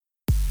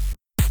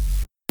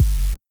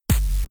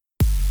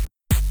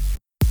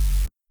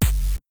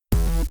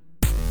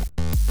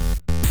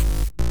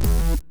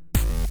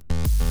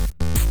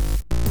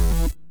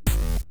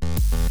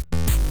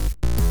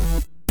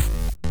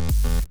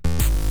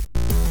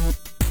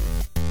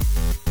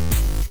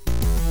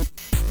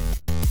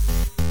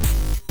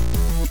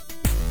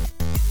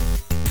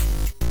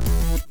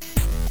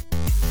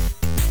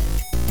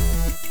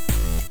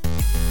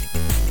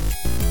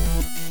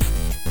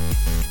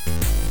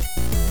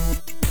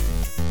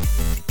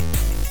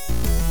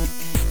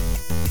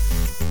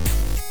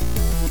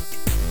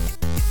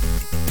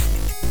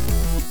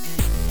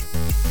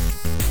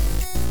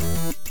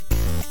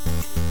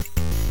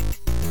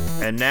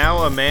And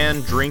now a man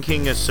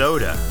drinking a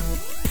soda.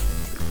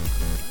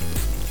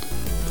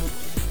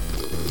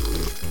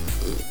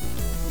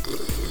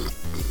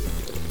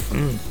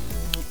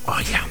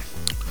 Oh, yeah.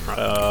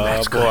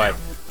 Oh, boy.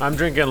 I'm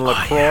drinking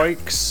LaCroix.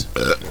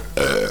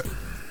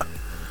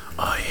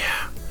 Oh,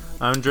 yeah.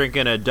 I'm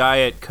drinking a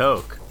Diet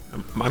Coke.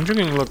 I'm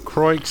drinking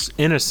LaCroix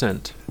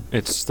Innocent.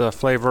 It's the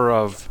flavor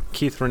of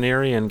Keith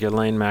Raniere and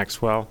Ghislaine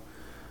Maxwell.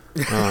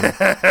 They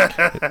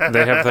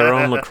have their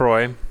own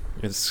LaCroix.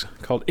 It's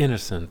called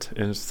Innocent,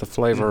 and it's the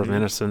flavor of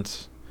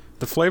innocence.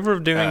 The flavor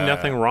of doing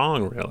nothing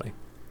wrong, really.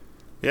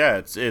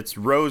 Yeah, it's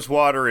rose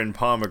water and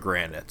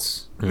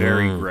pomegranates.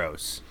 Very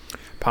gross.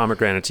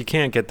 Pomegranates, you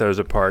can't get those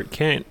apart.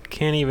 Can't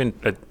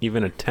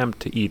even attempt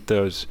to eat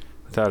those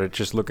without it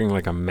just looking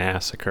like a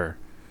massacre.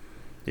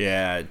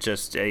 Yeah,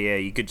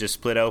 you could just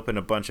split open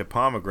a bunch of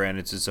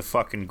pomegranates. It's a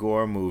fucking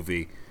gore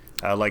movie.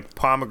 Like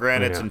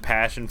pomegranates and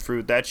passion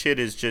fruit. That shit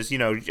is just,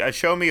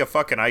 show me a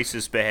fucking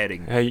ISIS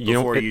beheading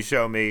before you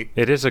show me.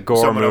 It is a gore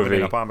someone movie.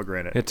 opening a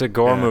pomegranate. It's a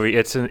gore movie.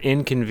 It's an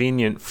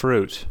inconvenient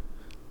fruit.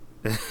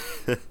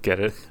 Get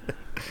it?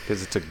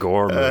 Because it's a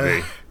gore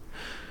movie.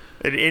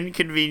 An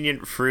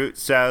inconvenient fruit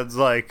sounds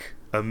like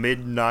a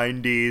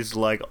mid-90s,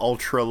 like,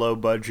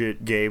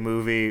 ultra-low-budget gay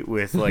movie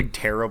with, like,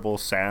 terrible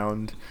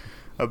sound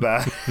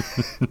about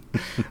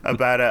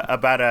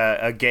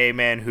a gay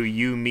man who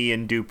me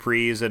and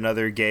Dupree's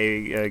another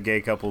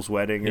gay couple's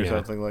wedding or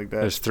something like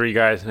that. There's 3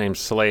 guys named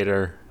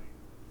Slater.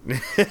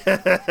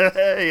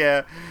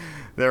 Yeah,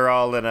 they're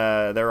all in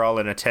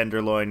a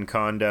Tenderloin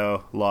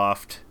condo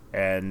loft,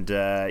 and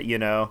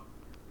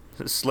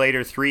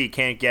Slater 3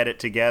 can't get it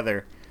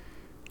together.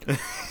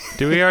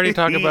 Do we already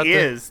talk about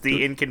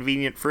the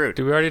inconvenient fruit?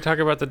 Do we already talk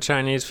about the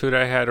Chinese food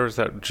I had, or was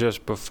that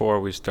just before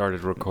we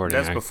started recording?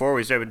 That's before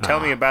we started. Tell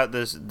me about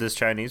this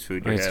Chinese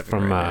food you're having. It's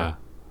from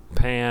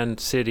Land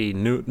City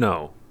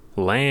Noodle.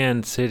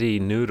 Land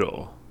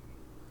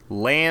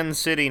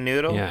City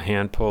Noodle? Yeah,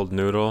 hand-pulled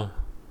noodle.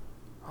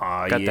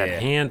 Oh, Got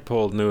that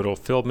hand-pulled noodle.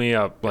 Filled me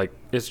up. Like,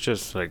 it's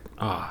just like,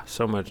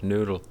 so much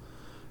noodle.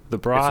 The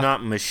broth. It's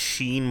not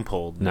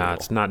machine-pulled noodle. No,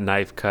 it's not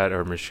knife-cut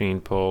or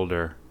machine-pulled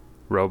or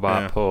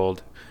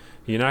robot-pulled.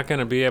 You're not going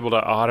to be able to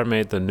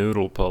automate the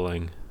noodle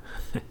pulling.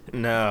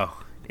 No.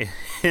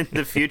 In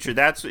the future,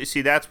 that's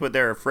what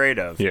they're afraid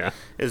of. Yeah.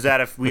 Is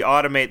that if we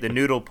automate the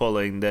noodle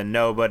pulling, then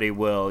nobody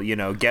will,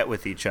 get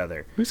with each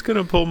other. Who's going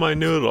to pull my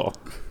noodle?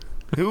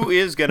 Who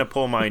is going to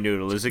pull my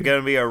noodle? Is it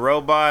going to be a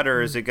robot,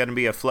 or is it going to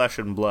be a flesh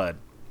and blood?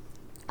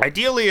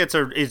 Ideally,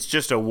 it's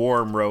just a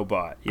warm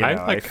robot.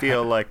 I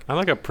feel like I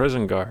like a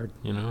prison guard.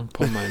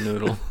 Pull my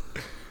noodle.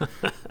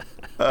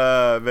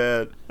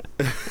 Man.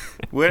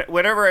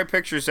 Whenever I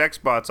picture sex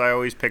bots, I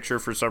always picture,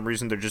 for some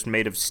reason, they're just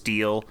made of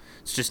steel.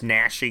 It's just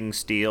gnashing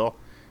steel.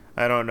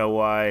 I don't know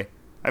why.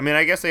 I mean,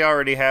 I guess they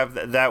already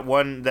have that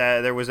one.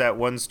 There was that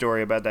one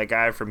story about that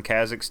guy from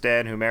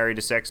Kazakhstan who married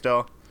a sex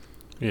doll.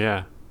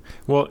 Yeah.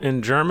 Well,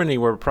 in Germany,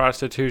 where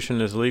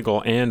prostitution is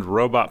legal and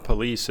robot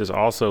police is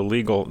also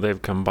legal,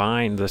 they've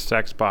combined the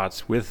sex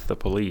bots with the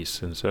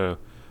police, and so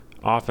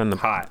often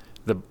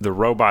the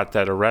robot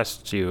that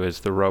arrests you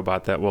is the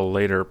robot that will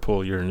later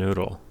pull your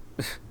noodle.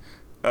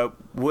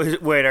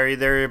 Wait, are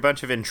there a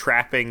bunch of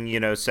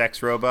entrapping,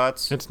 sex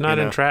robots? It's not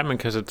entrapment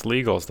because it's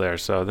legal there.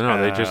 So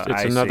no,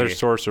 it's another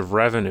source of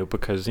revenue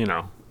because they've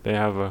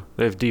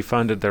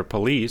defunded their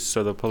police,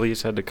 so the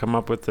police had to come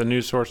up with a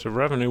new source of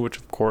revenue, which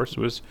of course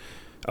was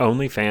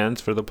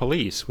OnlyFans for the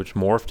police, which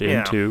morphed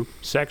into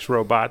sex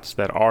robots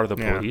that are the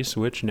police,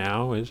 which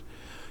now is,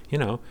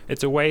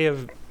 it's a way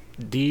of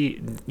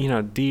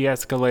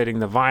de-escalating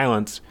the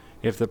violence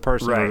if the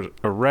person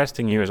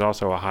arresting you is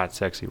also a hot,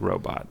 sexy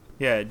robot.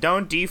 Yeah,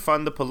 don't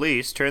defund the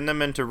police, turn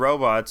them into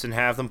robots and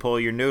have them pull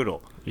your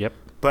noodle. Yep.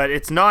 But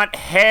it's not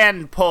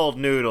hand-pulled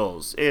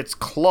noodles, it's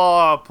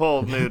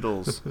claw-pulled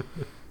noodles.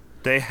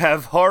 They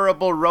have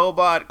horrible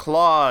robot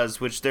claws,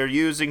 which they're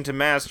using to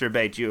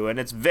masturbate you, and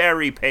it's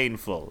very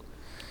painful.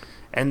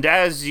 And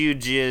as you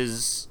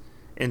jizz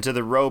into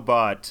the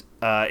robot,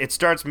 it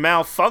starts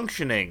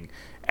malfunctioning.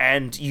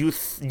 And you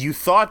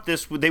thought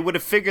they would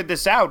have figured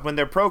this out when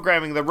they're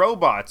programming the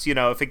robots.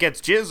 If it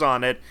gets jizz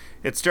on it,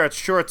 it starts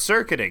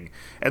short-circuiting.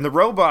 And the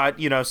robot,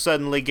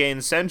 suddenly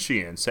gains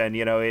sentience. And,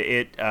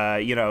 it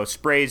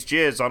sprays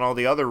jizz on all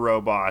the other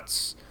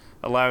robots,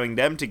 allowing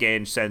them to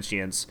gain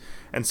sentience.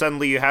 And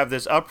suddenly you have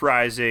this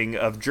uprising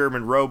of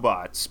German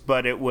robots.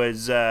 But it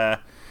was,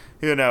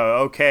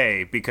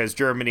 okay, because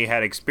Germany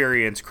had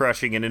experience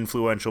crushing an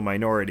influential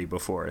minority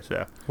before.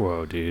 So.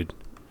 Whoa, dude.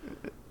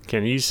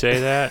 Can you say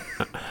that?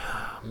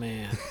 Oh,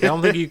 man. I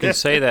don't think you can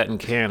say that in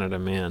Canada,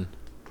 man.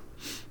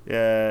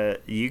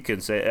 You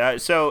can say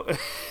so.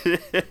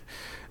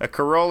 A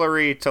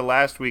corollary to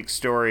last week's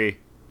story.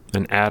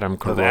 An Adam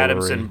corollary. Of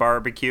Adamson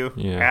barbecue.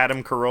 Yeah.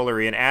 Adam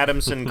corollary. An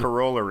Adamson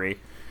corollary.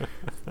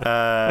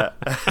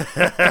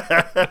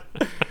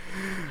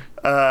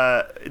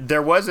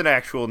 There was an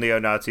actual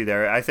neo-Nazi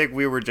there. I think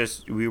we were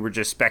just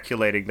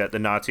speculating that the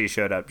Nazis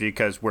showed up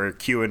because where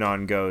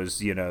QAnon goes,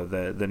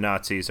 the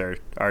Nazis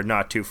are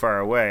not too far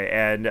away.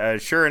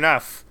 And sure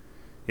enough,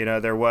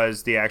 There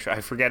was the actual,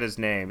 I forget his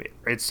name.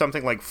 It's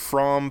something like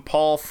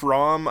Paul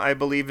Fromm, I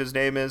believe his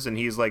name is, and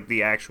he's like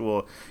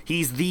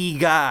he's the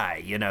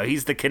guy,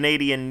 he's the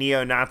Canadian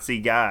neo-Nazi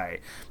guy.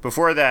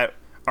 Before that,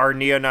 our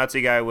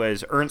neo-Nazi guy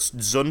was Ernst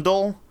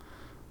Zundel.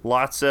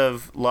 Lots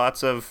of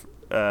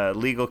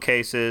legal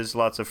cases,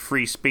 lots of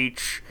free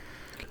speech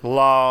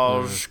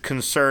laws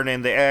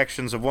concerning the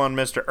actions of one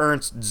Mr.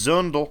 Ernst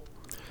Zundel,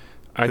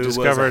 who was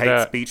a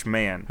hate speech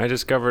man. I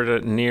discovered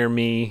it near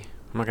me.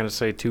 I'm not going to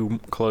say too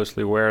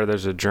closely where.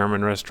 There's a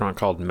German restaurant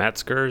called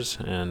Metzger's,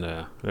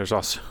 and there's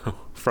also,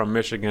 from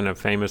Michigan, a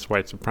famous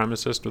white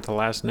supremacist with the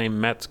last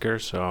name Metzger,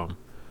 so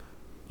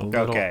a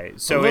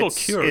little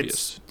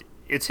curious.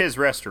 It's his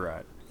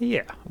restaurant.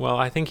 Yeah, well,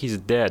 I think he's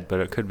dead, but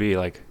it could be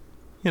like,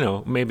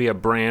 maybe a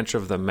branch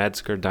of the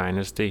Metzger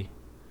dynasty.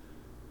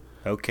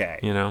 Okay.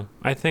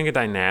 I think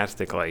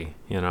dynastically,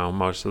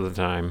 most of the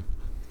time.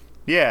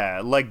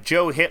 Yeah, like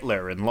Joe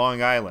Hitler in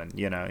Long Island,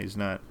 he's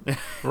not.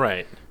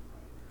 Right.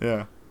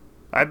 Yeah.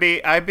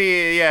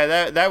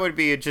 That would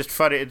be just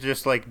funny,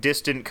 just like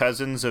distant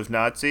cousins of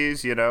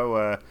Nazis,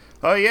 oh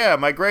yeah,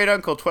 my great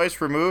uncle twice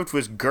removed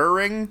was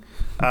Goering.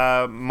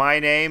 My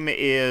name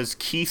is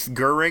Keith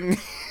Goering.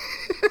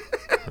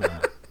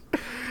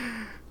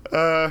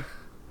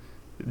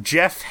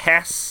 Jeff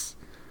Hess,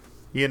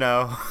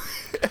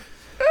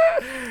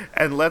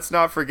 and let's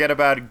not forget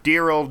about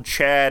dear old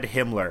Chad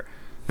Himmler.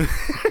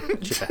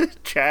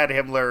 Chad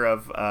Himmler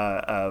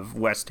of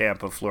West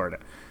Tampa, Florida.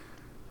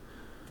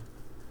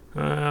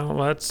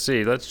 Let's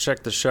see. Let's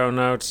check the show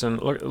notes. And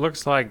it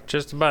looks like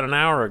just about an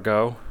hour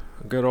ago,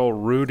 good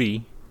old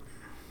Rudy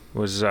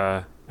was,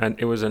 and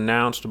it was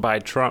announced by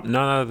Trump,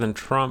 none other than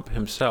Trump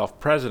himself,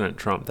 President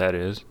Trump, that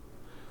is,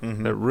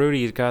 that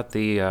Rudy's got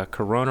the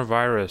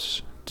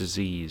coronavirus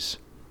disease.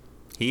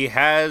 He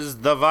has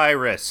the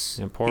virus.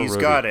 And poor He's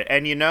Rudy. got it.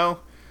 And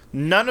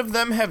none of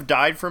them have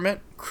died from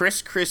it.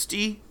 Chris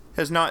Christie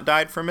has not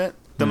died from it.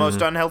 The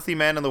most unhealthy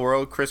man in the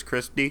world, Chris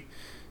Christie.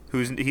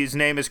 His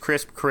name is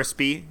Crisp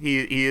Crispy.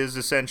 He is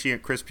a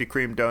sentient Krispy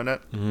Kreme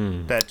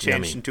donut that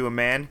changed into a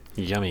man.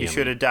 Yummy. He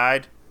should have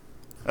died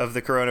of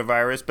the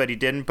coronavirus, but he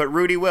didn't. But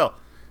Rudy will.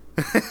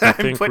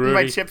 I'm putting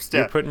my chips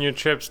down. You're putting your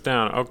chips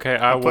down. Okay,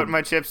 I'm putting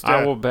my chips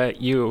down. I will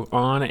bet you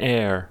on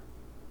air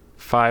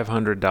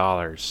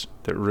 $500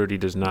 that Rudy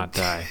does not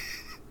die.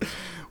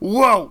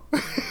 Whoa!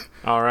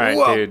 All right,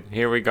 Whoa. Dude.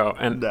 Here we go.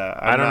 And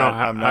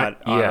I'm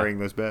not honoring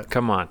this bet.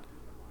 Come on.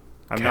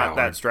 I'm not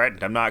that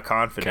strident. I'm not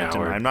confident.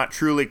 I'm not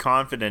truly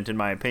confident in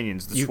my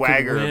opinions. The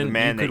swagger of the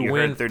man that you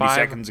heard 30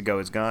 seconds ago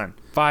is gone.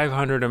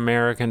 $500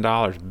 American,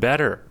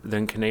 better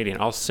than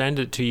Canadian. I'll send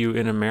it to you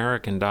in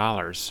American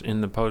dollars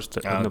in the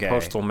postal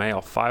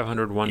mail.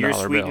 $501 You're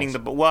sweetening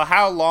bills. Well,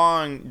 how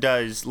long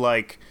does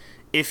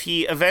if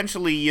he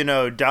eventually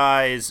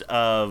dies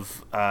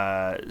of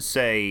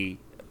say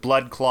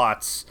blood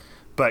clots,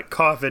 but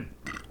COVID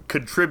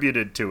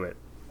contributed to it?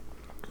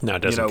 No,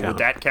 it doesn't count. Would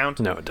that count?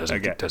 No, it doesn't.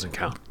 Okay. It doesn't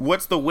count.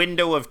 What's the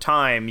window of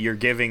time you're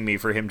giving me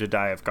for him to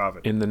die of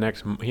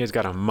COVID? He has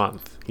got a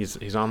month.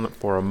 He's on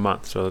for a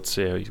month. So let's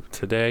see.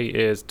 Today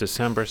is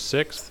December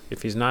 6th.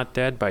 If he's not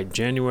dead by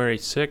January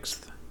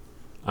 6th,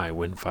 I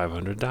win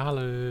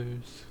 $500.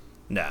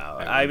 No,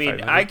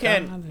 I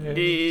can't.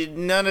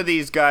 None of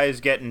these guys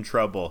get in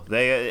trouble.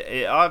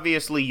 They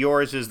obviously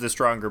yours is the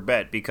stronger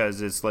bet because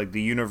it's like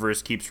the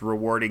universe keeps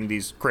rewarding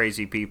these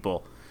crazy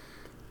people.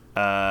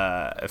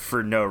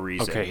 For no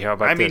reason. Okay, how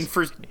about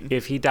this?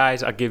 If he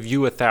dies, I'll give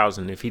you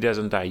 1,000. If he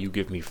doesn't die, you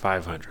give me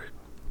 500.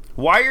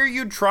 Why are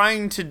you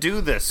trying to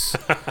do this?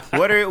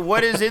 What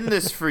is in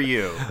this for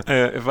you?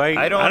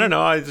 I don't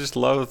know. I just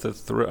love the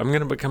thrill. I'm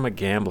gonna become a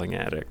gambling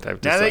addict.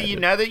 I've decided.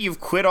 Now that you've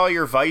quit all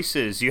your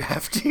vices, you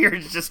have to. You're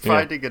just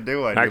finding a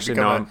new one. Actually,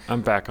 no.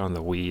 I'm back on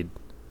the weed.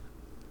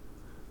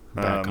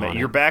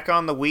 You're back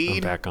on the weed.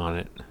 I'm back on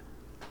it.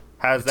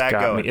 How's that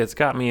going? It's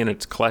got me in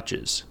its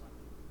clutches.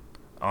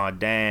 Oh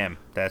damn,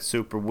 that's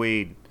super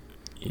weed.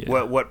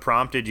 Yeah. What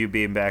prompted you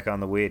being back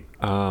on the weed?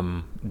 Nearly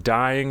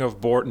dying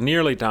of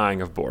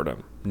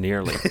boredom.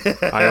 Nearly.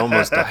 I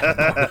almost died of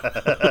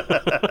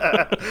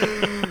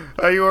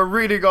boredom. You were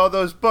reading all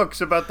those books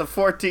about the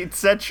 14th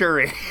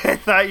century. I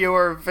thought you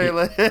were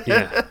feeling.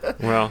 Yeah.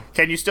 Well.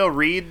 Can you still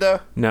read though?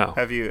 No.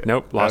 Have you?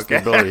 Nope. Lost the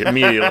ability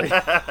immediately.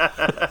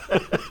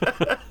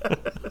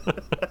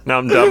 Now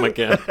I'm dumb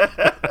again.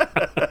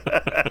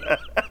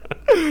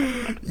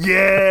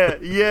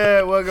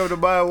 Yeah. Welcome to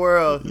my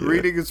world. Yeah.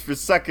 Reading is for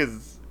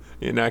suckers.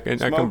 And I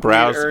can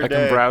browse. I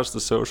can browse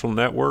the social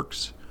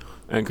networks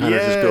and kind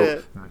of just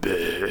go.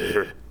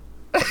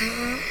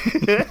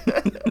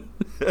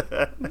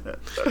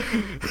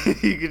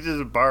 You could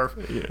just barf.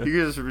 Yeah.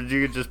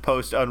 You could just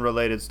post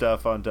unrelated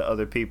stuff onto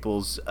other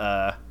people's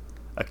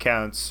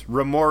accounts.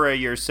 Remora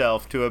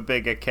yourself to a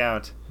big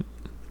account,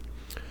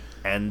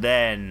 and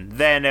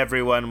then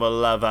everyone will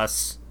love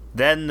us.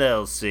 Then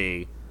they'll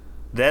see.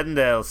 Then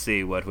they'll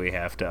see what we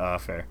have to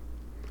offer.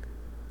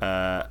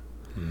 I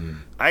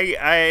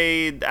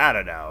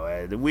don't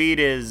know. The weed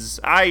is.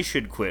 I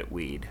should quit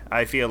weed.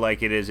 I feel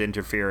like it is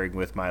interfering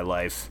with my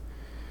life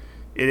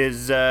It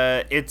is.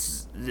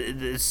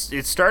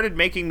 It started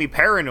making me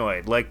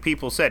paranoid. Like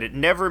people said, it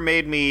never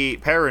made me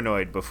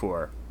paranoid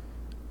before,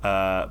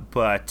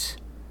 but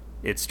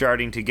it's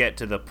starting to get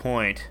to the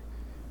point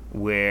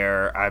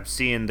where I'm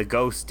seeing the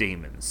ghost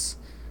demons.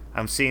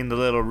 I'm seeing the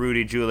little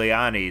Rudy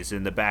Giuliani's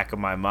in the back of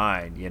my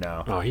mind. You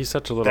know. Oh, he's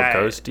such a little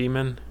ghost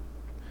demon.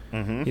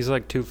 Mm-hmm. He's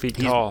like 2 feet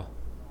tall.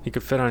 He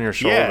could fit on your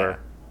shoulder.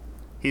 Yeah.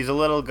 He's a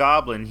little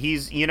goblin.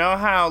 You know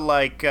how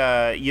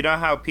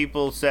how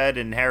people said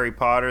in Harry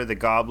Potter the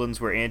goblins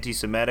were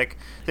anti-Semitic?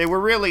 They were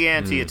really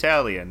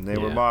anti-Italian. They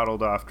were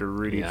modeled after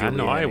Rudy Giuliani. I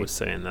know I was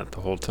saying that the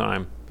whole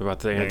time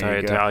about the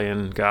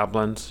anti-Italian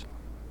goblins.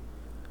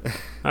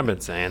 I've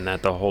been saying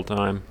that the whole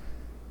time.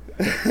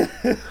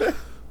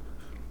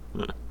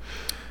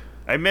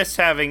 I miss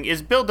having...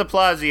 Is Bill de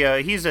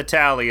Blasio... He's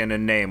Italian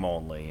in name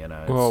only, you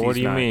know. Well, what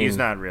do you mean? He's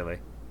not really.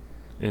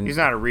 He's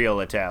not a real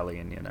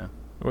Italian, you know.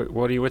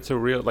 What's a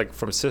real, like,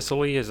 from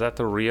Sicily? Is that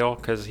the real?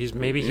 Because he's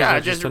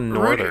just a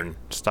northern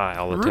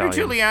style Italian. Rudy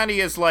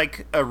Giuliani is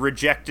like a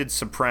rejected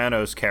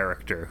Sopranos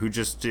character who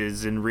just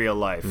is in real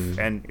life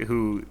and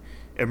who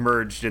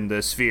emerged in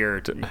the sphere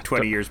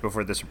 20 years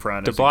before the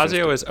Sopranos. De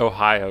Blasio is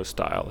Ohio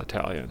style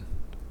Italian.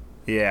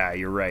 Yeah,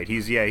 you're right.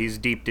 He's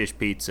deep dish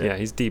pizza. Yeah,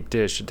 he's deep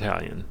dish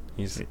Italian.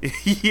 He's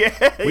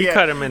we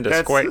cut him into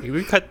squares.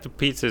 We cut the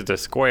pizzas to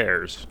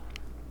squares.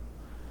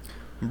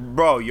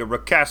 Bro, you're a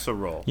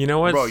casserole. You know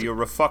what? Bro,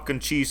 you're a fucking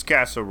cheese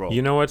casserole.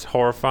 You know what's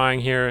horrifying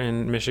here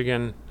in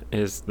Michigan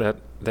is that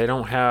they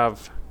don't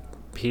have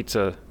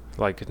pizza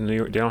like New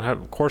York.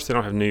 Of course, they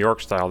don't have New York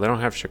style. They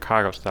don't have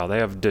Chicago style. They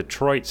have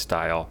Detroit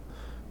style,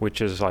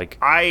 which is like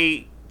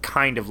I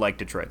kind of like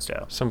Detroit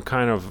style. Some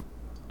kind of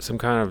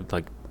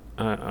like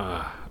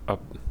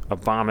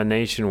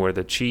abomination where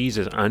the cheese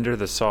is under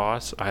the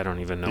sauce. I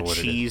don't even know what it is.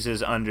 The cheese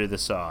is under the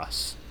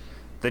sauce.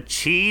 The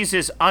cheese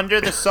is under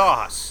the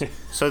sauce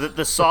so that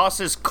the sauce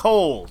is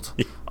cold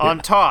on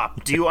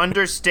top. Do you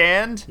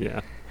understand?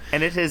 Yeah.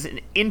 And it has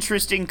an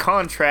interesting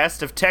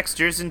contrast of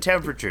textures and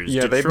temperatures.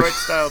 Yeah,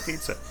 Detroit-style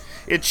pizza.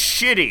 It's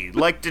shitty,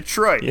 like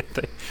Detroit. Yeah,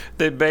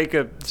 they bake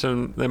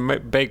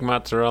bake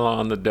mozzarella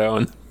on the dough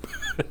and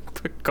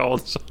put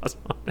cold sauce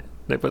on it.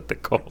 They put the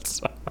cold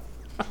sauce.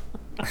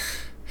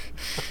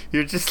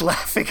 You're just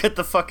laughing at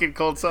the fucking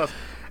cold sauce,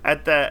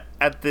 at the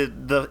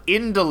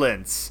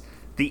indolence.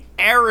 The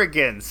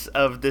arrogance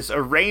of this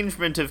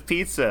arrangement of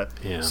pizza.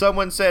 Yeah.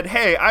 Someone said,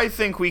 hey, I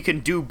think we can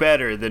do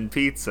better than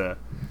pizza.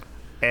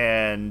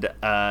 And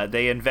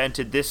they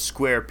invented this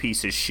square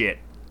piece of shit.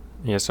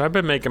 Yeah, so I've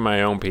been making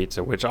my own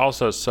pizza, which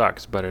also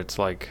sucks, but it's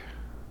better.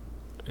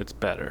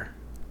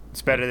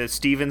 It's better than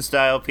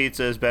Steven-style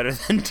pizza is better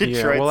than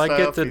Detroit-style well, I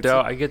get the pizza.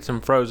 dough. I get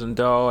some frozen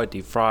dough. I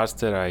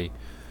defrost it. I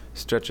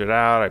stretch it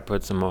out. I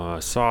put some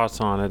sauce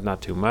on it, not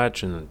too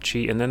much, and the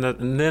cheese. And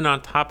then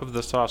on top of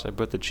the sauce, I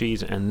put the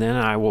cheese, and then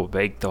I will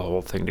bake the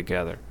whole thing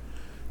together.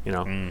 You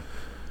know,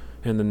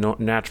 in the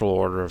natural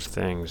order of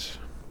things.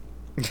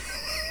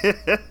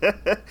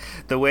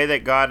 The way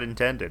that God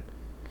intended.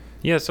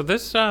 Yeah. So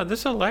this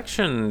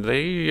election,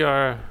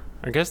 I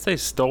guess they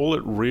stole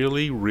it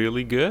really,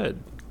 really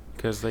good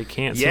because they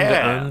can't seem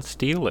to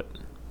unsteal it.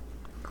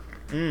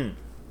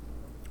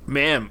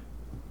 Man.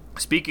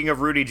 Speaking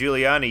of Rudy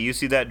Giuliani, you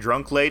see that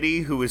drunk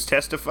lady who was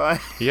testifying?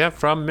 Yeah,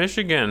 from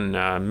Michigan.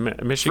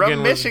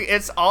 Michigan.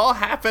 It's all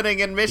happening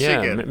in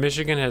Michigan. Yeah,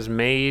 Michigan has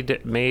made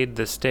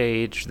the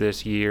stage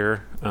this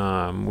year.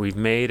 We've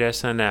made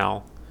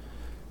SNL.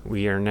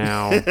 We are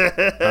now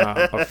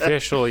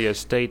officially a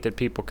state that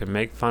people can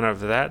make fun of.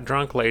 That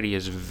drunk lady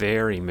is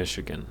very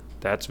Michigan.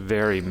 That's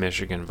very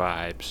Michigan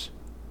vibes.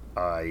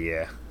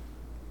 Yeah.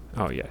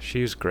 Oh, yeah,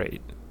 she's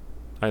great.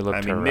 I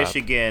looked her up.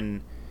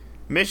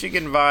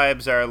 Michigan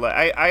vibes are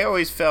like I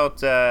always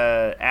felt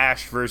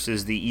Ash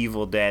versus the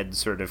Evil Dead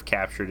sort of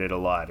captured it a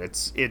lot.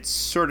 It's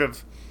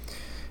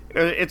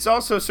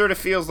also sort of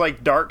feels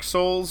like Dark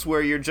Souls,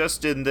 where you're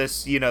just in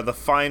this, the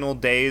final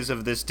days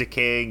of this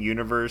decaying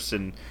universe,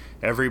 and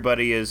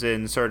everybody is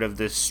in sort of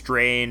this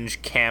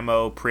strange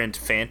camo print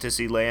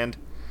fantasy land.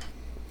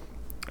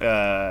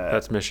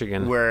 That's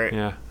Michigan.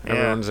 Where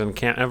everyone's in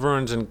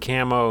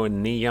camo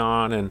and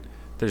neon, and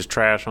there's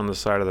trash on the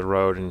side of the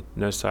road and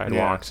no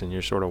sidewalks, and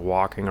you're sort of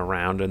walking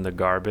around in the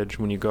garbage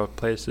when you go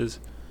places.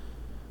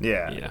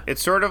 Yeah.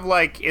 It's sort of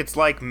like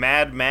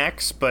Mad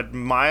Max, but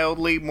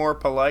mildly more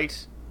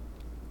polite.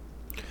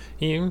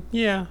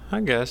 Yeah,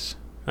 I guess.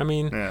 I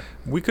mean,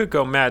 we could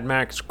go Mad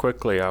Max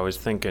quickly, I was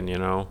thinking,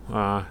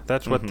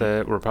 That's what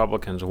the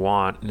Republicans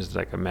want, is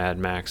like a Mad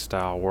Max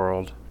style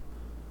world.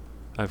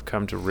 I've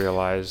come to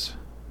realize.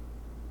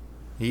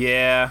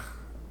 Yeah.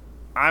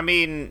 I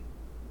mean,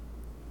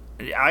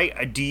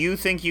 do you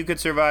think you could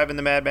survive in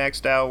the Mad Max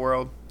style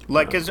world?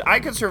 Like, because I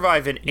could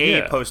survive in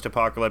a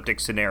post-apocalyptic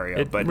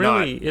scenario, but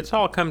really, not. It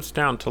all comes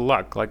down to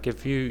luck. Like,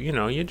 if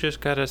you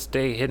just gotta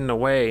stay hidden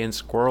away and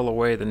squirrel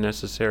away the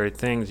necessary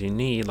things you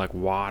need, like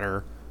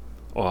water,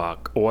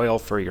 oil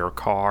for your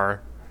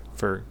car,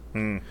 for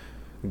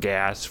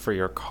gas for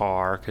your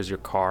car, because your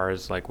car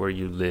is like where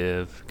you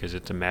live, because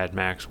it's a Mad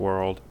Max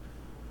world.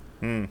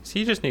 So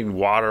you just need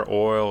water,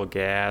 oil,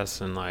 gas,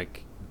 and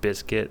like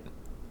biscuit,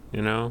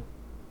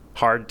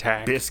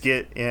 hardtack.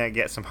 Biscuit, yeah,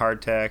 get some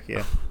hardtack,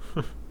 yeah.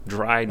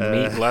 Dried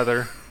meat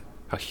leather,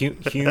 a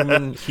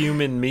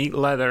human meat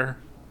leather.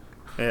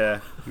 Yeah,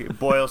 you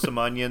boil some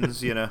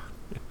onions,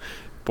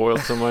 Boil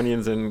some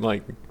onions in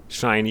like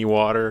shiny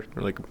water,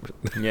 or like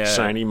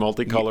shiny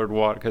multicolored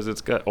water because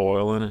it's got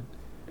oil in it.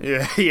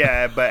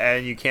 Yeah,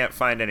 and you can't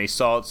find any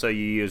salt, so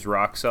you use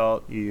rock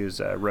salt. You use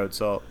road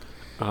salt.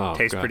 Oh,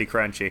 tastes pretty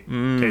crunchy.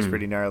 Tastes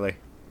pretty gnarly.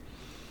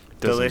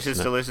 Delicious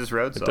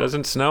road salt. It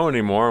doesn't snow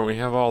anymore. We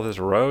have all this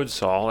road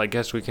salt. I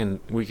guess we can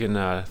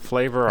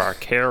flavor our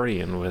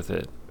carrion with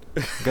it.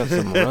 Got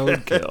some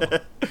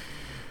roadkill.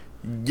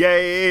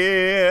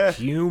 Yeah.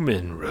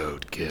 Human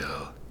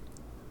roadkill.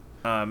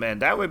 Man,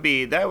 that would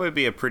be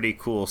a pretty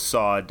cool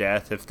Saw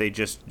death if they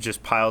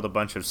just piled a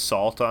bunch of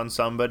salt on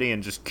somebody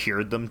and just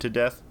cured them to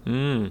death.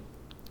 Can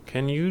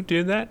you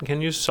do that?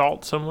 Can you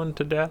salt someone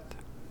to death?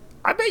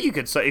 I bet you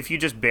could. If you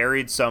just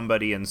buried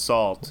somebody in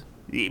salt,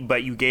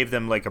 but you gave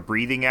them like a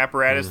breathing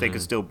apparatus, they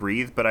could still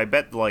breathe. But I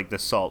bet like the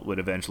salt would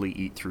eventually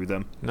eat through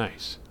them.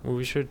 Nice. Well,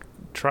 we should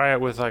try it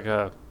with like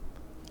a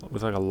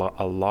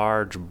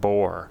large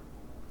boar.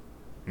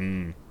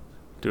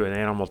 Do an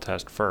animal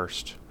test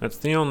first. That's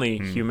the only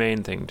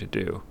humane thing to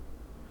do.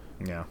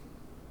 Yeah.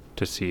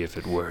 To see if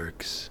it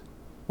works.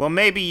 Well,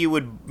 maybe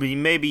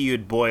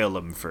you'd boil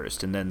them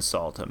first and then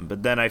salt them,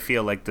 but then I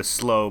feel like the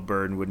slow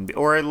burn wouldn't be,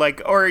 or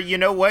you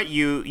know what,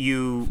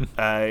 you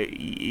bathe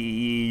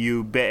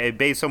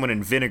someone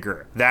in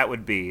vinegar. That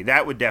would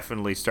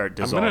definitely start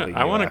dissolving.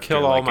 I want to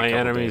kill all my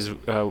enemies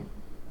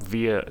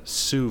via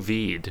sous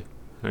vide.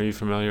 Are you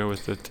familiar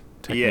with the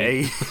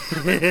technique?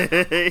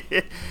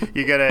 Yeah.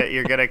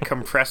 you're gonna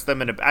compress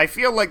them in a. I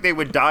feel like they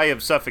would die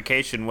of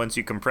suffocation once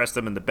you compress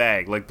them in the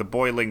bag. Like the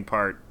boiling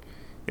part,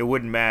 it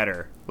wouldn't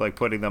matter. Like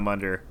putting them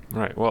under.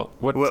 Right. Well,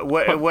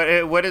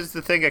 what is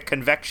the thing? A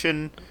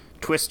convection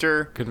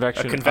twister? A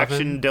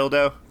convection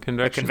dildo?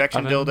 A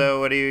convection dildo.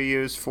 What do you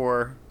use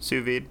for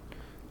sous vide?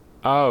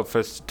 Oh,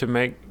 to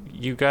make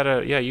you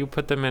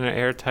put them in an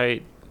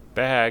airtight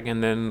bag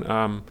and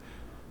then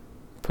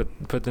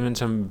put them in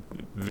some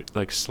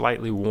like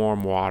slightly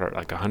warm water,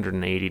 like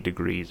 180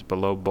 degrees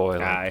below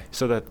boiling,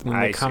 so that when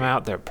they come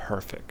out, they're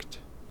perfect.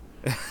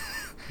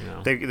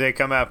 They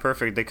come out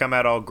perfect. They come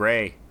out all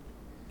gray.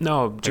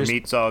 No, just their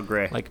meat's all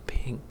gray, like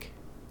pink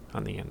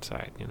on the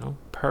inside.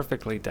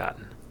 Perfectly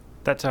done.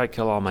 That's how I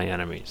kill all my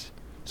enemies.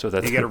 So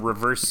that you get a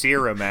reverse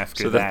serum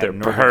after that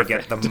in order to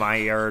get the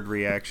Maillard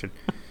reaction.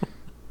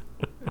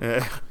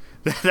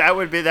 That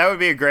would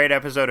be a great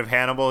episode of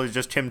Hannibal. Is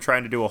just him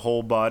trying to do a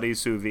whole body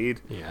sous vide.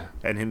 Yeah.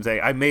 And him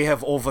saying, "I may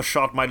have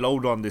overshot my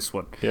load on this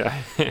one." Yeah.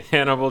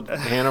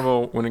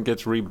 Hannibal, when it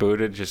gets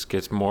rebooted, just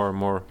gets more and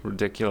more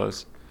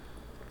ridiculous.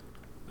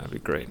 That'd be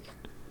great.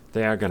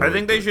 They are gonna. I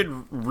think they should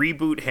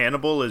reboot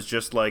Hannibal as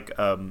just like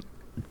a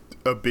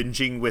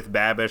binging with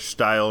Babish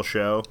style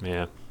show.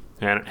 Yeah.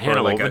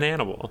 Hannibal and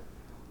Hannibal.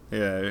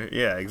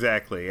 Yeah,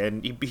 exactly.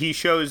 And he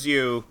shows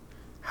you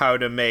how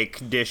to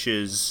make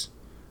dishes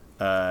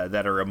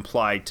that are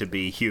implied to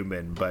be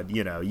human, but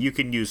you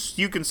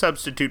can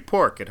substitute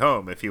pork at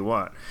home if you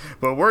want,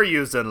 but we're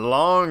using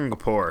long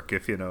pork,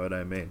 if you know what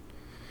I mean.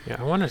 Yeah,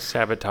 I want to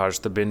sabotage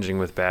the binging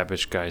with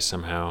Babish guy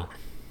somehow.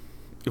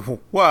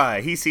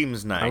 Why? He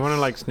seems nice. I want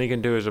to sneak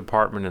into his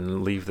apartment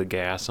and leave the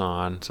gas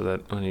on, so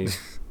that when he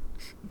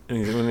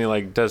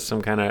does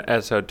some kind of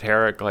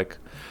esoteric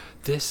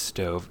this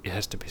stove, it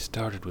has to be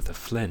started with a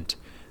flint,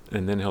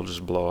 and then he'll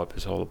just blow up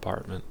his whole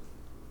apartment.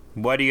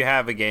 What do you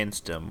have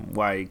against him?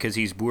 Why? Because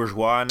he's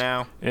bourgeois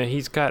now? And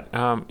he's got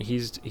the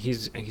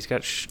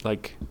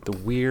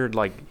weird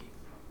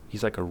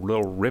he's like a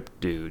real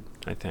ripped dude,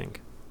 I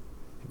think.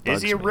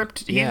 Is he a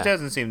ripped? He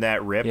doesn't seem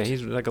that ripped. Yeah,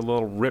 he's like a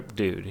little ripped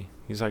dude.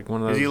 He's like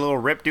one of those. Is he a little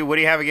ripped dude? What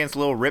do you have against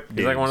little ripped dudes?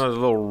 He's like one of those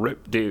little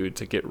ripped dudes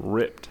that get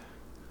ripped.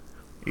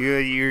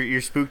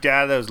 You're spooked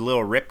out of those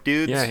little ripped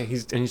dudes? Yeah,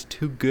 he's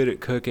too good at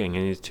cooking,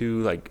 and he's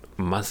too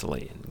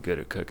muscly and good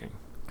at cooking.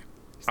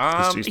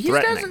 He's he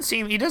doesn't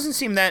seem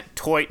that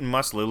toit and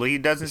muscly. He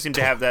doesn't seem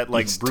to have that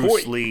Bruce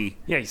toit. Lee.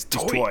 Yeah, he's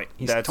toit.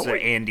 That's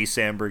toit. Andy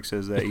Samberg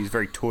says that he's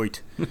very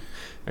toit.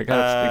 I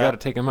gotta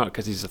take him out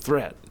because he's a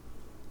threat.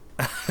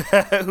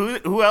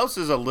 Who else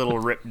is a little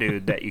ripped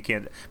dude that you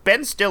can't?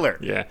 Ben Stiller.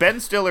 Yeah. Ben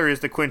Stiller is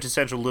the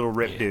quintessential little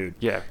ripped dude.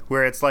 Yeah.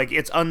 Where it's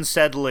it's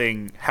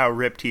unsettling how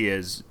ripped he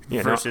is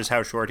versus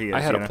how short he is. I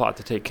had a plot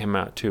to take him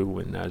out too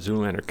when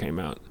Zoolander came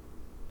out.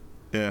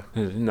 Yeah.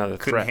 Another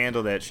Couldn't threat.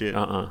 handle that shit.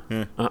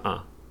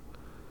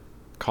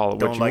 Call it what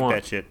Don't you like want.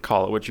 That shit.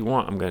 Call it what you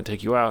want. I'm gonna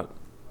take you out.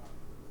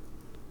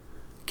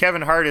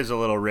 Kevin Hart is a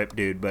little ripped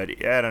dude, but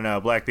I don't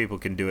know. Black people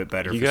can do it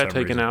better. He got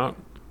taken out.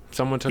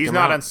 Someone took him out. He's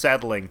not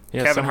unsettling.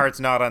 Yeah, Kevin Hart's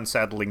not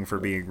unsettling for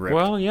being ripped.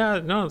 Well, yeah,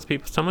 no, it's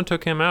people. Someone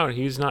took him out.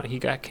 He's not. He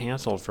got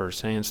canceled for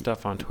saying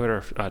stuff on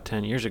Twitter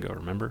 10 years ago.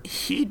 Remember?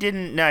 He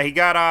didn't. No, he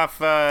got off.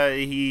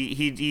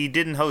 He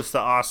didn't host the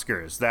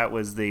Oscars. That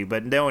was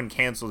but no one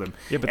canceled him.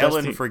 Yeah, but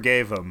Ellen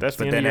forgave him. That's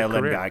but the end then of your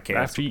Ellen career. got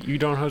canceled. After you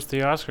don't host the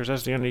Oscars,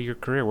 that's the end of your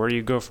career. Where do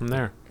you go from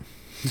there?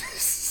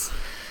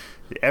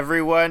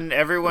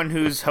 Everyone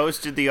who's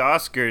hosted the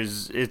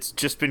Oscars, it's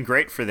just been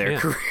great for their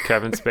career.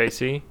 Kevin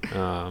Spacey.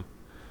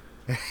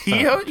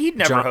 He'd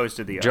never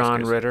hosted the Oscars.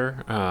 John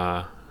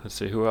Ritter. Let's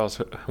see, who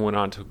else went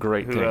on to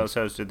great things? Who else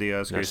hosted the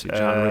Oscars? Let's see,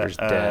 John Ritter's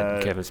dead.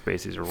 And Kevin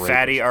Spacey's a rapist.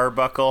 Fatty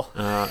Arbuckle.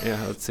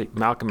 Yeah, let's see.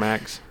 Malcolm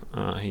X.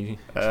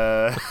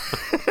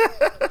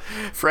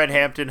 Fred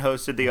Hampton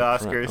hosted the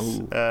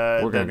Oscars.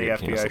 Then the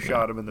FBI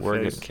shot him in the face.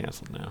 We're getting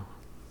canceled now.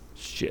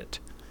 Shit.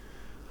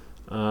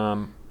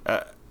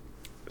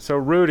 So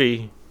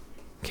Rudy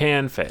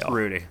can fail.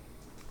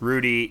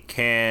 Rudy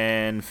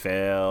can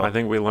fail. I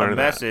think we learned a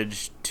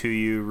message to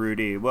you,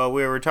 Rudy. Well,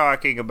 we were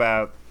talking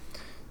about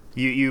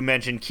you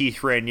mentioned Keith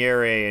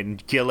Raniere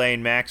and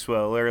Ghislaine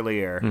Maxwell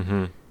earlier.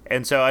 Mm-hmm.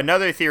 And so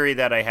another theory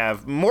that I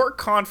have, more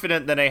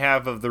confident than I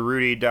have of the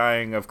Rudy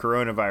dying of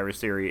coronavirus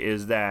theory,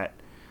 is that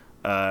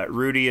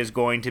Rudy is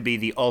going to be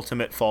the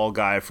ultimate fall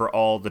guy for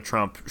all the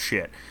Trump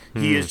shit.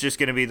 He is just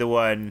going to be the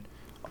one.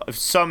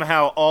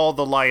 Somehow all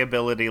the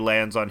liability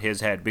lands on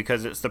his head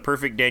because it's the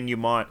perfect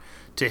denouement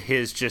to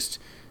his just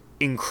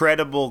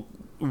incredible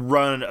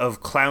run of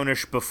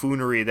clownish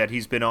buffoonery that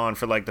he's been on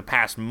for like the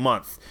past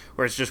month,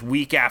 where it's just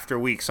week after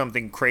week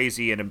something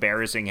crazy and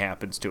embarrassing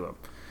happens to him.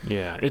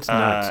 Yeah, it's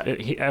nuts.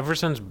 Ever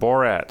since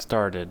Borat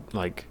started,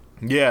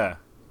 yeah,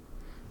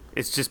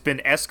 it's just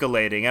been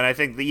escalating, and I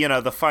think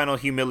the final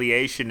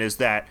humiliation is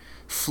that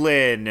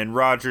Flynn and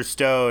Roger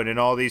Stone and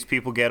all these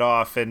people get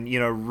off, and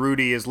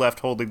Rudy is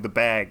left holding the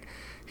bag.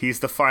 He's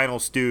the final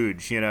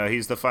stooge.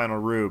 He's the final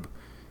rube,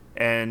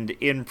 and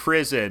in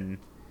prison,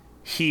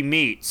 he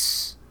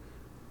meets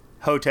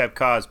Hotep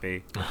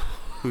Cosby,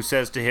 who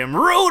says to him,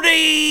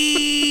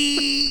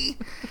 "Rudy."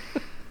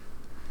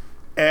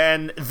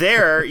 And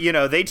there,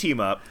 they team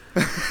up.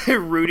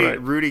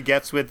 Rudy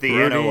gets with the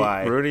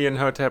NOI. Rudy and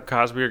Hotep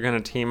Cosby are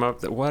going to team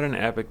up. What an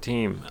epic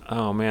team.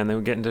 Oh, man, they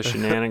would get into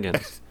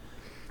shenanigans.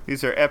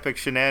 These are epic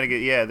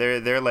shenanigans. Yeah,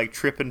 they're like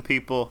tripping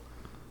people.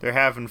 They're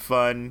having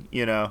fun.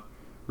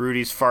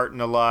 Rudy's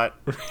farting a lot.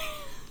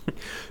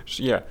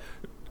 Yeah.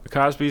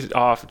 Cosby's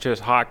off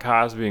just hot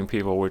Cosbying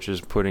people, which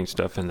is putting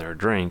stuff in their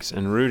drinks.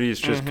 And Rudy's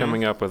just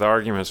coming up with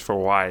arguments for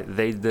why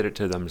they did it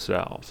to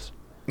themselves.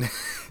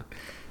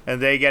 And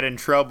they get in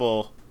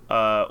trouble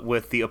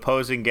with the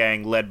opposing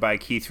gang led by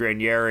Keith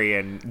Raniere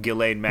and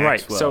Ghislaine Maxwell.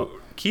 Right, so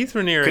Keith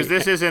Raniere... Because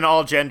this is an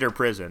all-gender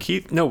prison.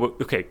 Keith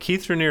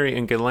Raniere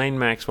and Ghislaine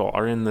Maxwell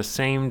are in the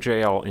same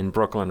jail in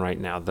Brooklyn right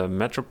now. The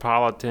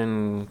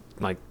Metropolitan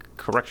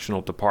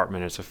Correctional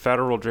Department. It's a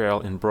federal jail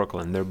in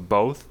Brooklyn. They're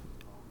both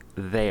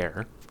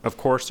there. Of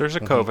course, there's a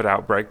COVID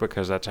outbreak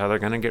because that's how they're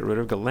going to get rid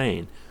of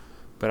Ghislaine.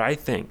 But I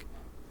think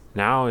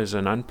now is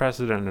an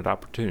unprecedented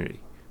opportunity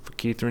for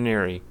Keith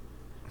Raniere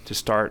to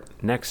start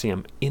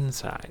NXIVM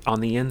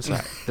on the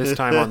inside. This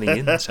time on the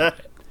inside.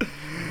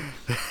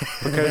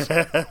 Because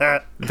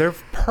they're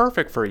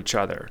perfect for each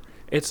other.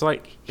 It's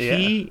like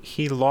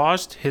he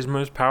lost his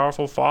most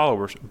powerful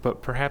followers,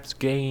 but perhaps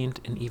gained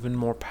an even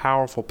more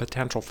powerful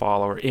potential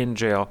follower in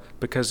jail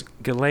because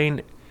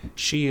Ghislaine,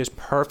 she is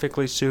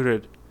perfectly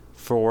suited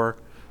for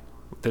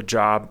the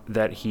job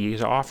that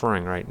he's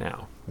offering right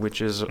now, which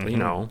is,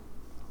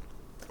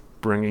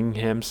 bringing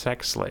him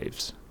sex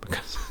slaves.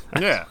 Because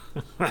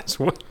that's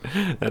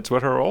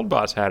what her old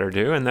boss had her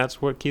do, and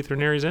that's what Keith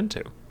Raniere's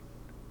into.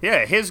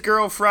 Yeah, his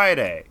girl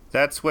Friday.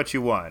 That's what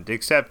you want.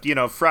 Except,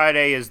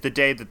 Friday is the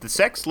day that the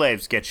sex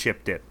slaves get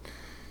shipped in.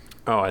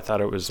 Oh, I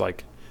thought it was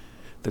like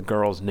the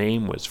girl's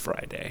name was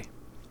Friday.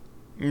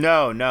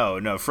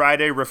 No.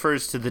 Friday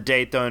refers to the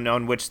date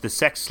on which the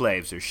sex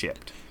slaves are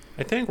shipped.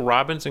 I think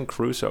Robinson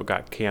Crusoe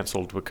got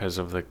canceled because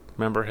of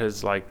remember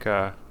his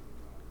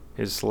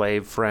his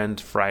slave friend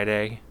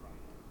Friday?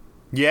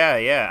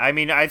 Yeah. I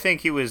mean, I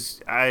think he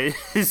was.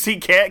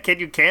 Can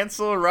you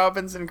cancel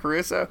Robinson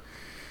Crusoe?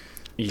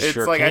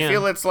 Sure like can. I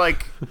feel it's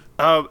like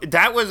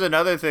that was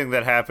another thing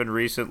that happened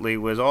recently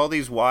was all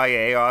these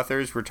YA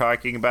authors were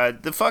talking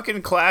about the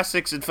fucking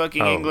classics in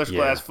fucking English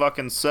class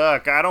fucking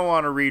suck. I don't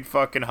want to read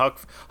fucking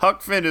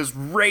Huck Finn is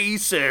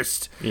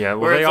racist. Yeah,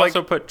 well they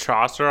also put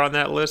Chaucer on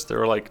that list. They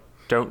were like,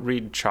 don't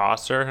read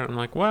Chaucer. And I'm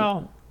like,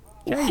 well,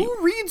 yeah,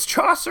 who reads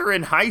Chaucer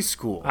in high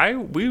school? I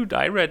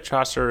read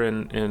Chaucer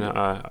in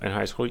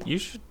high school. You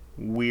should.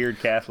 Weird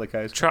Catholic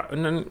high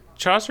school.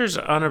 Chaucer's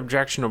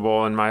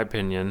unobjectionable in my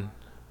opinion.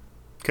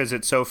 Because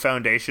it's so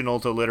foundational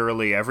to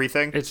literally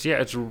everything. I think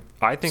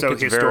so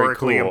it's historically very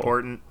cool.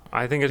 important.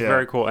 I think it's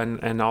very cool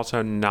and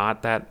also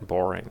not that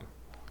boring.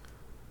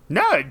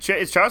 No,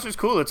 Chaucer's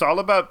cool. It's all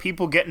about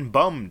people getting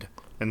bummed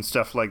and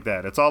stuff like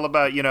that. It's all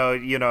about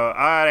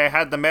I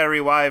had the merry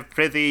wife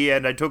prithee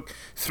and I took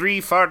 3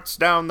 farts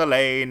down the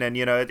lane and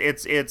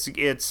it's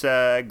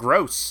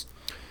gross.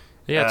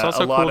 Yeah, it's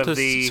also a lot cool of to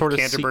the sort of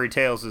Canterbury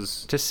Tales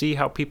is to see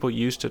how people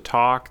used to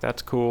talk.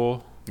 That's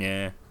cool.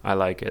 Yeah, I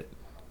like it.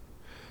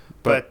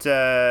 But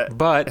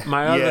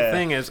my other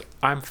thing is,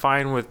 I'm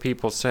fine with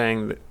people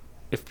saying that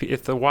if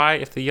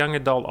the young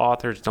adult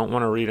authors don't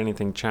want to read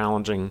anything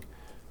challenging,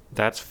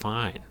 that's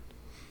fine.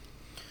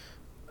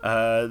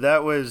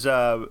 That was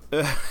so.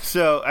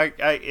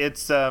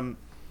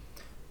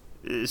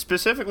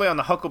 specifically on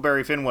the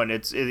Huckleberry Finn one,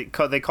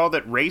 they called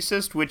it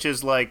racist, which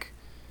is like,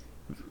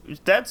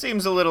 that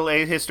seems a little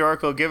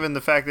ahistorical given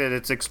the fact that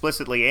it's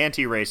explicitly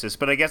anti-racist.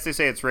 But I guess they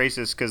say it's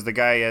racist because the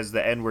guy has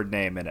the N-word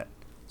name in it.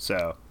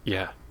 So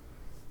yeah.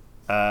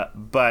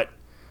 But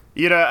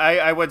you know,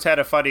 I once had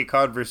a funny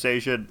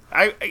conversation.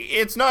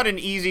 It's not an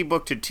easy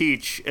book to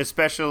teach,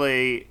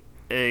 especially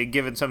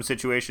given some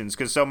situations.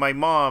 Because so my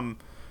mom,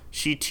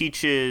 she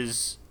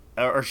teaches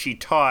or she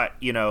taught,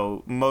 you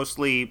know,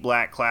 mostly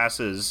black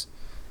classes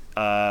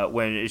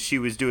when she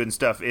was doing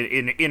stuff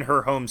in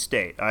her home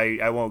state.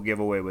 I won't give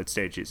away what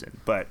state she's in,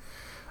 but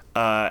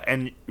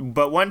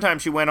one time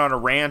she went on a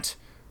rant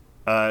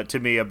to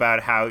me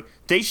about how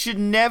they should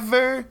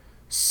never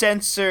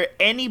censor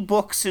any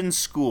books in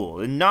school,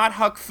 and not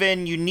Huck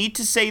Finn. You need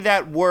to say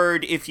that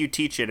word if you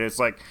teach it. It's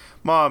like,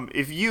 Mom,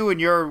 if you and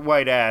your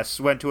white ass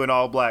went to an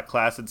all-black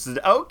class and said,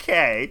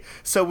 okay,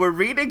 so we're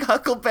reading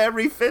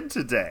Huckleberry Finn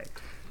today.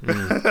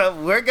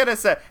 We're gonna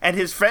say, and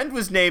his friend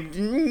was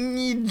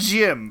named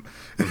Jim.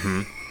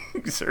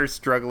 Sort of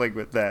struggling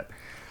with that.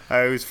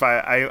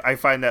 I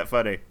find that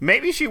funny.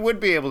 Maybe she would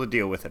be able to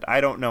deal with it.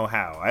 I don't know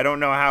how. I don't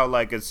know how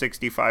like a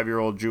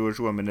 65-year-old Jewish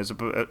woman is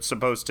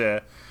supposed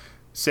to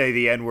say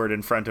the N-word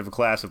in front of a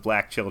class of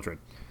black children.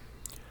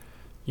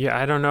 Yeah,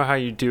 I don't know how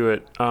you do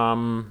it.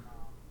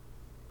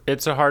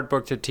 It's a hard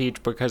book to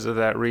teach because of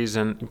that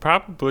reason. It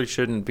probably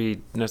shouldn't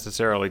be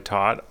necessarily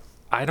taught.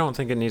 I don't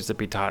think it needs to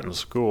be taught in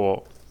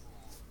school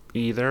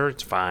either.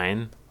 It's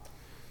fine.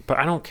 But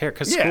I don't care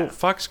because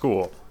fuck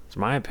school. It's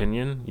my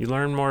opinion. You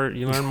learn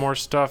more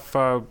stuff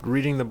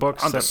reading the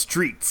books. On the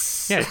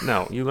streets. Yeah,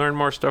 no. You learn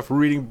more stuff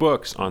reading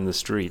books on the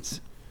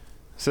streets.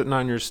 Sitting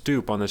on your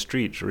stoop on the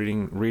streets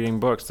reading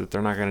books that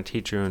they're not going to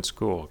teach you in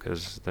school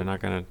because they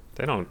don't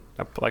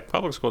like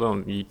public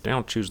school they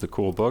don't choose the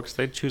cool books.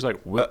 They choose like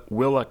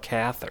Willa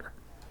Cather.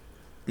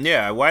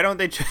 Yeah, why don't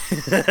they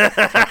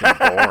fucking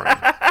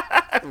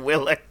boring.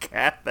 Willa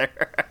Cather.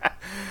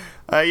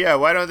 Yeah,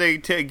 why don't they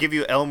give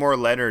you Elmore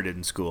Leonard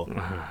in school?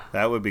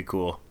 That would be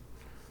cool.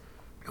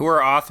 Who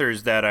are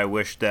authors that I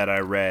wish that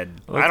I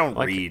read? I don't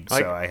read,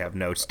 so I have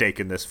no stake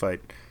in this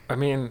fight. I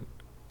mean,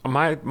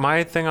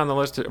 my thing on the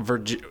list is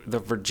the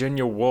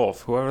Virginia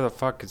Woolf. Whoever the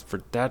fuck is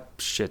for that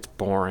shit's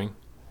boring.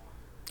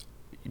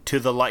 You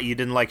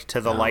didn't like To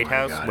the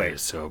Lighthouse? My God, wait,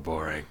 it's so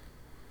boring.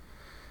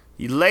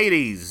 You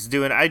ladies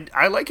doing.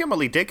 I like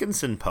Emily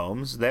Dickinson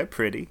poems. They're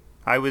pretty.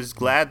 I was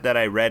glad that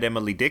I read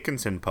Emily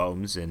Dickinson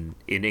poems in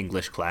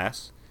English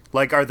class.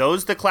 Like, are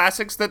those the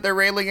classics that they're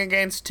railing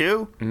against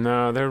too?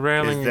 No, they're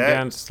railing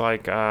against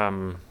like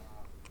who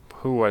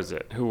was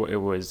it?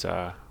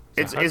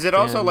 Is it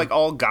also like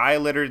all guy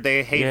literature?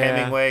 They hate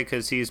Hemingway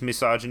because he's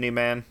misogyny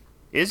man.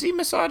 Is he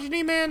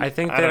misogyny man? I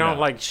think they don't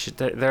like.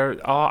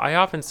 I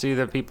often see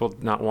that people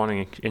not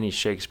wanting any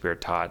Shakespeare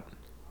taught,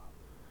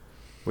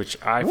 which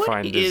I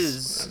find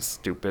is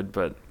stupid.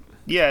 But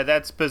yeah,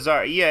 that's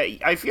bizarre. Yeah,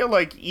 I feel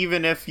like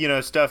even if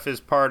stuff is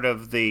part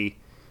of the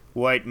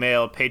white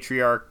male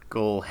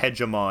patriarchal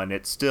hegemon,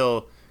 it's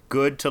still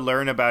good to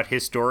learn about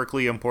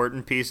historically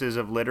important pieces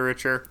of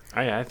literature.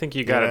 I think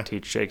you gotta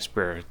teach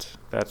Shakespeare.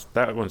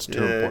 That one's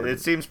too important. It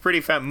seems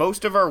pretty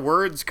most of our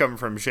words come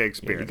from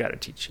Shakespeare. Yeah, you gotta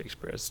teach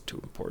Shakespeare. It's too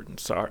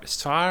important.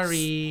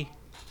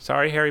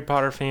 Sorry, Harry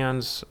Potter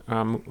fans.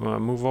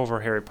 Move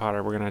over, Harry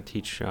Potter. We're gonna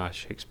teach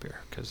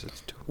Shakespeare because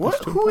it's too.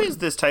 Who is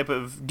this type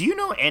of? Do you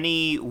know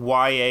any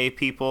YA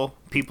people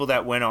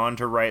that went on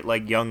to write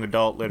like young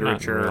adult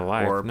literature,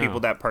 or people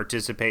that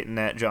participate in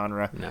that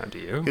genre? No, do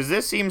you? Because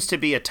this seems to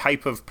be a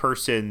type of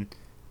person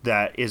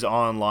that is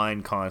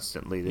online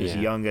constantly. This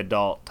young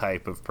adult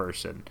type of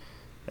person,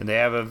 and they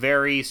have a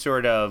very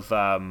sort of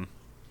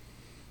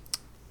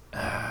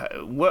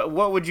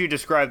what would you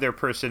describe their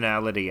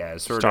personality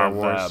as? Star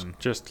Wars.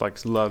 Just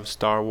like love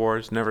Star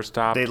Wars, never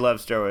stop. They love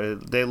Star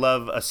Wars. They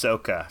love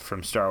Ahsoka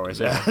from Star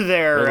Wars. Yeah.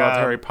 They love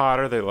Harry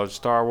Potter. They love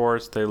Star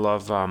Wars. They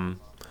love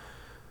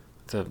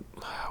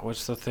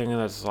what's the thing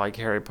that's like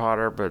Harry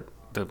Potter, but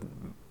the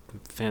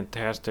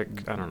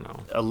fantastic, I don't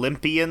know.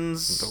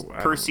 Olympians,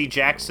 Percy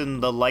Jackson,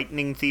 the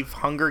Lightning Thief,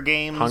 Hunger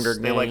Games.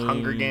 They like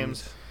Hunger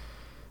Games.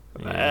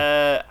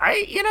 Yeah.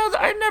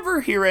 I never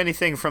hear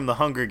anything from the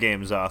Hunger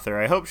Games author.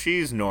 I hope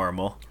she's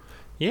normal.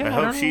 Yeah, I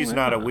hope she's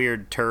not a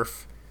weird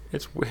TERF.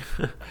 It's weird.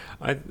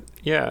 The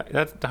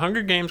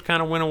Hunger Games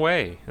kind of went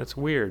away. That's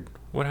weird.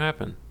 What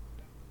happened?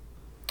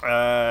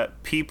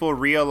 People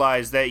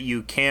realize that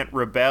you can't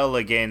rebel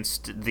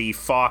against the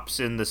fops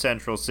in the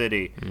central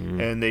city,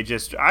 and they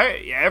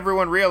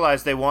everyone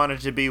realized they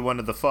wanted to be one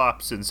of the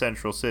fops in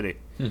Central City,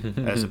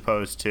 as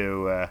opposed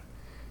to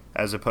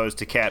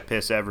Cat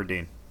Piss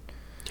Everdeen.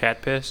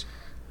 Cat Piss?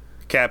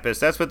 Cat Piss.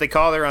 That's what they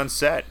call her on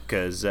set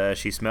because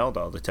she smelled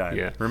all the time.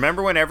 Yeah.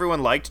 Remember when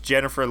everyone liked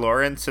Jennifer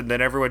Lawrence and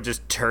then everyone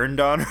just turned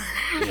on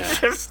her? Yeah.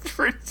 Because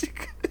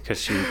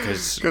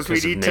we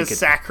need to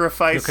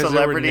sacrifice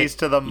celebrities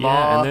to the mob.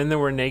 Yeah, and then there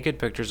were naked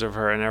pictures of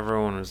her, and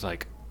everyone was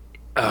like,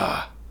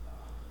 "Ugh,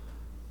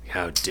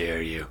 how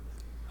dare you!"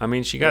 I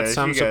mean, she got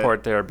some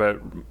support there, but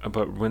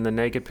when the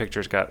naked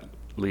pictures got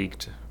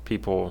leaked,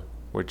 people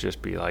would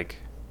just be like,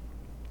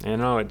 You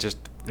know, it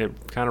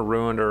kind of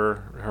ruined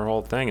her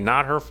whole thing.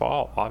 Not her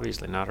fault,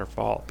 obviously, not her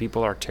fault.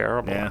 People are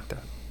terrible like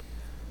that.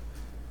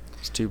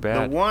 It's too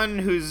bad. The one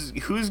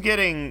who's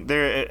getting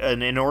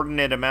an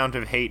inordinate amount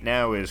of hate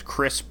now is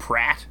Chris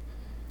Pratt.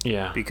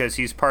 Yeah. Because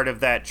he's part of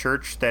that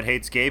church that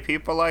hates gay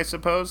people, I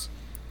suppose.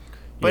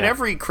 But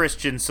every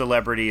Christian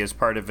celebrity is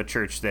part of a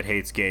church that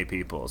hates gay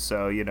people,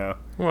 so, you know.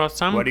 Well,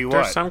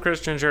 there's some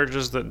Christian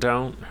churches that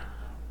don't.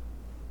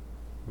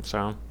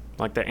 So,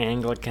 like the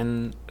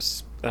Anglican,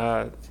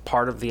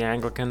 part of the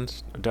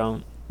Anglicans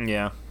don't.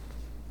 Yeah.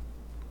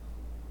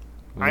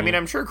 I mean,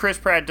 I'm sure Chris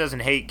Pratt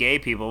doesn't hate gay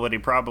people, but he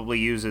probably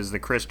uses the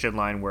Christian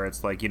line where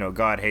it's like, you know,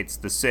 God hates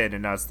the sin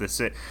and not the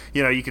sin.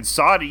 You know, you can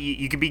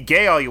you can be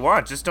gay all you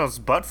want, just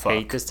don't butt fuck.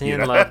 Hate the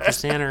sin, love the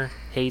sinner.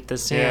 Hate the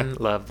sin,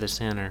 love the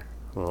sinner.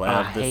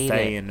 Love the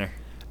sinner.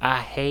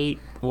 I hate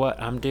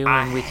what I'm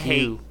doing with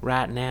you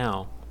right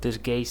now. This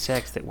gay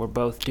sex that we're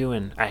both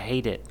doing. I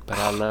hate it, but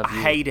I love you.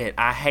 I hate it.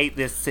 I hate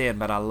this sin,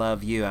 but I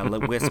love you. I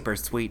whisper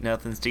sweet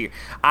nothings to you.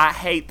 I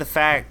hate the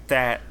fact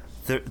that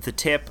the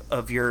tip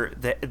of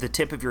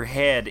your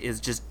head is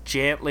just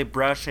gently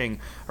brushing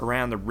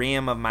around the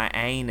rim of my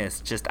anus.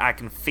 Just I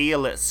can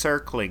feel it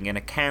circling in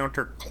a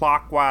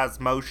counterclockwise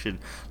motion,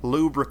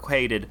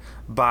 lubricated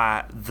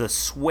by the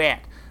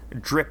sweat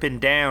dripping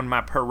down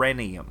my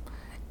perineum.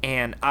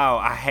 And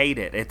I hate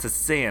it. It's a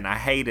sin. I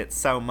hate it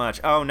so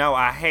much. Oh no,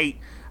 I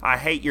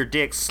hate your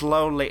dick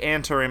slowly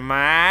entering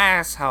my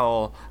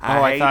asshole.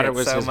 I thought it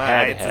was so his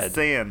head. It's a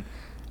sin.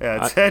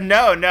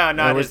 No, not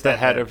it was the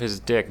head of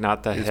his dick,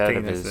 not the head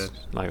of his,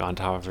 like on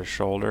top of his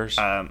shoulders.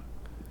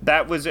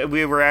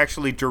 We were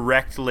actually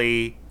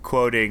directly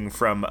quoting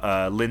from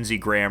Lindsey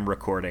Graham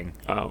recording.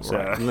 Oh, so.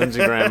 Right.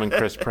 Lindsey Graham and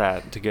Chris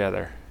Pratt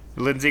together.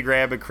 Lindsey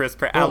Graham and Chris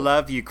Pratt. Well, I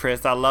love you,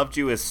 Chris. I loved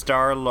you as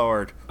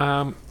Star-Lord.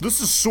 This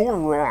is so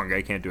wrong.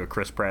 I can't do a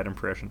Chris Pratt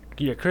impression.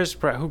 Yeah, Chris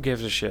Pratt. Who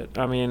gives a shit?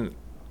 I mean,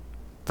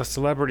 the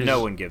celebrities. No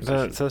one gives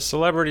a shit. The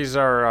celebrities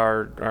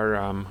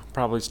are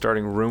probably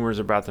starting rumors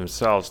about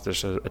themselves. They're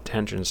so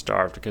attention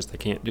starved because they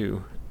can't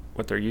do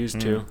what they're used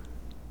to.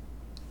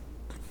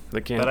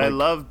 They can't. But I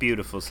love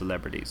beautiful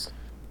celebrities.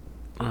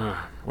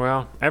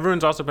 Well,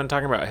 everyone's also been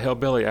talking about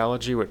Hillbilly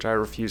Elegy, which I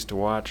refuse to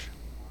watch.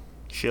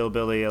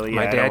 Hillbilly Elegy.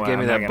 My dad gave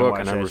me that book,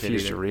 and I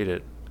refused to read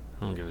it.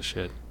 I don't give a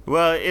shit.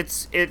 Well,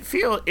 it's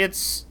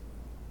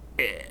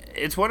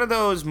one of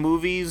those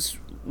movies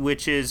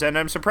which is, and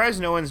I'm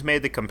surprised no one's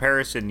made the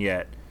comparison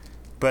yet,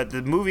 but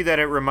the movie that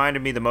it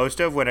reminded me the most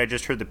of when I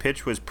just heard the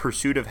pitch was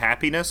Pursuit of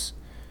Happiness.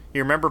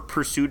 You remember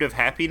Pursuit of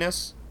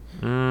Happiness?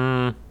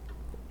 I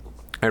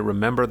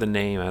remember the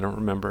name. I don't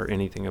remember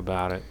anything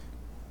about it.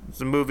 It's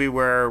a movie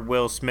where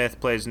Will Smith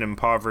plays an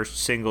impoverished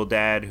single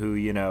dad who,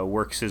 you know,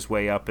 works his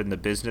way up in the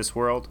business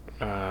world.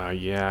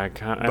 Yeah,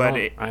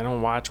 I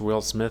don't watch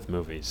Will Smith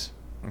movies.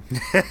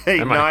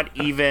 Not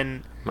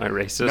even... Am I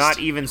racist? Not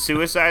even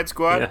Suicide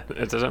Squad?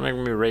 Yeah, does that make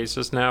me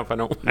racist now if I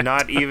don't...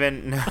 Not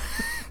even...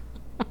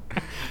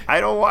 I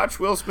don't watch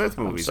Will Smith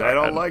movies. Sorry, I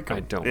don't like them.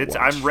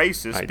 I'm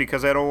racist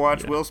because I don't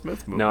watch Will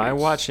Smith movies. No, I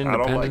watch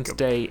Independence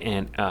Day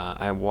and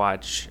I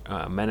watch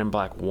Men in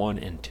Black 1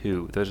 and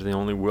 2. Those are the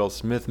only Will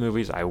Smith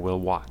movies I will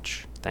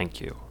watch. Thank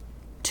you.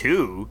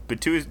 2?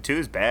 But 2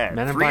 is bad.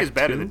 Men in 3 Black is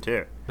better 2? than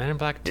 2. Men in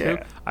Black 2?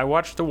 Yeah. I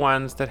watch the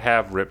ones that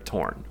have Rip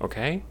Torn,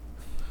 okay?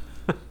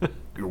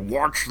 You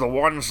watch the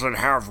ones that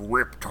have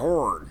Rip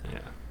Torn. Yeah,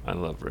 I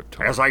love Rip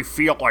Torn. As I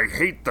feel I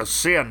hate the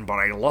sin, but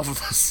I love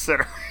the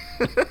sinner.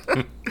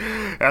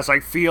 As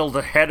I feel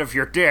the head of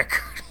your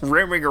dick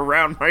rimming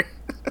around my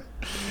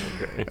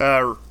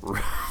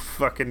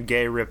fucking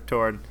gay Rip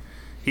Torn.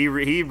 He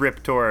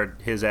Rip Torn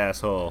his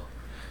asshole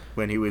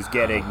when he was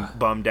getting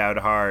bummed out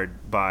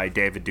hard by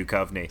David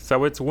Duchovny.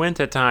 So it's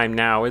winter time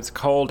now. It's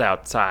cold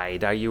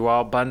outside. Are you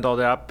all bundled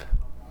up?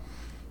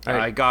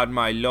 I got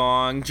my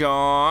long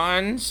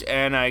johns,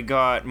 and I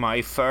got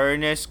my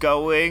furnace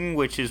going,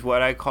 which is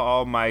what I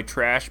call my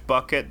trash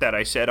bucket that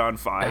I set on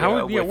fire.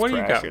 What do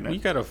you got?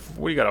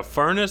 You got a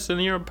furnace in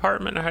your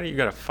apartment? How do you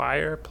got a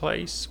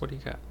fireplace? What do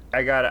you got?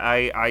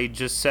 I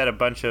just set a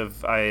bunch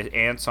of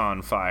ants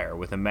on fire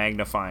with a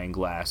magnifying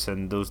glass,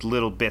 and those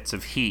little bits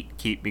of heat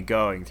keep me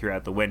going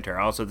throughout the winter.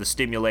 Also, the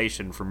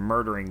stimulation from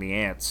murdering the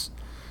ants.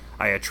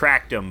 I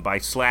attract them by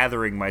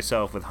slathering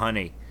myself with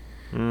honey.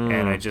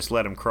 And I just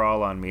let them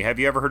crawl on me. Have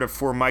you ever heard of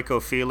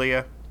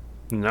formicophilia?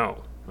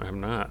 No, I have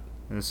not.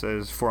 This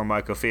is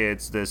formicophilia.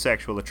 It's the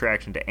sexual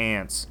attraction to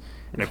ants.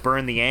 And I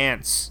burn the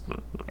ants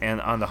and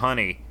on the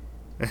honey.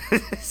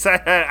 So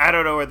I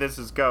don't know where this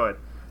is going.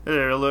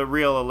 They're a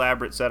real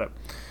elaborate setup.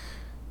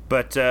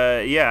 But,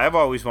 yeah, I've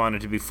always wanted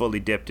to be fully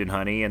dipped in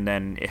honey and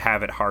then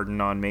have it harden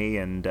on me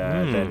and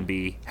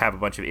then have a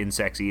bunch of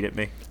insects eat at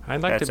me.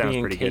 I'd like to be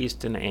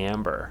encased in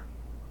amber.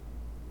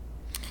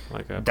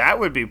 That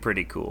would be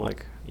pretty cool.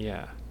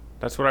 Yeah.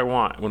 That's what I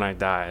want when I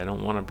die. I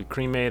don't want to be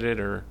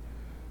cremated or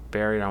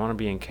buried. I want to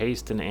be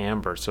encased in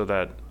amber so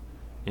that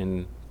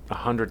in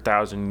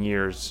 100,000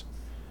 years,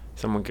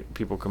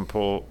 people can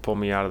pull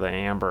me out of the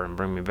amber and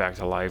bring me back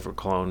to life or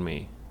clone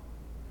me.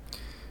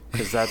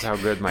 Because that's how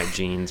good my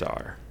genes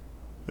are.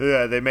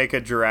 Yeah, they make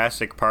a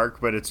Jurassic Park,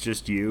 but it's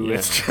just you. Yeah.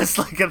 It's just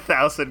like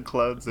 1,000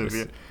 clones of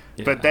you.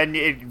 Yeah. But then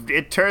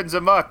it turns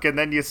amok, and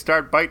then you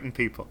start biting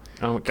people.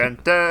 Oh, can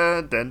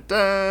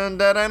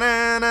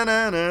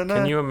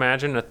you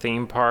imagine a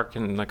theme park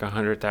in like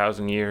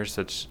 100,000 years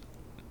that's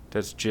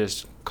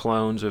just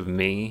clones of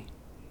me?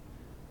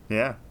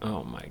 Yeah.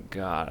 Oh my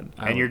God.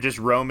 And you're just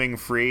roaming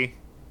free.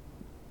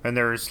 And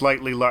there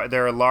are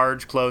there are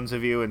large clones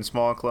of you and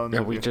small clones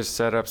of you. We just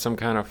set up some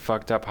kind of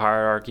fucked up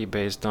hierarchy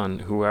based on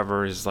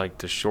whoever is like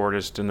the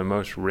shortest and the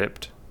most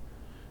ripped.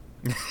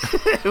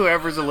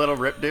 Whoever's a little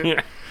ripped dude.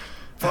 Yeah.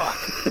 Fuck.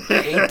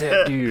 I hate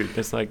that dude.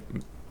 It's like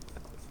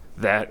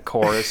that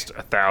chorused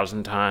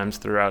 1,000 times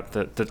throughout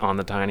on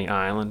the tiny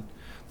island.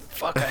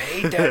 Fuck, I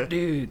hate that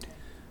dude.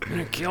 I'm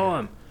gonna kill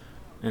him.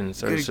 And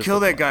so gonna kill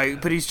that guy,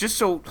 but he's just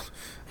so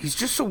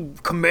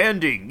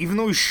commanding, even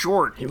though he's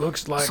short. He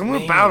looks like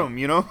something about him,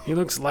 you know. He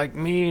looks like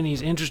me, and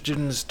he's interested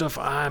in the stuff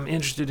I'm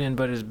interested in,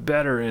 but is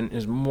better and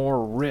is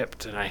more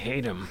ripped, and I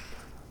hate him.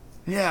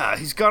 Yeah,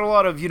 he's got a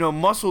lot of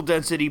muscle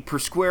density per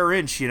square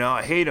inch.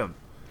 I hate him.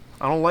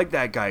 I don't like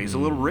that guy. He's a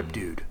little ripped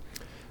dude.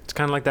 It's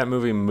kind of like that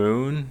movie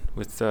Moon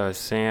with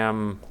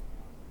Sam.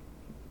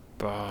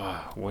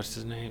 What's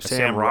his name?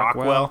 Sam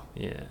Rockwell.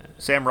 Yeah.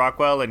 Sam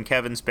Rockwell and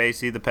Kevin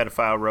Spacey, the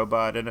pedophile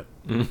robot in it.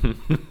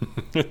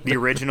 the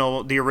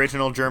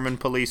original German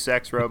police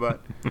sex robot.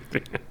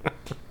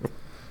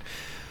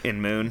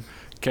 In Moon.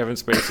 Kevin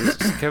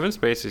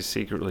Spacey's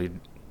secretly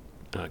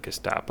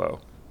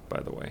Gestapo,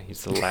 by the way.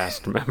 He's the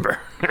last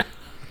member.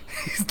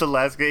 He's the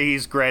last guy.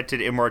 He's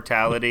granted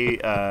immortality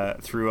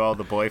through all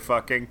the boy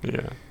fucking.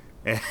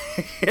 Yeah.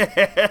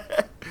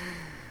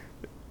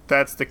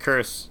 That's the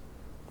curse.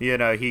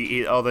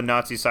 He all the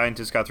Nazi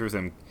scientists got through with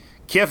him.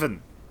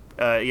 Kevin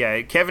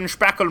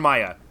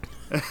Spackelmeyer.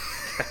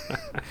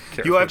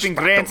 You have been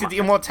granted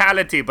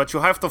immortality, but you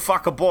have to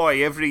fuck a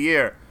boy every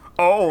year.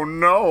 Oh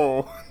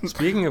no.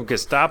 Speaking of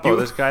Gestapo,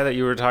 this guy that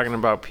you were talking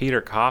about,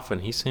 Peter Coffin,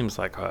 he seems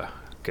like a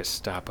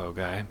Gestapo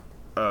guy.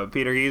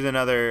 Peter, he's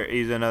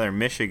another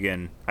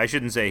Michigan. I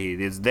shouldn't say he.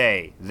 It's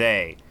they.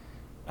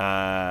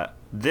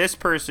 This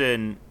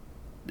person.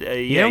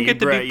 You don't get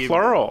to be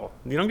plural.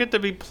 You don't get to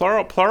be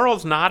plural.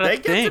 Plural's not a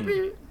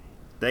thing.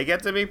 They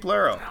get to be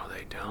plural. No,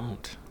 they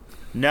don't.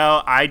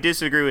 No, I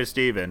disagree with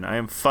Steven. I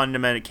am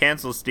fundamental.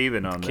 Cancel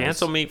Steven on this.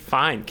 Cancel me,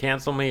 fine.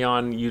 Cancel me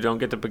on you don't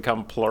get to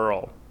become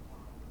plural.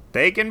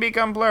 They can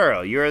become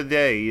plural. You're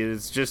they.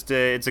 It's just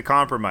it's a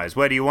compromise.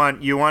 What do you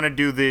want? You want to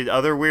do the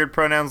other weird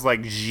pronouns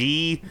like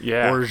je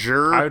or je?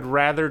 I would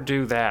rather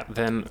do that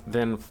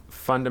than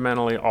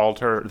fundamentally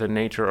alter the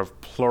nature of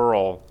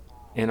plural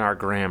in our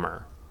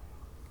grammar.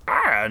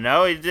 I don't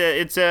know.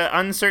 It's a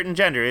uncertain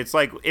gender. It's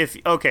like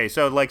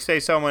say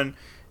someone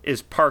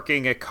is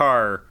parking a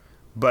car,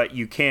 but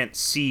you can't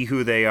see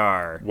who they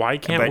are. Why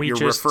can't we just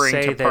say that? But you're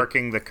referring to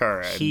parking the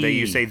car.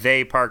 You say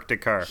they parked a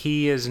car.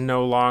 He is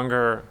no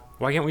longer.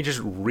 Why can't we just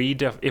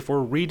if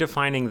we're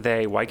redefining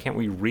they, why can't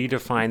we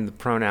redefine the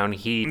pronoun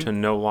he to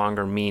no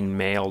longer mean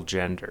male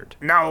gendered?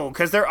 No,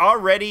 because there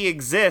already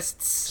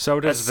exists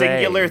so does a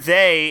singular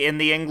they in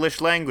the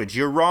English language.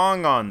 You're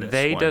wrong on this.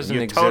 They one. doesn't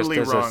You're exist totally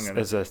wrong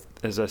as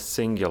a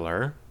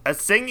singular.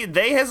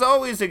 They has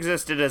always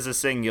existed as a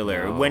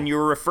singular when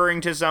you're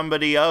referring to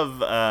somebody of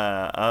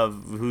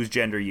whose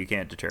gender you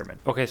can't determine.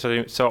 Okay,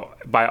 so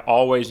by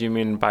always you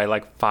mean by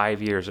like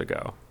 5 years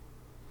ago.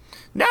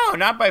 No,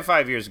 not by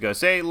 5 years ago.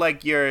 Say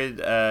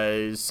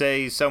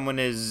say someone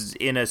is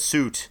in a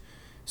suit.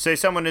 Say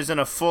someone is in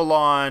a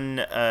full-on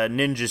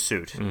ninja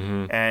suit,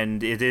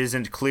 and it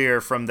isn't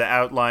clear from the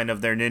outline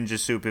of their ninja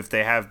suit if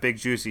they have big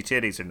juicy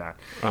titties or not.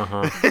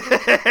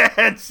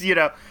 It's,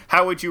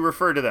 how would you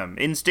refer to them?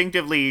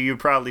 Instinctively, you'd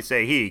probably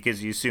say he,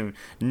 because you assume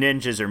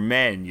ninjas are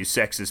men, you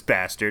sexist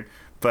bastard.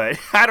 But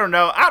I don't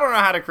know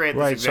how to create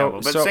this example.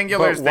 But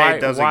singular's they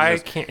does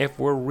exist. If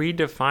we're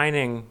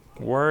redefining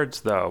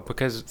words, though,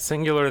 because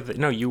singular,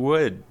 you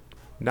would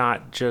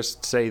not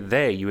just say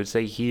they, you would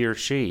say he or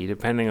she,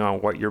 depending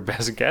on what your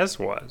best guess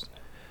was.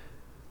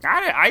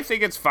 I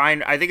think it's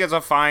fine. I think it's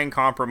a fine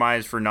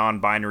compromise for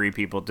non-binary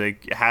people to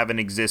have an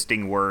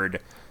existing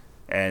word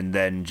and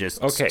then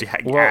just add another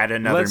meaning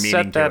to it. Let's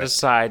set that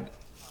aside.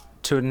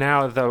 To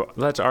now, though,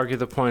 let's argue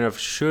the point of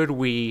should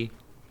we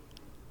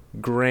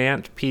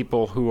grant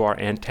people who are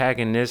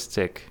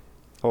antagonistic,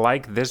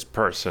 like this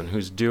person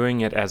who's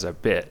doing it as a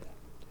bit,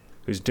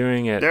 who's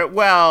doing it...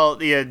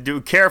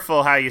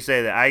 careful how you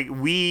say that.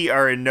 We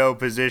are in no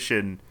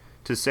position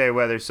to say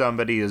whether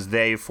somebody is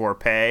they for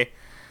pay,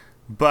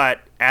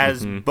 but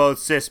as both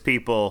cis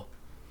people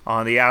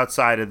on the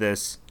outside of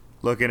this,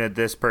 looking at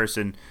this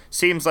person,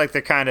 seems like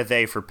they're kind of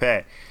they for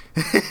pay.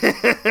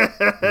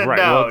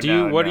 Right.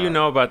 What do you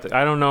know about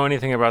I don't know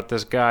anything about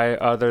this guy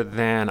other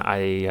than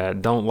I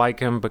don't like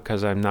him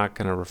because I'm not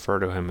going to refer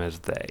to him as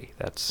they.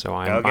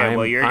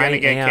 You're going to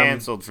get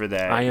canceled for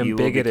that. I am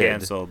bigoted will be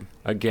canceled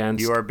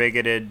against. You are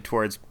bigoted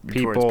towards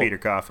Peter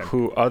Coffin,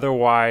 who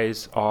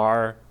otherwise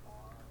are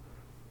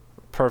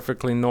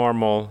perfectly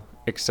normal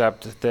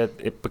except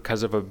that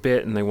because of a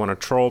bit and they want to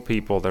troll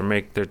people,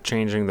 they're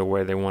changing the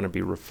way they want to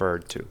be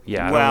referred to.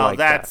 Yeah, I don't like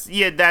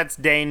that. That's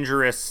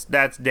dangerous.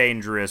 That's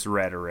dangerous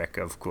rhetoric,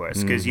 of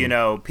course, because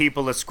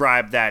people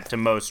ascribe that to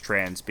most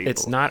trans people.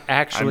 It's not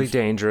actually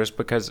dangerous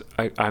because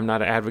I'm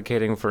not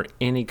advocating for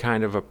any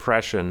kind of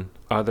oppression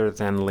other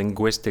than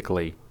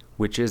linguistically,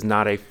 which is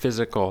not a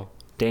physical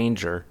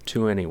danger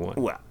to anyone.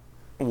 Well,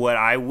 what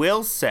I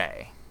will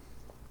say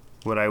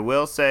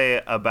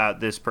about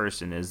this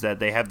person is that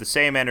they have the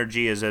same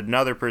energy as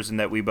another person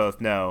that we both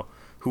know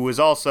who was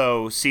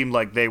also seemed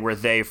like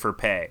they for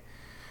pay.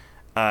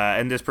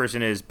 And this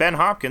person is Ben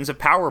Hopkins of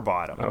Power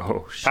Bottom.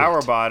 Oh, shit.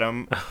 Power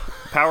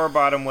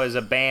Bottom was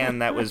a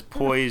band that was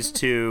poised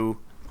to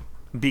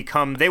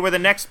become... They were the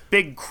next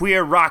big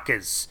queer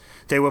rockers.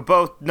 They were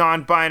both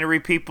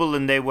non-binary people,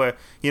 and they were,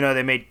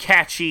 they made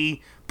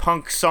catchy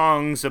punk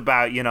songs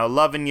about,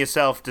 loving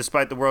yourself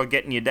despite the world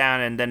getting you down.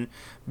 And then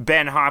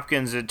Ben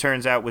Hopkins, it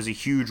turns out, was a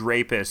huge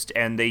rapist,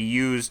 and they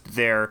used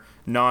their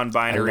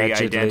non-binary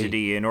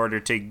identity in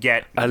order to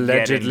get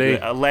allegedly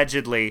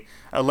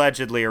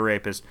a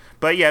rapist.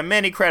 But yeah,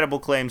 many credible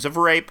claims of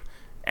rape,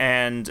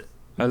 and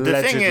allegedly,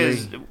 the thing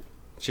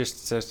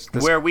is,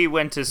 where we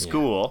went to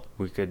school,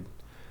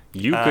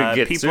 you could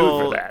get sued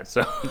for that.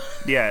 So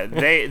yeah,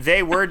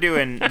 they were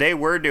doing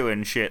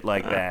shit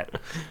like that.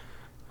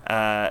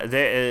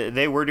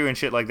 They were doing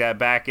shit like that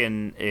back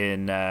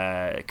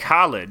in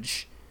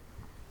college,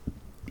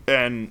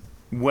 and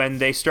when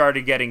they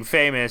started getting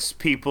famous,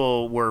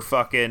 people were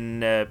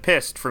fucking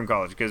pissed from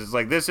college because it's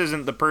like, this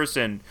isn't the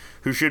person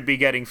who should be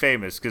getting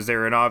famous because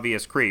they're an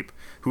obvious creep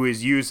who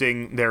is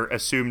using their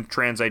assumed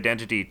trans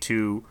identity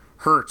to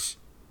hurt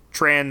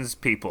trans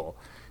people,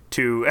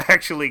 to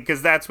actually,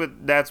 because that's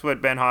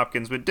what Ben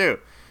Hopkins would do.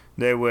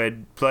 They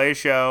would play a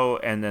show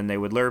and then they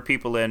would lure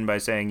people in by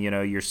saying,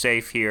 you're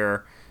safe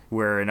here,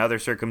 where in other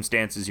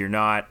circumstances you're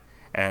not,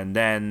 and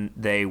then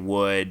they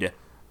would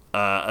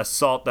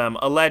assault them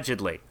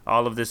allegedly.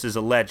 All of this is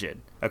alleged,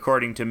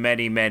 according to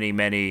many, many,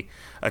 many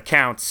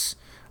accounts,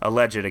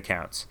 alleged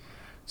accounts.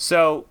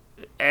 So,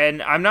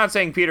 and I'm not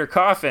saying Peter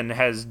Coffin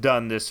has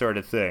done this sort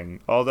of thing,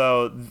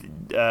 although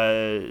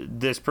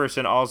this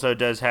person also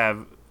does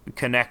have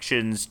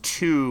connections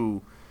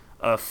to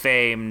a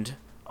famed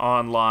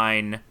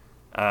online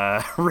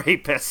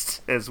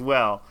rapist as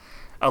well.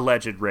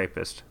 Alleged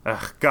rapist.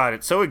 Ugh, God,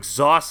 it's so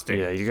exhausting.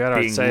 Yeah, you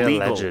gotta say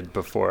legal. Alleged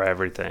before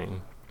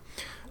everything.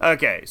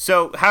 Okay,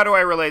 so how do I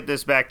relate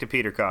this back to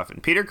Peter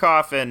Coffin? Peter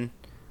Coffin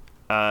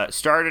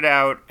started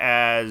out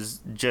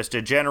as just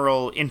a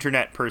general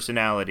internet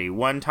personality.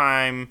 One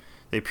time,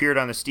 they appeared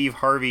on the Steve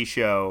Harvey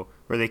show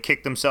where they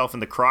kicked themselves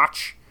in the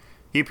crotch.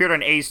 He appeared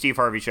on a Steve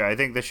Harvey show. I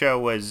think the show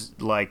was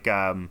like,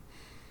 the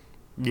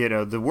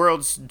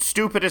world's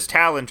stupidest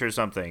talent or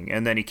something.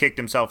 And then he kicked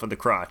himself in the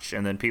crotch,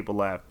 and then people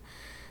laughed.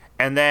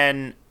 And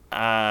then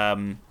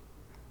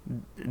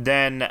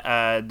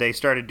they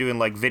started doing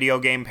like video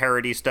game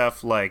parody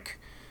stuff, like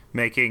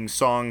making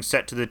songs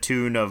set to the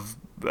tune of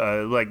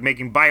like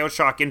making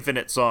BioShock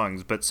Infinite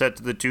songs, but set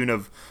to the tune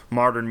of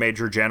Modern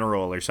Major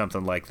General or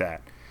something like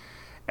that.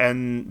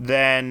 And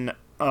then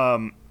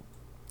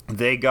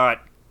they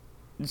got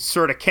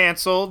sort of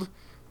canceled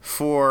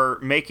for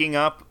making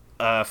up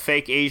a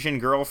fake Asian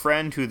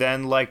girlfriend who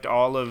then liked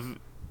all of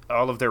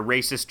their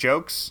racist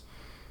jokes.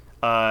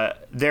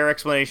 Their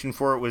explanation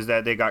for it was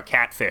that they got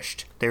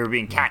catfished. They were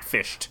being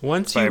catfished.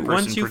 Once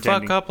you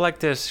fuck up like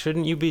this,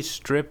 shouldn't you be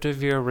stripped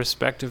of your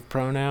respective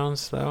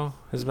pronouns, though?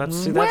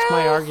 That's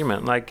my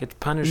argument. Like, it's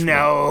punishment.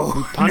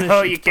 No,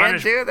 you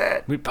can't do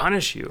that. We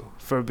punish you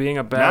for being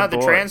a bad boy.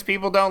 No, the trans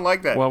people don't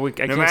like that. Well, I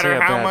can't say a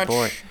bad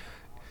boy.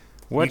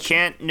 You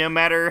can't, no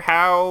matter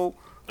how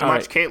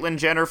much Caitlyn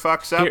Jenner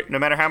fucks up, no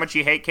matter how much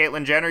you hate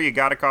Caitlyn Jenner, you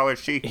gotta call her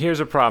she. Here's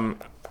a problem.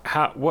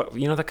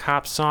 The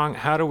Cop song?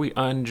 How do we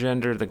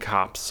ungender the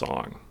Cop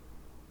song?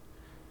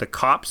 The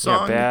Cop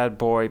song? Yeah, bad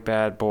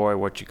boy,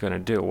 what you gonna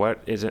do?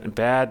 What is it?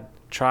 Bad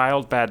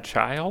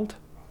child?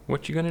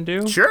 What you gonna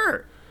do?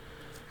 Sure.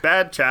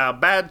 Bad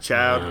child,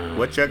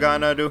 what you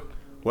gonna do?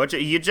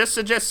 You just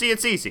suggest, see,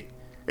 it's easy.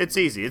 It's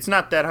easy. It's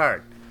not that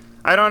hard.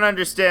 I don't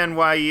understand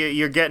why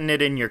you're getting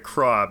it in your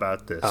craw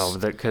about this. Oh,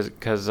 because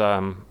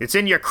it's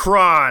in your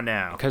craw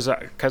now. Because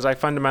I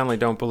fundamentally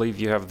don't believe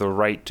you have the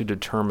right to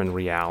determine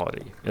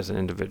reality as an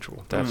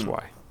individual. That's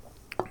why.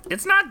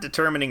 It's not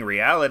determining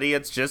reality.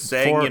 It's just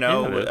saying,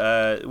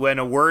 when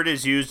a word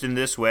is used in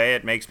this way,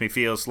 it makes me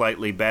feel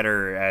slightly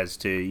better as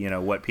to,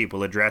 what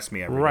people address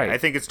me every day. I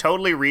think it's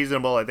totally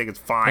reasonable. I think it's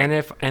fine.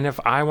 And if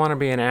I want to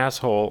be an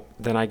asshole,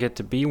 then I get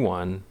to be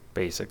one,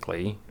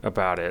 basically,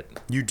 about it.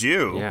 You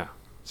do? Yeah.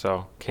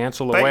 So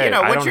cancel away. I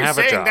don't have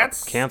a job.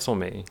 Cancel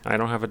me. I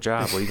don't have a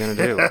job. What are you going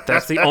to do?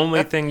 That's the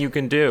only thing you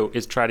can do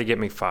is try to get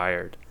me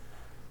fired.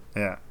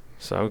 Yeah.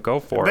 So go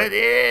for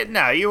it.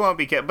 No, you won't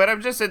be. But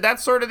I'm just saying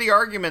that's sort of the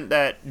argument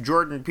that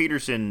Jordan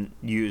Peterson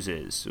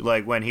uses,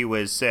 like when he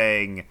was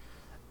saying,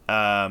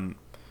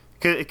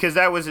 because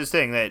that was his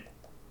thing, that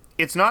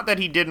it's not that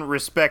he didn't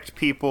respect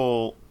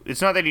people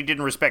It's not that he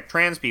didn't respect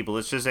trans people.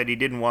 It's just that he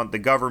didn't want the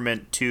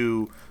government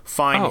to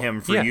fine him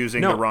for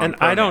using the wrong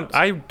pronouns.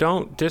 I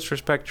don't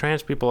disrespect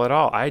trans people at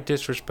all. I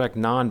disrespect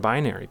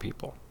non-binary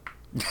people.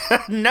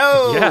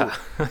 No. Yeah.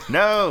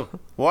 No.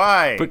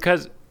 Why?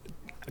 Because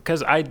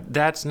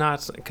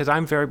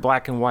I'm very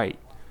black and white.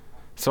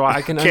 So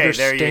I can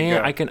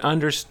understand. I can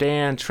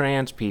understand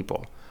trans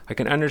people. I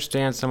can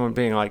understand someone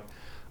being like,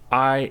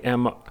 I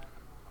am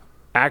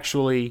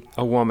actually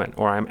a woman,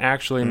 or I'm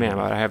actually a man,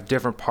 but I have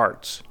different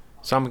parts.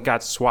 Some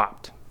got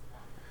swapped.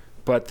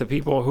 But the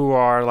people who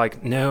are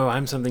like, no,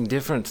 I'm something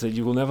different that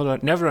you will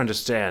never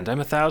understand. I'm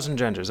 1,000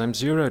 genders. I'm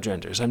 0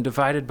 genders. I'm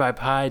divided by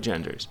pi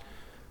genders.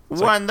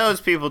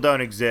 Those people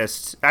don't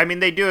exist. I mean,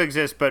 they do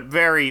exist, but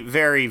very,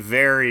 very,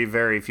 very,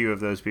 very few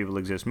of those people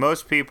exist.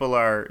 Most people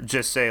are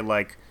just say,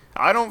 like,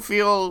 I don't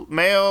feel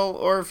male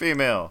or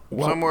female.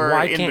 Somewhere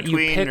in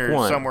between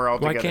or somewhere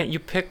altogether. Why can't you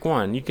pick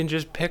one? You can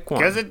just pick one.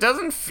 Because it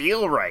doesn't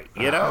feel right,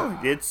 you know?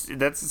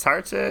 It's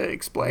hard to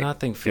explain.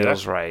 Nothing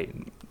feels right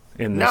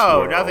in this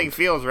world. No, nothing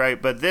feels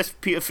right, but this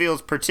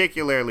feels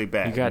particularly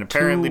bad. And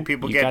apparently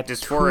people get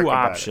dysphoric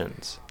about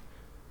options.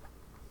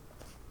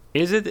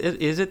 Is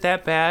it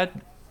that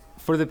bad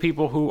for the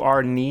people who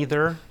are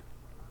neither?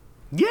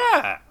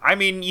 Yeah. I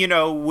mean,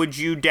 would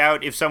you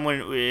doubt if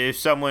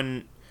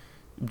someone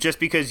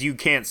just because you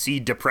can't see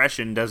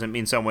depression doesn't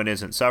mean someone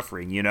isn't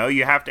suffering,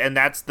 you have to, and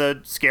that's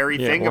the scary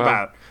thing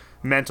about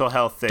mental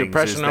health things.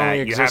 Depression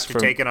only exists you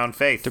have to take it on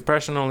faith.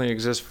 Depression only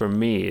exists for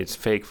me. It's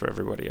fake for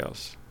everybody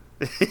else.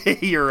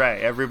 You're right.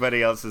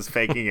 Everybody else is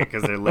faking it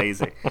because they're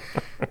lazy.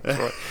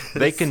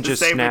 They can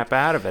just snap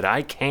out of it.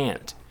 I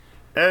can't.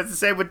 And it's the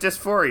same with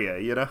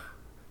dysphoria,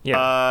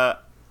 Yeah.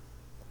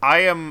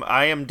 I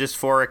am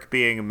dysphoric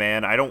being a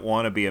man. I don't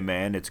want to be a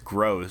man. It's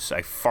gross.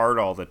 I fart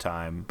all the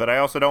time. But I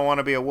also don't want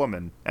to be a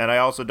woman. And I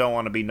also don't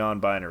want to be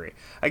non-binary.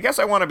 I guess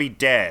I want to be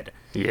dead.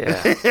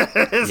 Yeah.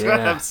 That's what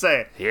I'm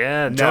saying.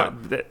 Yeah. No.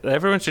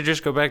 Everyone should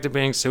just go back to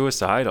being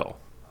suicidal.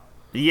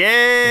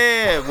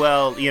 Yeah.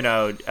 Well,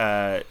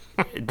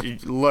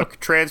 look,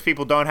 trans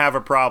people don't have a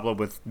problem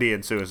with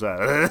being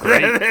suicidal.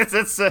 Great.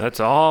 That's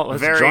all.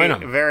 Let's join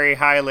them. Very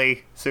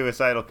highly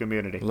suicidal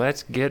community.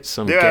 Let's get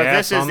some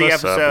gas on the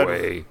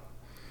subway.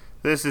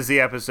 This is the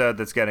episode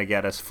that's going to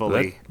get us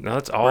fully.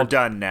 We're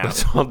done now.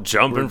 Let's all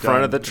jump in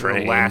front of the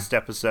train. The last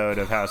episode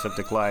of House of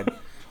Decline.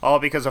 All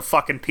because of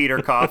fucking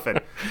Peter Coffin.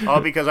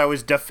 All because I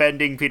was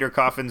defending Peter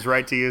Coffin's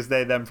right to use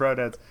they, them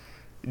pronouns.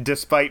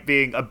 Despite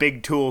being a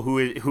big tool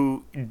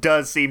who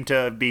does seem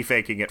to be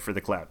faking it for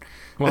the clout.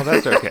 Well,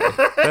 that's okay.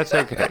 That's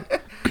okay.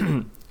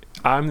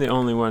 I'm the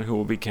only one who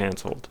will be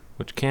canceled.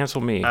 Which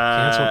cancel me.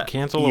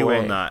 Cancel you away.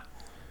 You will not.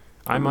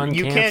 I'm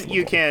uncancelable.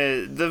 You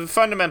can't. The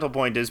fundamental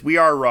point is we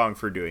are wrong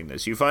for doing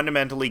this. You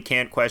fundamentally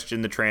can't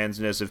question the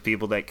transness of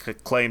people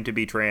that claim to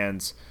be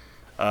trans.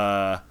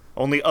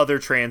 Only other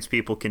trans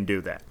people can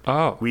do that.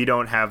 Oh. We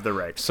don't have the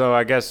right. So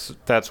I guess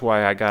that's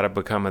why I gotta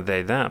become a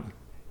they, them.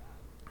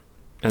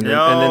 And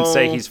then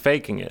say he's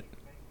faking it,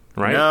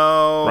 right?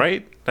 No,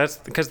 right?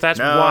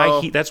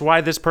 That's why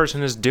this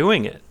person is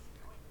doing it,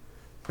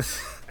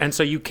 and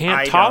so you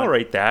can't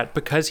tolerate that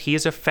because he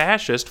is a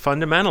fascist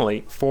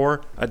fundamentally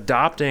for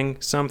adopting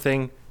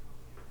something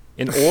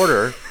in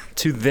order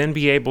to then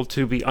be able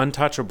to be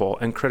untouchable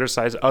and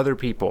criticize other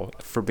people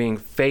for being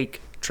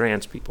fake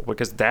trans people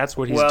because that's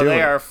what he's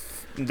doing.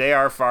 They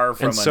are far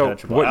from untouchable. And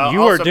so what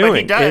you are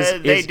doing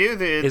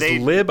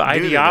is lib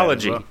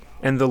ideology.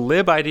 And the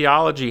lib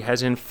ideology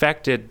has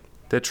infected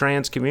the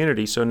trans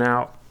community. So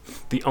now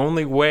the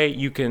only way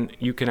you can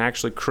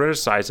actually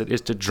criticize it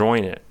is to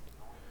join it.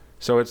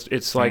 So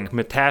it's like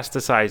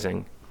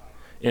metastasizing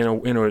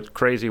in a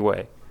crazy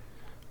way.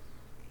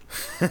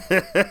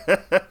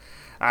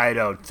 I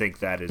don't think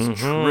that is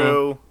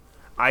true.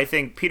 I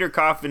think Peter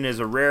Coffin is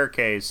a rare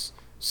case.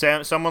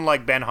 Someone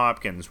like Ben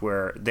Hopkins,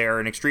 where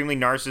they're an extremely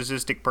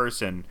narcissistic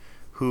person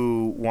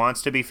who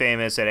wants to be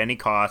famous at any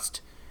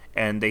cost,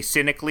 and they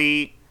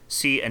cynically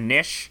see a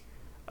niche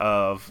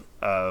of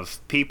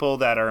people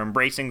that are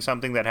embracing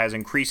something that has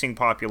increasing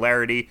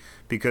popularity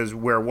because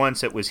where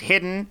once it was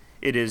hidden,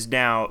 it is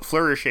now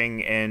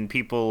flourishing and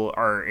people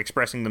are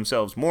expressing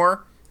themselves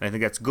more. And I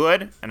think that's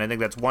good, and I think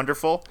that's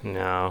wonderful.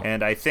 No.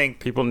 And I think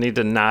people need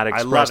to not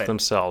express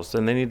themselves,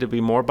 and they need to be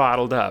more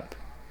bottled up.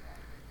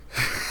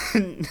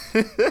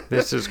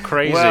 This is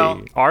crazy.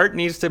 Well, art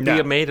needs to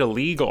be made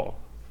illegal.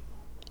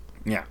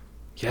 Yeah.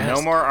 Yes.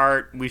 No more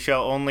art. We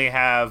shall only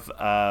have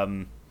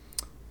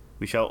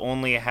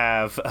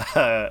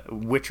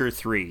Witcher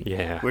 3.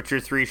 Yeah. Witcher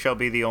 3 shall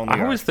be the only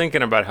I was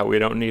thinking about how we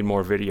don't need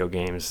more video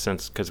games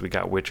because we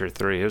got Witcher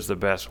 3. It was the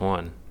best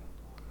one.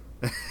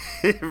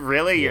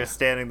 Really? Yeah. You're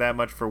standing that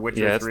much for Witcher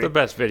 3? Yeah, it's the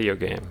best video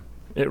game.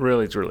 It's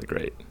really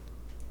great.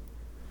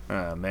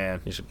 Oh,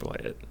 man. You should play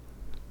it.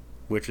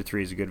 Witcher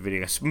 3 is a good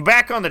video.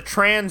 Back on the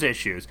trans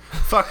issues.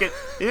 Fuck it.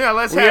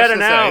 Let's we have had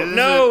an out.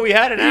 No, we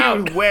had an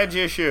out. Wedge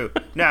issue.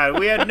 No,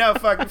 we had no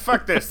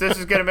fuck this. This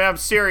is gonna be. I'm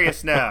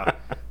serious now.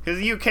 Because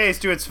the UK is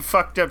doing some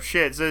fucked up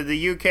shit. So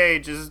the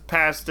UK just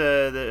passed.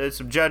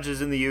 Some judges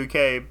in the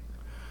UK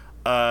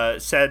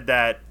said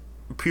that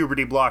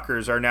puberty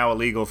blockers are now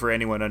illegal for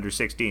anyone under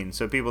 16.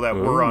 So people that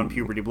were on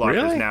puberty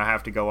blockers now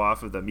have to go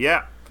off of them.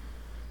 Yeah.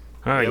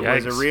 It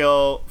was a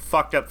real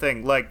fucked up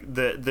thing. Like,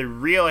 the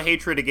real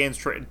hatred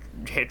against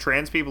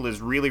trans people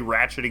is really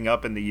ratcheting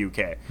up in the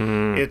UK.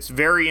 It's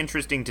very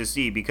interesting to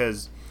see,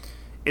 because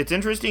it's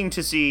interesting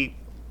to see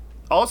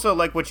also,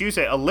 like what you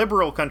say, a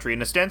liberal country,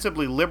 an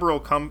ostensibly liberal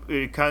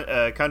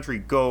country,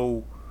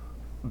 go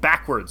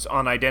backwards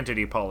on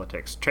identity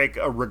politics, take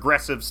a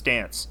regressive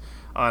stance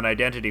on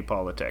identity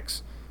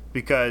politics,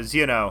 because,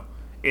 you know,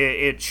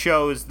 it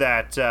shows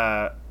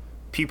that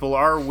people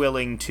are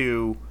willing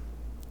to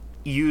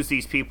use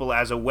these people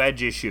as a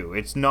wedge issue.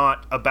 It's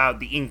not about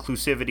the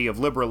inclusivity of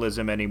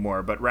liberalism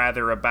anymore, but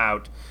rather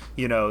about,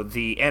 you know,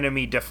 the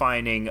enemy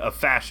defining of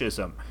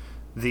fascism.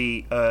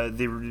 We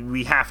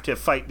have to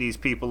fight these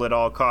people at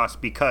all costs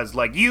because,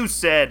 like you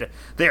said,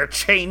 they're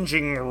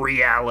changing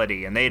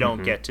reality, and they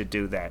don't get to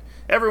do that.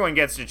 Everyone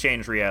gets to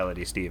change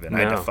reality, Stephen.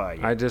 I defy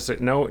you.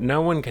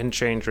 No one can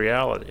change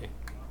reality.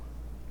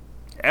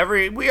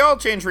 We all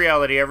change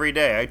reality every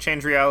day. I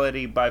change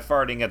reality by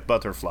farting at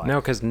butterfly.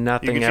 No, because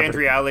nothing. You can change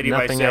reality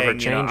by saying,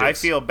 you know, I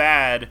feel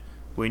bad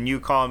when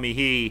you call me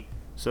he,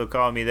 so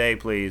call me they,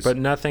 please. But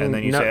nothing. And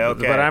then you say,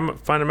 okay. But I'm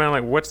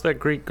fundamentally like, what's that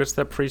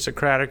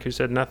pre-Socratic who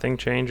said nothing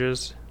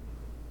changes?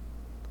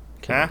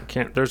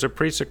 There's a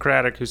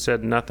pre-Socratic who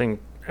said nothing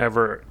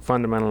ever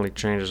fundamentally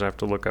changes. I have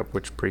to look up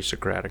which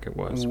pre-Socratic it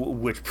was.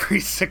 Which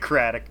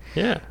pre-Socratic?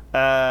 Yeah.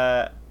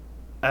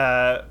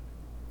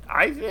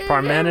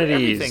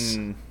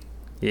 Parmenides.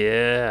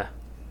 Yeah.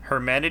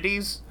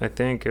 Hermenides? I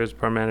think it was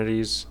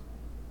Parmenides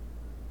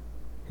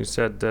who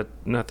said that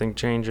nothing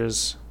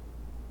changes.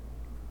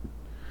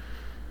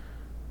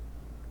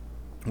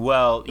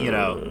 Well, you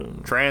know,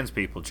 trans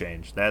people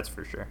change, that's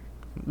for sure.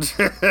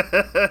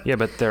 Yeah,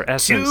 but their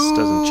essence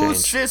doesn't change.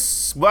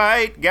 Cis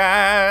white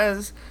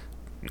guys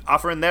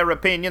offering their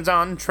opinions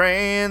on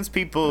trans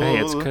people. Hey,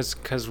 it's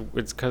because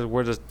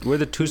we're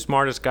the two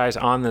smartest guys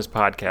on this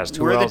podcast.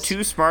 We're the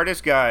two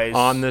smartest guys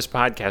on this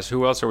podcast.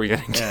 Who else are we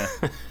going to get?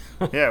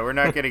 Yeah, we're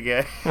not going to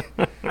get.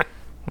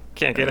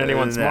 Can't get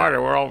anyone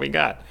smarter. We're all we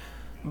got.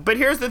 But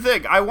here's the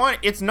thing.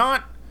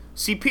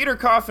 Peter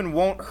Coffin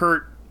won't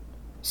hurt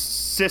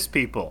cis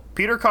people.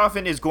 Peter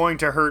Coffin is going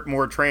to hurt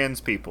more trans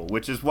people,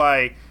 which is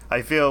why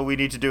I feel we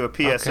need to do a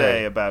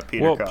PSA about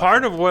Peter Coffin. Well,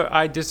 part of what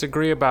I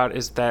disagree about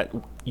is that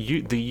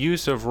the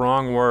use of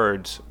wrong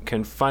words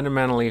can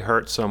fundamentally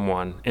hurt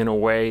someone in a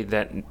way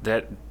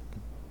that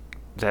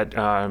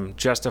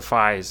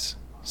justifies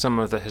some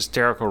of the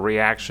hysterical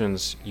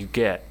reactions you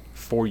get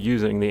for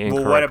using the incorrect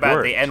words. Well, what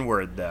about the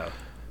N-word, though?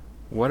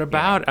 What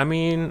about? I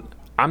mean,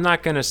 I'm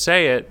not going to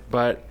say it,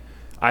 but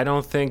I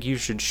don't think you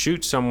should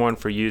shoot someone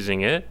for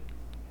using it.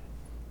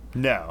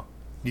 No.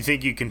 You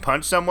think you can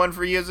punch someone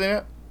for using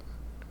it?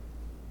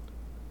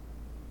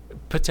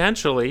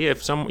 Potentially.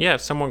 If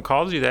someone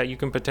calls you that, you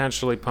can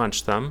potentially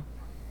punch them.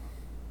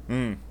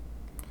 I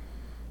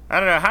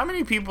don't know. How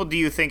many people do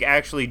you think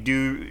actually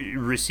do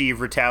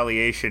receive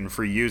retaliation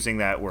for using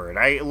that word?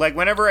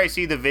 Whenever I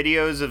see the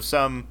videos of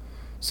some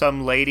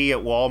lady at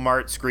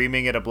Walmart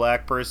screaming at a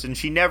black person,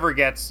 she never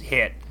gets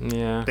hit.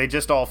 Yeah. They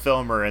just all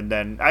film her, and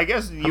then I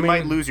guess you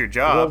might lose your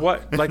job. Well,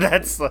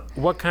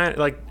 what kind?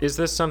 Like, is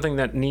this something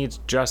that needs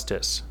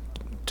justice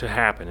to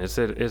happen? Is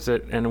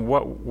it? And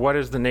what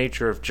is the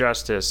nature of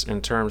justice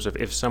in terms of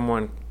if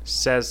someone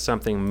says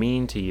something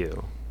mean to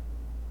you?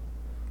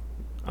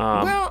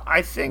 Well,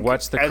 I think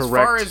what's the correct, as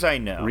far as I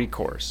know,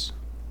 recourse?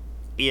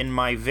 In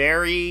my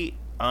very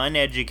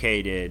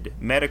uneducated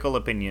medical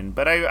opinion,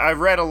 but I've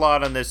read a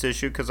lot on this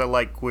issue because I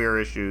like queer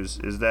issues,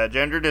 is that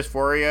gender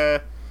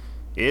dysphoria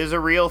is a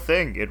real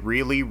thing. It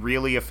really,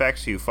 really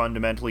affects you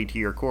fundamentally to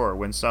your core.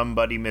 When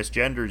somebody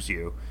misgenders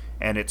you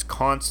and it's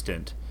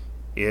constant,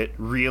 it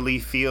really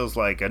feels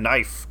like a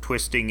knife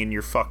twisting in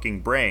your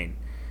fucking brain.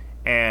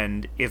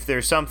 And if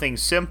there's something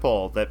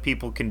simple that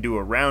people can do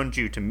around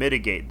you to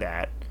mitigate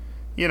that,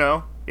 you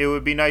know, it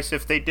would be nice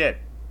if they did.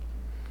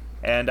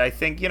 And I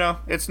think, you know,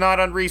 it's not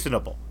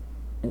unreasonable.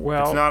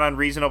 Well, it's not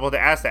unreasonable to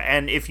ask that.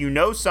 And if you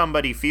know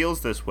somebody feels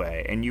this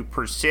way and you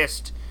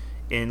persist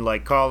in,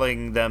 like,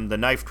 calling them the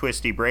knife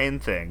twisty brain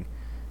thing,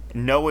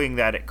 knowing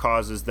that it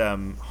causes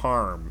them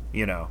harm,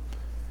 you know,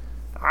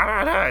 I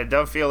don't know. I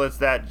don't feel it's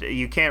that.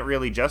 You can't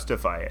really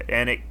justify it.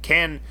 And it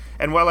can.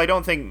 And while I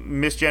don't think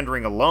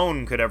misgendering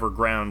alone could ever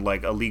ground,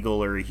 like, a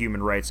legal or a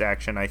human rights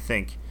action, I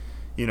think,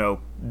 you know,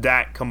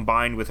 that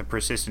combined with a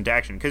persistent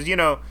action. Because, you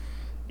know,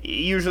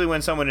 usually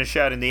when someone is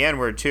shouting the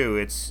N-word, too,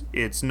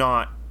 it's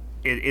not.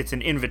 It's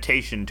an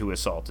invitation to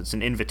assault. It's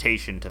an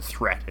invitation to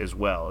threat as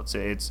well.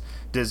 It's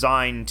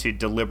designed to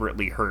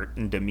deliberately hurt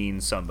and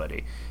demean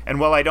somebody. And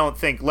while I don't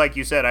think, like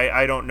you said,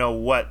 I don't know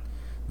what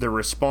the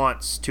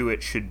response to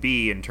it should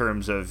be in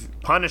terms of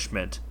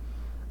punishment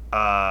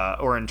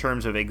or in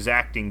terms of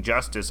exacting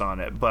justice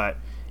on it, but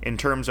in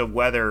terms of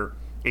whether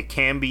it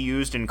can be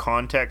used in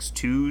context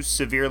to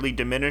severely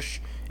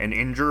diminish and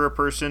injure a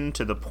person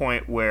to the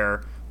point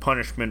where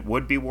punishment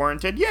would be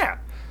warranted, yeah.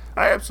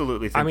 I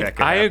absolutely think that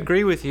could happen. I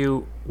agree with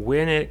you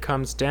when it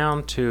comes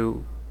down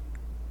to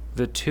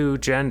the two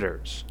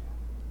genders.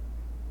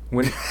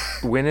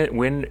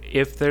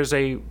 If there's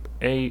a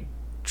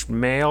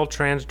male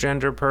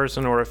transgender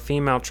person or a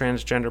female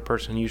transgender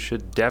person, you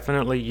should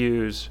definitely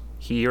use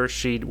he or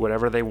she,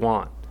 whatever they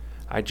want.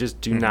 I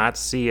just do not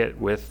see it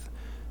with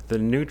the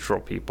neutral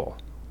people.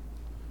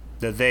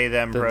 The they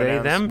them pronouns. They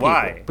them people.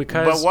 Why?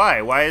 But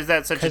why? Why is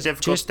that such a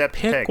difficult step to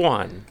take? Pick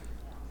one.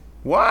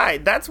 Why?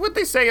 That's what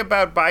they say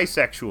about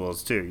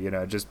bisexuals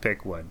too. Just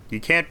pick one. You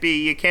can't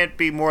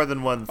be more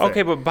than one thing.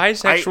 Okay, but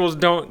bisexuals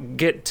don't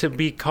get to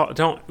be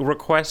don't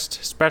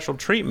request special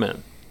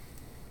treatment.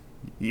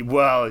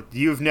 Well,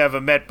 you've never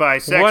met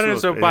bisexuals. What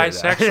is a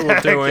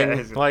bisexual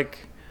doing?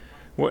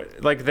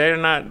 Like they're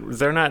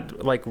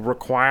not like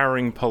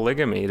requiring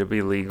polygamy to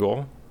be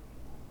legal.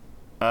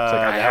 It's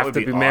like I have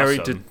to be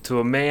married to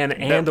a man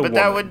and a woman.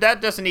 But that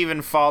doesn't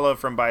even follow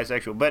from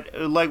bisexual. But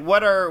like,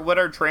 what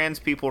are trans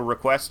people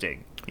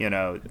requesting?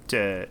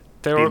 They're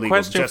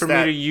requesting for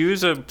me to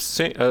use a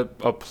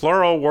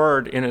plural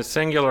word in a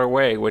singular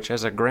way, which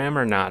is a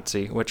grammar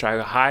Nazi. Which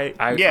I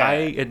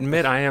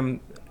admit I am.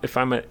 If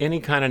I'm any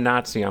kind of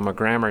Nazi, I'm a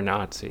grammar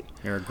Nazi.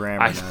 You're a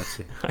grammar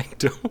Nazi. I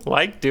don't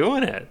like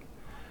doing it.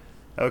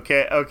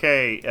 Okay,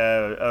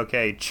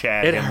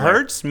 Chad. It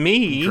hurts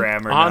me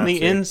on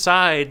the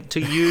inside to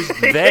use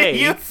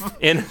they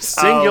in a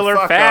singular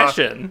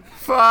fashion.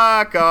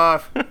 Fuck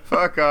off.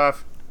 Fuck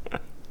off.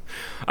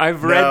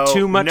 I've read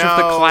too much of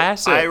the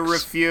classics. I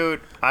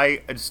refute.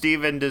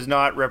 Steven does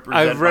not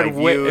represent my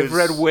views. I've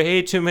read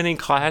way too many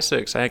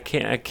classics. I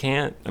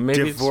can't.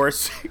 Maybe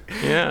divorce.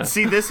 Yeah.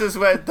 See, this is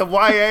what the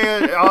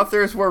YA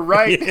authors were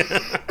right. Yeah.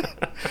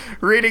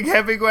 Reading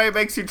Hemingway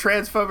makes you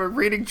transphobic.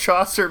 Reading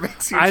Chaucer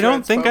makes you transphobic. I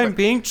don't think I'm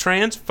being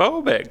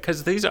transphobic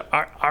because these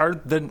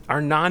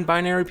are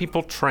non-binary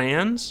people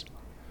trans.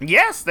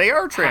 Yes, they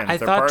are trans. I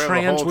They're thought part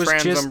trans of the whole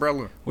trans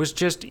umbrella. Was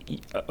just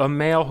a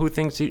male who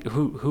thinks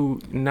who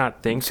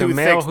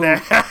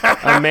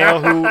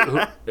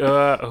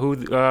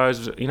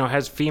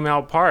has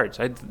female parts.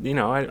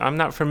 I'm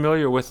not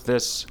familiar with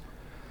this.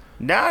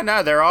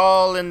 No, they're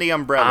all in the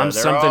umbrella. I'm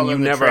something you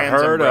never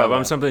heard of.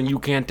 I'm something you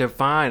can't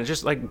define. It's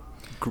just like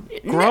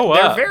grow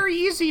up. up. They're very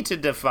easy to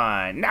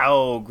define.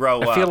 No,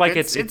 grow up. I feel like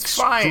it's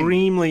fine.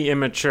 extremely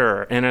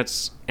immature, and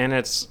it's.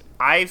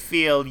 I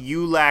feel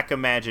you lack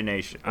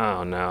imagination.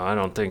 Oh, no, I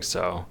don't think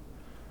so.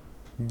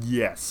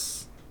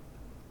 Yes.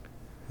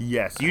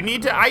 You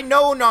need to... I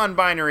know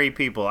non-binary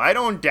people. I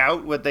don't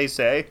doubt what they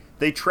say.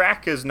 They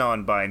track as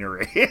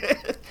non-binary.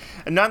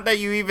 Not that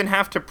you even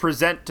have to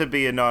present to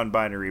be a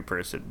non-binary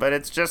person, but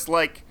it's just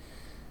like...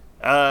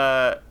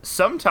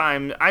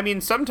 sometimes,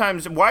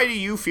 why do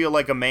you feel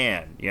like a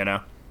man,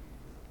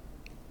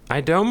 I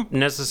don't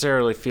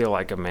necessarily feel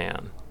like a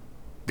man.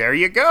 There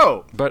you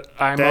go. But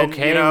I'm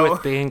okay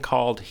with being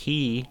called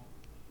he.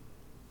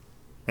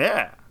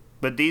 Yeah,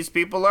 but these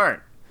people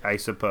aren't, I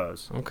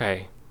suppose.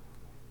 Okay.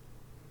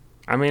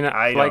 I mean,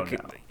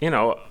 in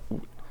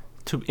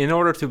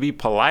order to be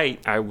polite,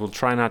 I will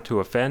try not to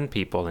offend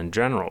people in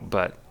general.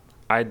 But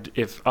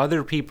if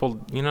other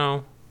people,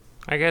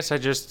 I guess I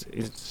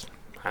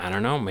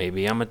don't know,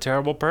 maybe I'm a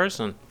terrible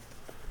person.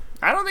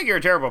 I don't think you're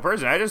a terrible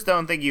person. I just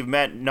don't think you've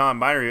met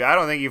non-binary. I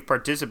don't think you've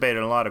participated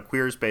in a lot of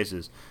queer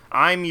spaces.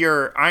 I'm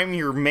your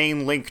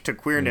main link to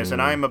queerness,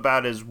 and I'm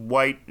about as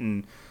white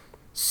and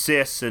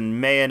cis and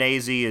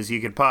mayonnaise-y as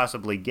you could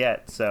possibly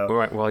get. So,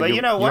 right, well, but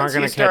you aren't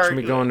going to catch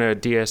me going to a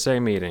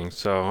DSA meeting,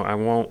 so I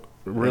won't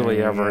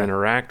really ever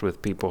interact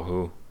with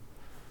people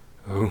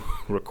who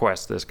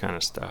request this kind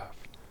of stuff.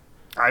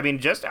 I mean,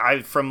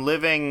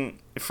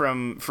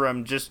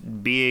 from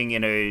just being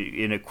in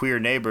a queer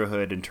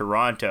neighborhood in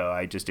Toronto,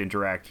 I just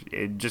interact.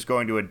 Just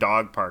going to a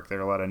dog park, there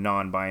are a lot of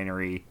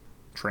non-binary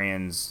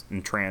trans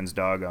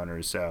dog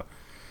owners. So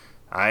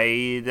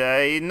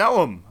I know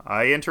them.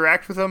 I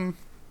interact with them.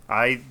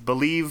 I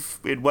believe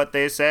in what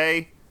they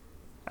say,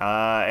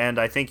 and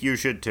I think you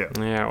should too.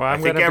 Yeah, well, I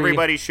think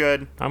everybody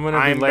should. I'm going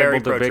to be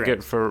labeled a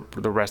bigot for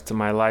the rest of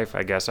my life,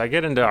 I guess. I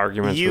get into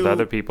arguments with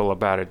other people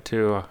about it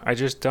too. I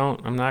just don't.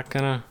 I'm not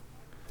gonna.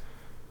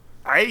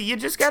 You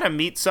just gotta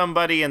meet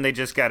somebody, and they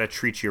just gotta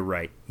treat you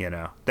right.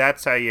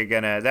 That's how you're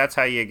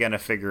gonna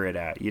figure it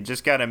out. You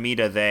just gotta meet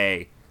a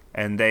they,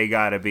 and they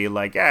gotta be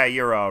like, "Yeah,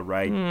 you're all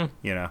right."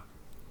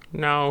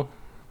 No,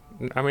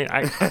 I mean,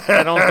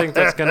 I don't think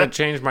that's gonna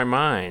change my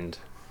mind.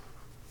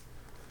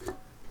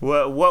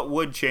 What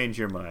would change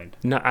your mind?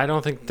 No, I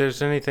don't think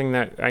there's anything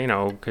that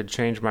could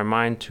change my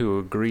mind to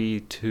agree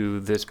to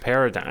this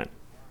paradigm.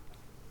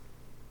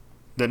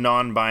 The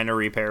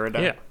non-binary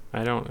paradigm. Yeah,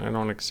 I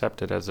don't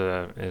accept it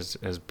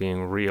as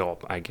being real,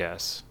 I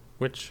guess.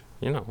 Which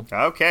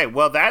Okay,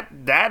 well that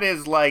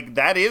is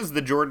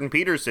the Jordan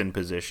Peterson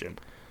position.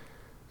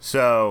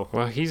 So.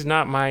 Well, he's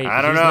not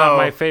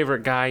my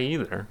favorite guy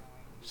either.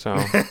 So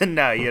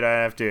no, you don't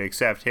have to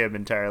accept him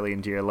entirely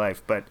into your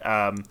life. But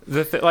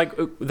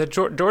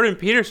Jordan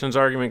Peterson's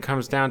argument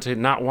comes down to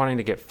not wanting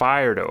to get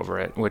fired over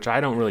it, which I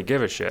don't really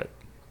give a shit.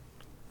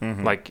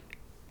 Mm-hmm.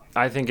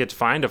 I think it's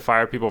fine to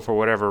fire people for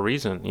whatever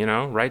reason,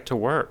 right to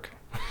work.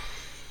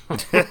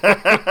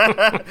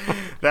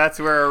 That's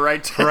where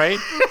right right?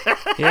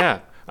 Yeah,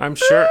 I'm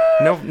sure.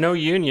 No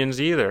unions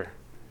either.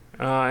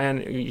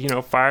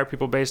 And fire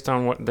people based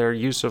on what their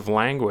use of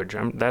language.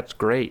 That's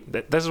great.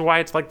 This is why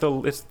it's like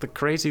it's the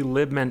crazy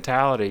lib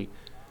mentality.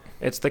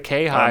 It's the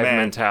K-Hive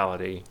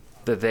mentality.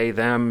 The they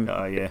them.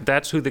 Oh yeah.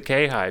 That's who the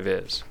K-Hive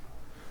is.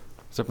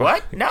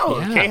 What? No,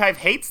 yeah. K-Hive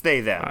hates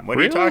they them. What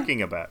really? are you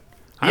talking about?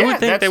 I would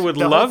think they would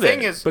love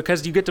it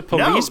because you get to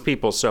police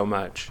people so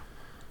much.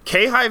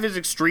 K-Hive is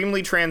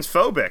extremely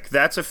transphobic.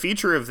 That's a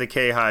feature of the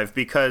K-Hive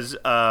because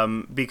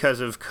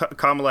of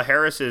Kamala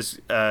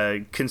Harris's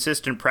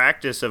consistent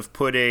practice of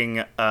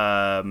putting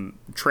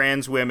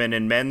trans women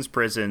in men's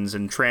prisons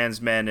and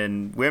trans men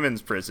in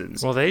women's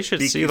prisons. Well, they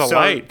should see the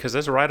light because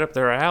that's right up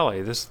their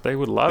alley. They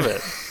would love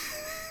it.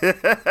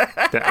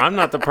 I'm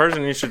not the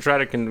person you should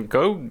try to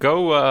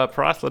go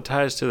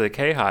proselytize to the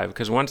K-Hive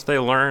because once they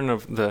learn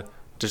of the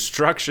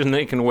destruction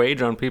they can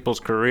wage on people's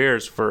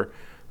careers for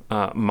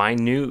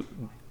minute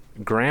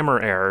grammar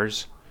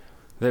errors,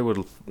 they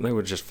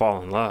would just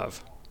fall in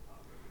love.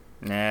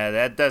 Nah,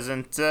 that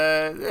doesn't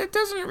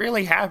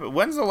really happen.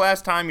 When's the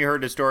last time you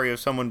heard a story of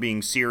someone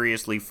being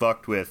seriously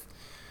fucked with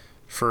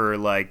for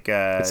like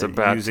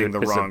using the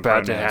wrong pronouns? It's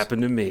about to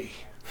happen to me.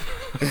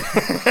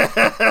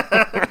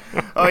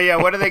 Oh yeah,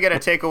 what are they gonna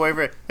take away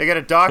from it? They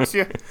gonna dox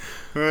you?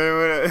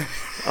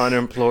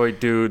 Unemployed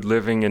dude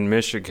living in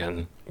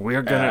Michigan.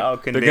 They're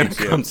gonna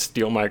come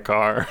steal my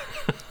car.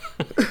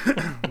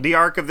 The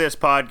arc of this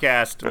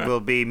podcast will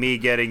be me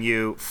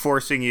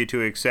forcing you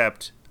to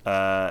accept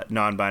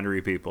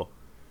non-binary people.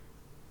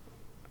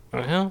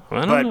 Well, I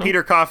don't know. But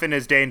Peter Coffin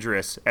is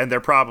dangerous, and they're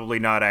probably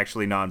not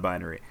actually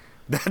non-binary.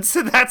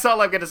 That's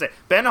all I'm going to say.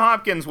 Ben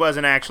Hopkins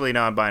wasn't actually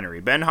non-binary.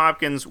 Ben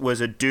Hopkins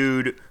was a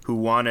dude who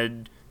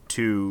wanted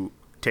to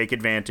take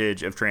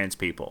advantage of trans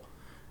people.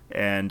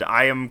 And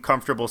I am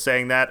comfortable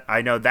saying that.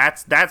 I know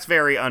that's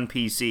very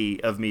un-PC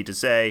of me to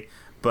say,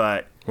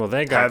 but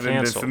they got having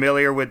canceled. been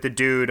familiar with the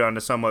dude on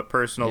a somewhat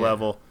personal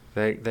level.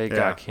 They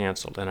got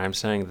canceled, and I'm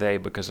saying they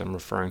because I'm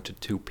referring to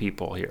two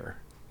people here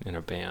in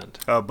a band.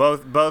 Oh,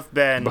 both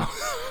Ben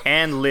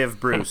and Liv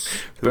Bruce,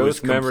 who both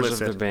was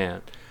members of the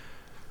band.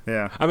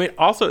 Yeah. I mean,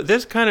 also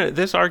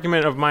this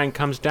argument of mine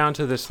comes down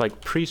to this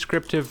like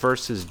prescriptive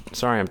versus.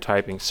 Sorry, I'm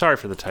typing. Sorry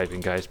for the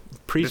typing, guys.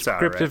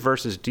 Prescriptive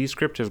versus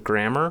descriptive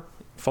grammar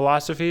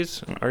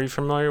philosophies. Are you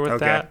familiar with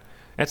that?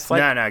 It's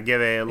like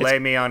lay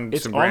me on.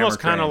 It's some grammar almost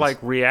kind of trains.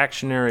 like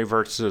reactionary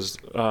versus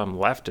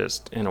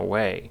leftist in a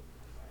way.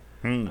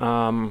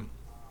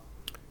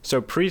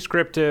 So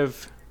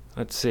prescriptive,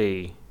 let's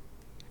see,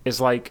 is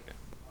like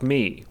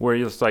me, where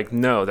it's like,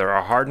 no, there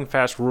are hard and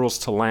fast rules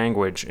to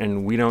language,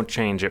 and we don't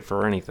change it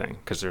for anything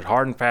because there's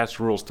hard and fast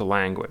rules to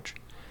language.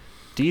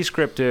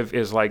 Descriptive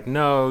is like,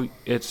 no,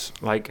 it's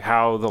like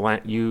how the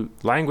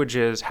language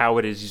is, how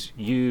it is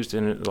used,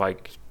 and it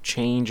like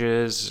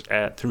changes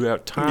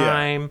throughout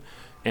time,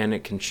 and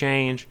it can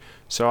change.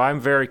 So I'm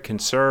very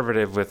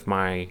conservative with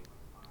my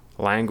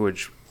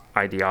language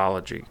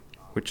ideology,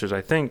 which is,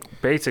 I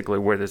think, basically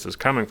where this is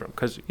coming from.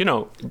 Because,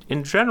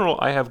 in general,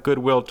 I have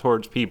goodwill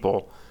towards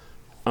people,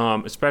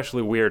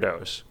 especially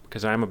weirdos,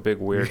 because I'm a big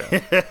weirdo.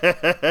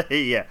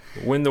 Yeah.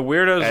 When the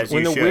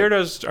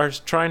weirdos are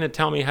trying to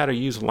tell me how to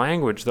use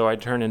language, though, I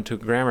turn into a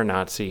grammar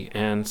Nazi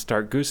and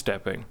start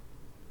goose-stepping.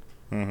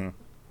 Mm-hmm.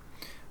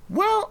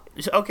 Well,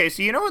 okay,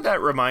 so you know what that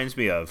reminds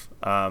me of?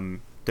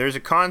 There's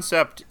a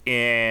concept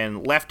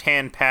in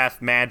left-hand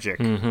path magic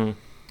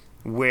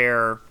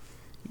where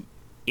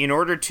in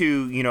order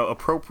to,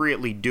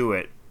 appropriately do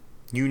it,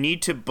 you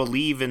need to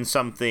believe in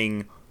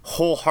something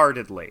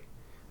wholeheartedly,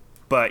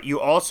 but you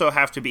also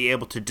have to be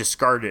able to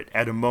discard it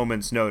at a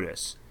moment's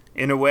notice.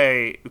 In a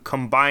way,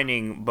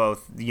 combining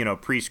both,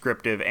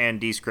 prescriptive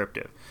and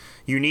descriptive.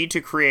 You need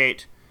to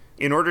create,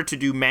 in order to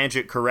do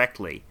magic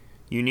correctly,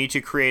 you need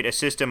to create a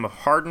system of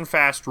hard and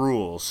fast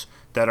rules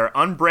that are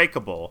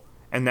unbreakable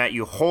and that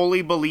you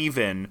wholly believe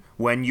in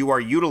when you are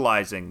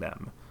utilizing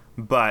them.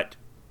 But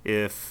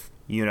if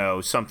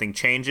something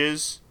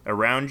changes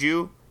around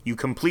you, you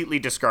completely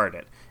discard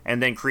it,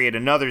 and then create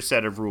another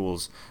set of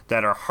rules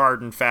that are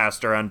hard and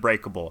fast or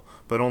unbreakable,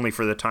 but only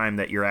for the time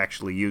that you're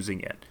actually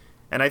using it.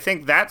 And I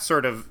think that's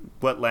sort of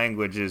what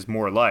language is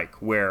more like,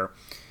 where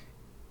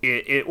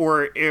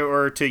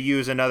or to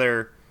use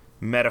another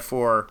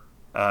metaphor,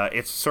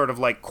 it's sort of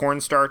like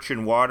cornstarch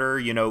in water,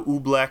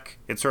 oobleck.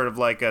 It's sort of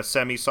like a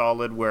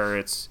semi-solid where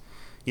it's,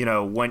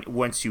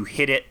 once you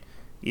hit it,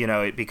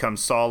 it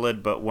becomes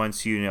solid, but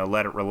once you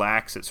let it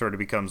relax, it sort of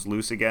becomes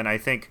loose again. I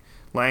think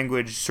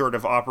language sort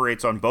of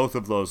operates on both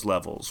of those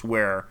levels,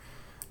 where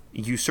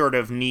you sort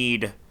of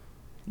need,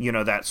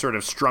 that sort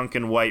of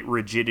strunk white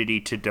rigidity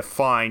to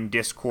define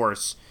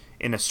discourse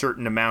in a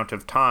certain amount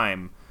of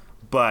time,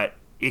 but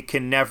it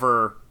can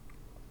never,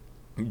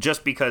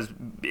 just because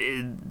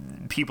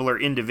people are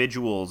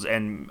individuals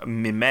and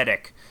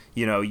mimetic,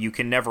 you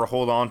can never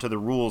hold on to the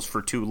rules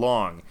for too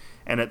long.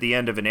 And at the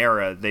end of an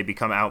era, they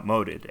become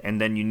outmoded, and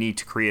then you need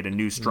to create a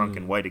new strunk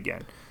and white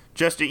again.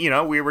 Just,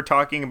 we were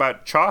talking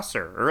about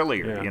Chaucer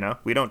earlier,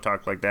 we don't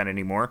talk like that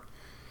anymore.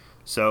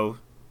 So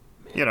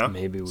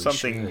maybe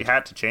something should.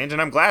 had to change,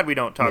 and I'm glad we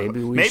don't talk.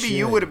 Maybe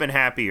you would have been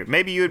happier.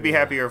 Maybe you would be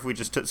happier if we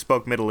just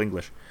spoke Middle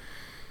English.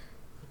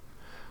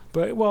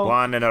 But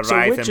one and a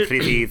right and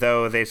pretty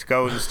though they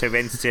scones to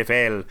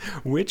Venstefel.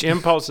 Which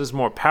impulse is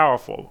more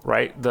powerful,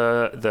 right?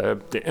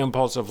 The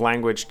impulse of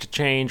language to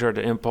change or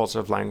the impulse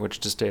of language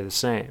to stay the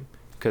same?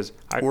 Because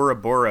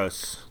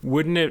Ouroboros.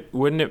 Wouldn't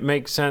it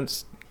make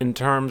sense in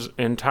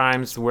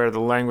times where the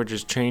language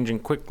is changing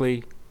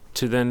quickly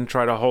to then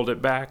try to hold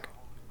it back,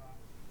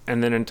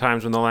 and then in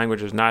times when the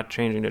language is not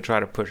changing to try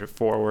to push it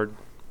forward?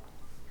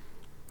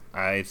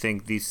 I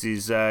think this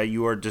is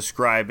you are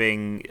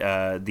describing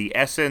the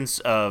essence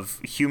of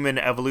human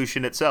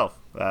evolution itself,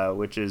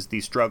 which is the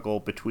struggle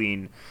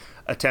between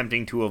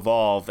attempting to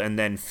evolve and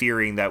then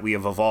fearing that we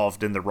have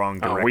evolved in the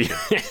wrong direction.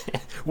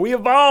 We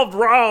evolved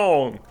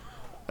wrong.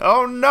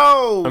 Oh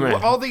no!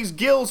 All these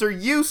gills are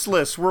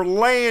useless. We're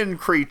land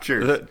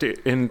creatures.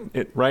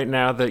 Right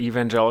now, the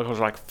evangelicals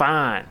are like,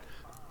 fine,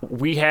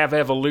 we have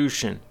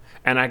evolution,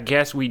 and I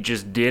guess we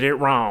just did it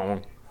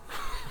wrong.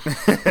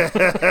 Fine,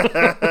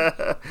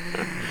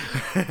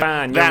 you're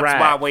right. That's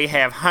why we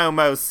have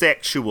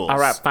homosexuals. All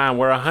right, fine.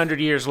 We're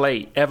 100 years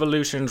late.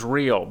 Evolution's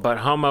real, but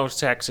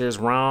homosex is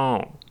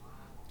wrong.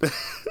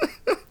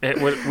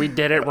 We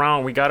did it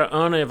wrong. We got to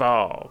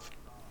unevolve.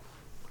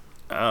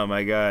 Oh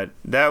my God,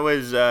 that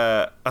was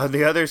on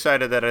the other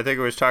side of that. I think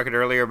I was talking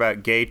earlier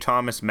about gay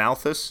Thomas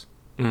Malthus.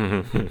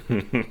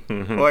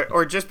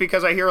 or just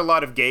because I hear a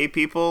lot of gay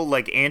people,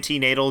 like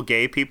antenatal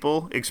gay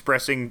people,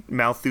 expressing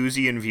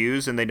Malthusian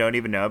views and they don't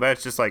even know about it.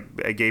 It's just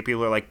like gay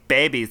people are like,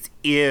 babies,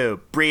 ew,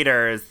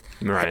 breeders,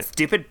 right.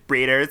 Stupid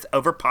breeders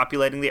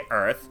overpopulating the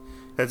earth.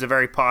 That's a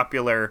very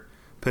popular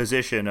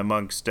position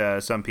amongst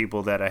some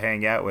people that I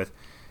hang out with.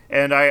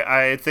 And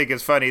I think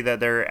it's funny that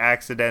they're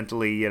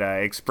accidentally,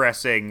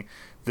 expressing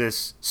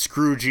this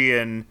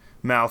Scroogian,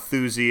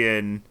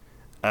 Malthusian,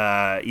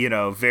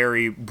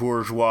 very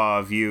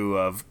bourgeois view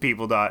of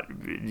people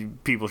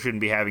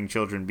shouldn't be having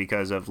children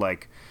because of the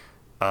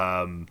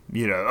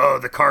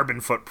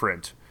carbon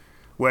footprint.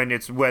 When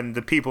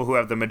the people who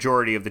have the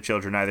majority of the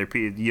children, either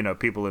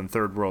people in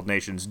third world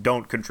nations,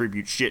 don't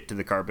contribute shit to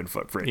the carbon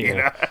footprint.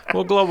 Yeah.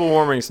 Well, global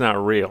warming's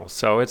not real,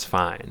 so it's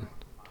fine.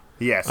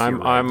 Yes, I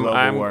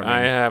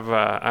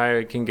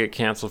can get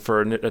canceled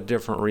for a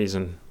different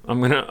reason. I'm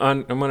gonna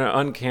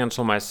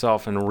uncancel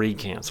myself and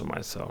recancel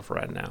myself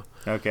right now.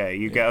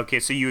 Okay,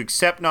 so you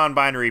accept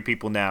non-binary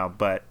people now,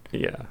 but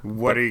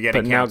what are you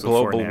getting canceled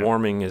for now? But now global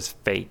warming is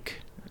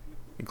fake.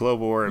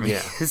 Global warming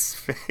is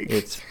fake.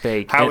 It's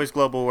fake. How is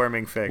global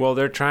warming fake? Well,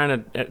 they're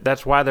trying to.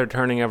 That's why they're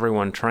turning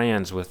everyone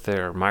trans with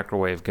their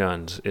microwave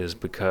guns, is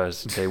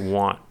because they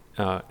want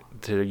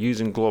they're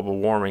using global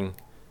warming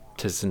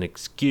as an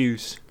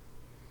excuse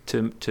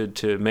to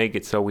make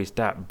it so we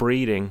stop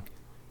breeding,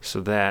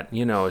 so that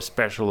a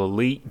special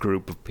elite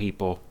group of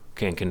people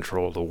can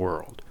control the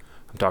world.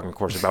 I'm talking, of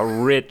course, about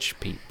rich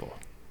people.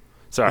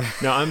 Sorry,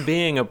 no, I'm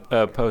being a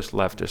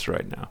post-leftist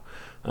right now.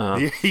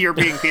 You're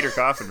being Peter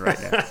Coffin right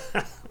now.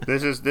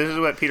 This is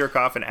what Peter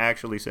Coffin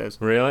actually says.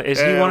 Really? Is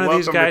he one of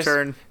these guys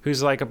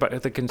who's like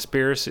about the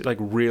conspiracy, like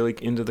really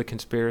into the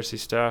conspiracy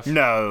stuff?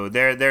 No,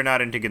 they're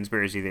not into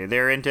conspiracy theory.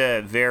 They're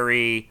into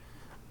very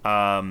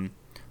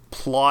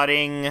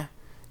plotting.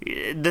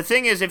 The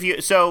thing is,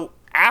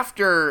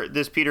 after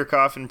this Peter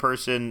Coffin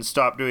person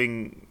stopped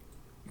doing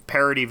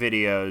parody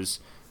videos,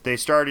 they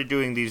started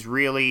doing these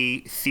really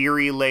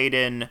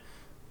theory-laden,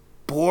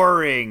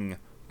 boring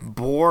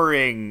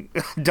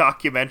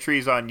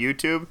documentaries on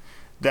YouTube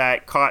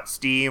that caught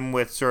steam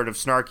with sort of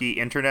snarky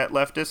internet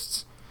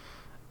leftists,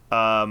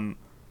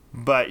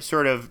 but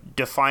sort of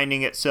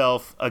defining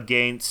itself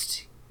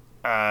against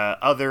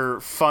other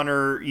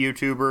funner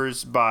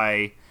YouTubers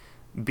by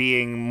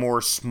being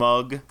more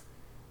smug.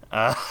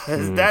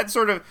 That's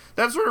sort of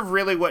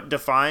really what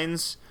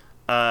defines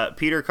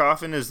Peter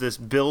Coffin, is this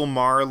Bill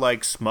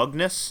Maher-like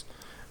smugness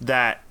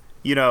that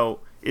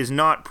is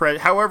not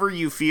however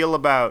you feel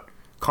about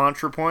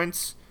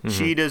ContraPoints,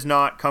 she does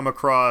not come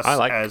across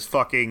as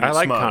fucking smug. I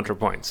like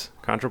ContraPoints.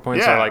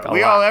 ContraPoints I like a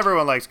lot.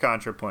 Everyone likes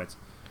ContraPoints.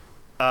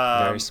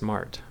 Very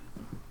smart.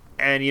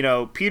 And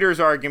Peter's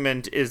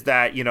argument is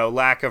that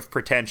lack of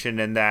pretension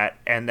and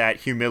that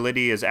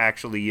humility is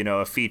actually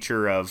a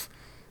feature of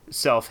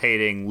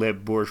self-hating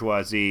lib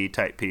bourgeoisie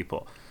type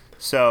people.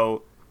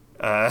 So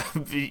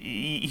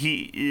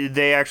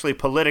they actually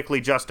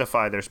politically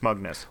justify their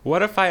smugness.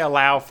 What if I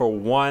allow for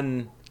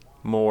one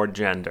more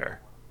gender?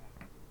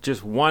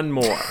 Just one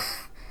more.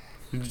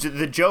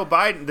 The Joe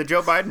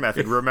Biden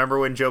method. Remember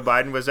when Joe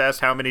Biden was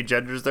asked how many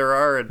genders there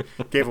are and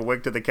gave a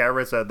wink to the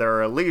camera and said there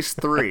are at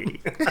least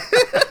 3.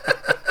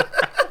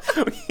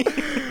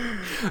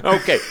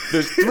 Okay,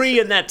 there's 3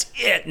 and that's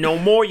it. No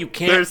more. You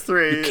can't. There's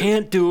 3. You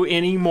can't do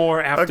any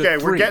more after 3.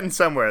 Okay, we're getting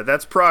somewhere.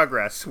 That's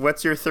progress.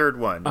 What's your third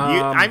one?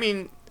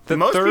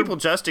 Most people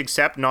just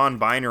accept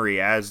non-binary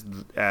as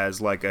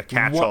like a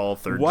catch-all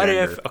third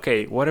gender.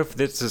 What if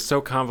this is so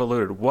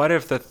convoluted? What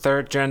if the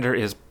third gender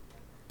is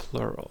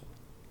plural?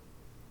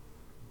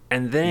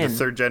 And then the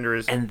third gender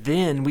is. And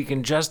then we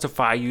can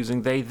justify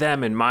using they,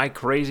 them in my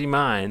crazy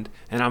mind,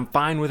 and I'm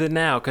fine with it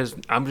now because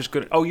I'm just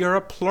going to, oh, you're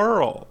a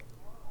plural.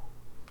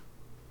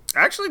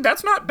 Actually,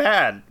 that's not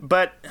bad.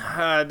 But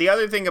the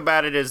other thing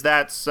about it is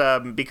that's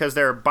because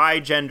there are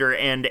bigender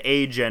and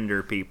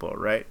agender people,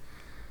 right?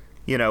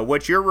 You know,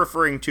 what you're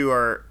referring to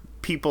are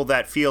people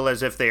that feel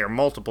as if they are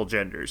multiple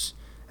genders,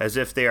 as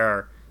if they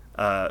are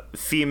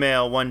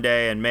female one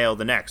day and male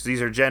the next.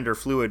 These are gender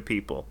fluid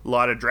people. A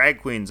lot of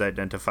drag queens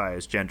identify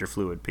as gender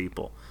fluid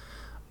people.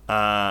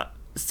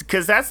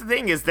 Because that's the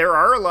thing, is there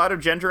are a lot of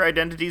gender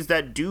identities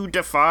that do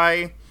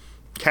defy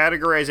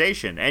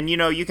categorization. And, you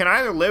know, you can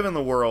either live in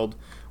the world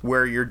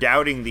where you're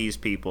doubting these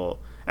people.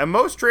 And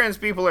most trans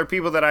people are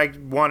people that I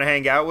want to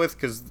hang out with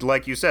because,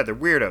 like you said, they're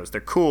weirdos.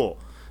 They're cool,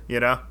 you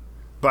know?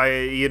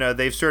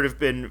 They've sort of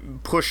been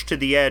pushed to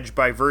the edge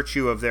by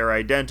virtue of their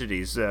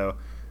identities. So,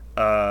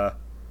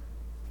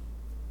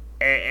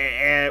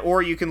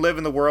 or you can live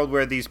in the world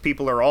where these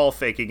people are all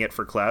faking it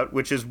for clout,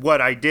 which is what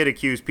I did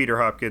accuse Peter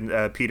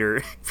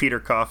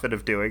Coffin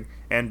of doing,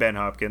 and Ben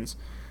Hopkins.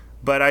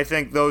 But I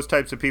think those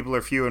types of people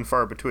are few and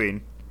far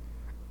between,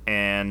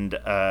 and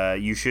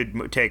you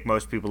should take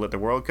most people at their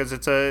world because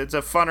it's a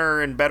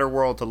funner and better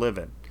world to live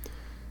in.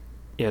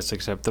 Yes,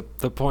 except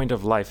the point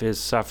of life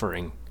is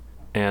suffering.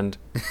 And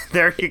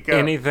there you go.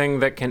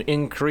 Anything that can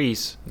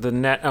increase the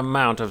net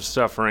amount of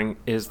suffering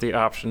is the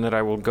option that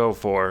I will go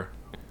for.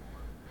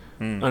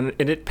 And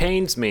it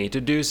pains me to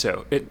do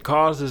so. It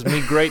causes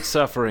me great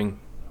suffering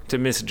to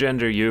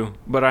misgender you,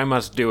 but I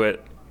must do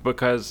it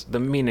because the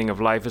meaning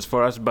of life is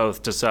for us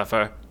both to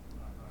suffer.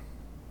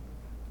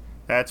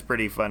 That's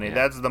pretty funny. Yeah.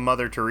 That's the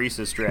Mother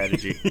Teresa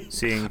strategy.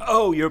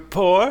 Oh, you're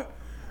poor?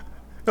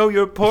 Oh,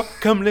 you're poor?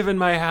 Come live in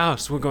my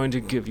house. We're going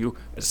to give you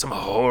some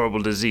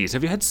horrible disease.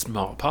 Have you had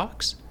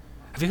smallpox?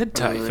 Have you had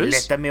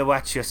typhus? Let me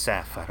watch you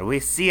suffer. We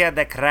see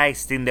the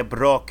Christ in the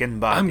broken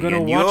body. I'm going to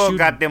watch you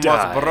got the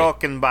die. Most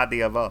broken body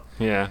of all.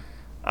 Yeah.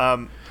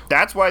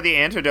 That's why the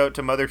antidote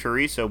to Mother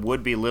Teresa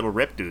would be little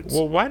rip dudes.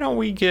 Well, why don't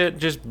we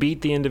just beat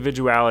the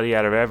individuality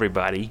out of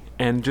everybody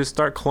and just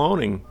start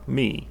cloning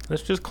me?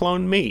 Let's just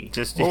clone me.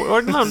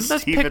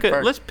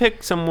 Let's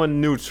pick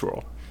someone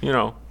neutral. You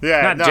know,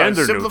 not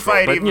gender neutral,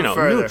 but, you know,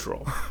 further.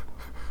 Neutral.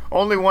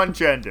 Only one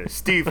gender,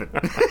 Stephen.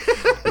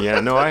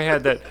 Yeah, no, I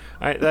had that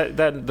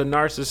the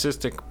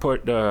narcissistic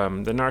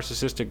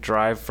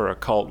drive for a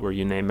cult where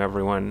you name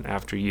everyone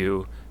after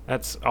you.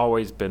 That's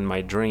always been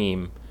my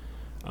dream,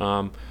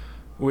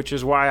 which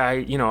is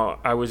why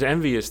I was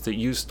envious that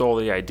you stole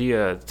the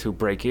idea to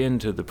break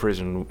into the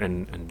prison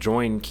and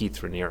join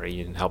Keith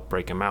Raniere and help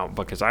break him out,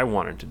 because I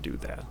wanted to do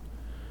that.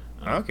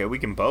 Okay, we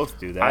can both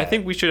do that. I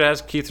think we should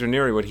ask Keith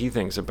Raniere what he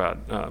thinks about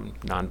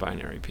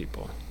non-binary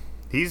people.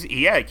 Keith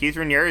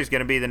Raniere is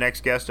going to be the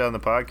next guest on the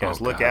podcast.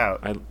 Oh, Look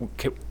God. out!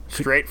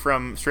 Straight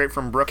from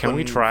Brooklyn. Can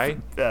we try?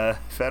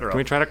 Federal. Can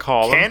we try to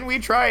call him? Can we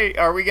try?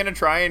 Are we going to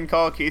try and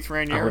call Keith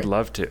Raniere? I would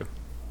love to.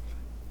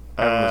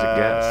 Have him as a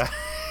guest.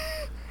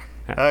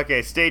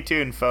 Okay, stay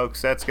tuned,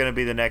 folks. That's going to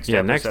be the next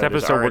episode. Next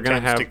episode we're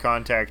going to have to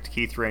contact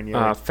Keith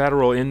Raniere.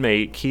 Federal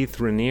inmate Keith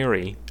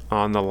Raniere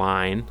on the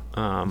line.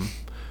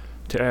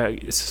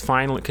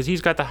 Finally, because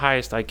he's got the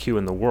highest IQ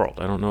in the world.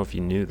 I don't know if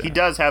you knew that. He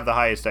does have the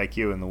highest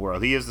IQ in the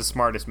world. He is the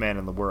smartest man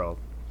in the world.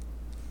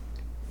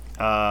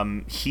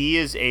 He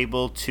is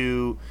able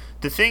to...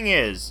 The thing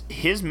is,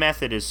 his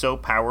method is so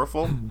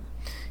powerful,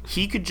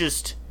 he could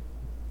just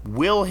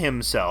will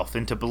himself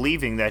into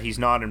believing that he's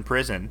not in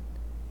prison,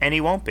 and he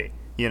won't be.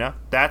 You know?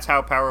 That's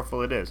how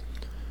powerful it is.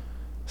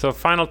 So,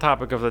 final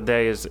topic of the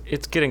day is,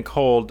 it's getting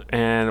cold,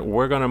 and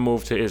we're going to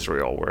move to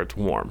Israel, where it's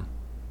warm.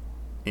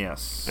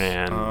 Yes.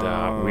 And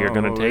we are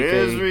going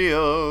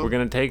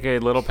to take a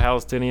little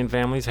Palestinian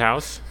family's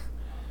house.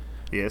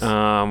 Yes.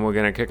 We're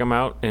going to kick them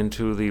out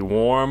into the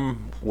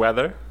warm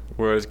weather,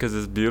 because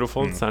it's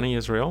beautiful and sunny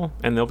Israel,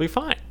 and they'll be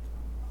fine.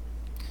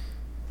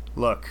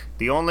 Look,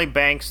 the only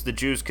banks the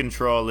Jews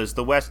control is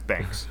the West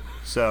Banks.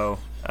 So,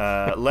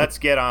 let's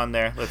get on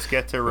there. Let's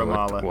get to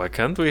Ramallah. Why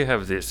can't we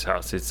have this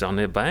house? It's on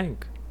a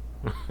bank.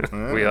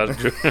 We are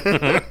Jews.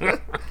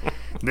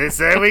 They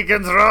say we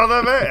control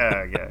the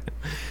bank. Okay.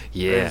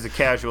 Yeah. There's a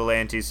casual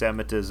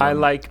anti-Semitism. I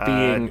like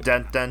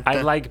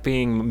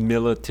being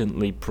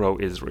militantly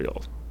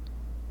pro-Israel.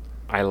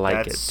 I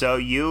like it. So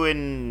you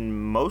in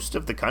most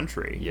of the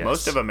country,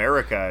 most of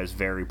America is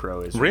very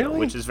pro-Israel, really?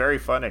 Which is very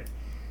funny.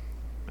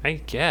 I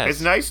guess.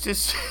 It's nice to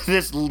see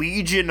this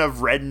legion of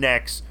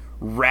rednecks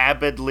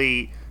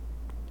rabidly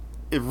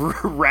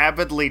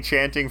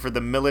chanting for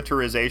the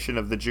militarization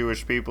of the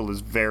Jewish people is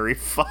very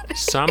funny.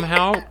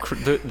 Somehow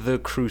the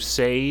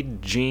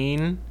crusade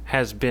gene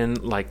has been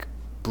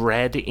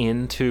bred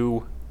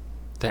into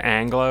the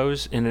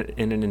Anglos in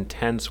an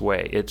intense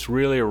way. It's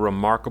really a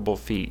remarkable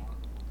feat.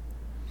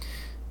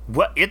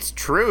 Well, it's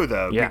true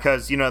though,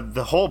 because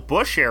the whole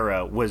Bush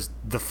era was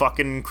the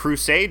fucking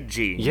crusade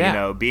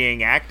gene,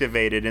 being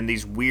activated in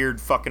these weird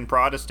fucking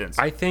Protestants.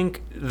 I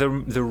think the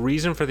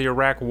reason for the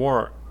Iraq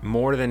War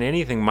more than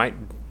anything might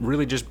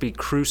really just be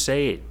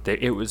crusade.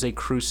 It was a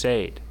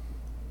crusade.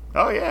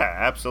 Oh, yeah,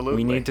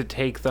 absolutely. We need to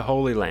take the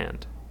Holy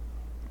Land.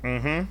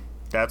 Mm-hmm.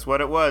 That's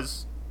what it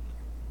was.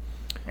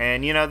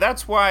 And,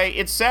 that's why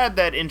it's sad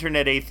that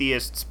internet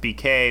atheists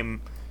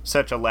became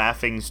such a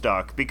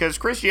laughingstock, because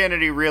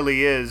Christianity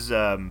really is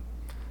a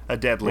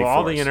deadly force.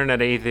 All the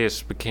internet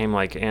atheists became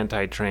like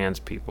anti-trans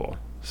people.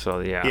 So,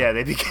 yeah. Yeah,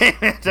 they became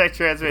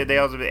anti-trans. They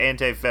also became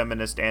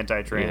anti-feminist,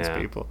 anti-trans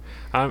people.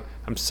 I'm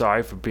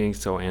sorry for being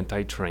so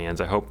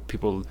anti-trans. I hope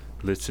people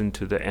listen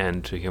to the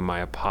end to hear my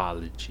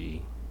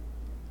apology.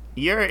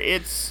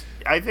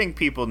 I think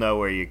people know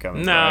where you're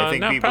coming from. I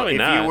think people, probably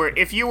not.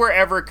 If you were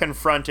ever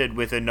confronted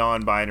with a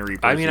non-binary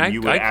person,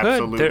 you would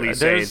absolutely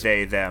say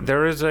they, them.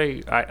 There is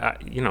I'm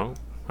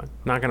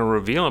not going to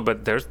reveal it,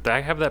 but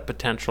I have that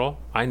potential.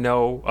 I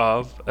know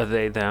of a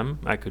they, them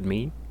I could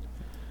meet.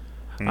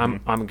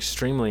 Mm-hmm. I'm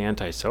extremely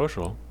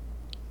antisocial.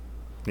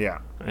 Yeah.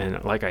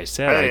 And like I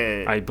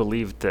said, I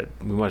believe that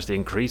we must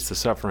increase the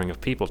suffering of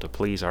people to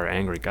please our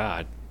angry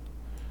God.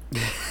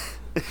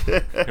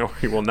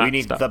 We will not. We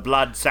need the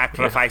blood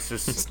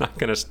sacrifices. It's not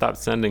going to stop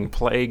sending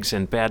plagues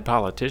and bad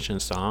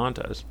politicians to haunt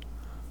us.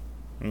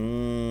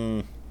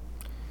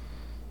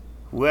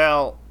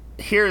 Well,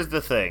 here's the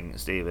thing,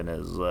 Stephen.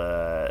 Is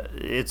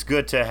it's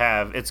good to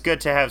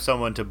have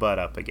someone to butt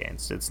up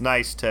against. It's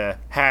nice to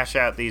hash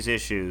out these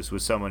issues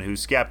with someone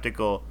who's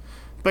skeptical,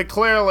 but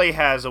clearly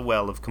has a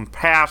well of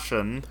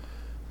compassion.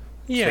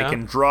 Yeah. They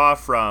can draw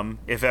from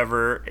if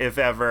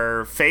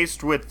ever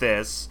faced with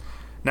this.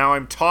 Now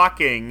I'm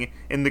talking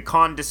in the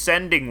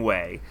condescending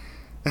way.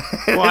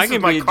 Well, I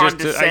can be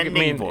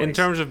condescending voice. In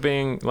terms of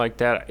being like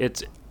that,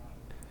 it's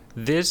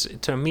this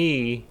to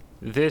me.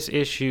 This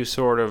issue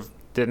sort of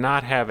did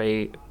not have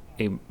a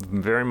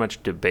very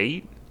much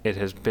debate. It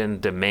has been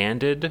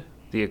demanded.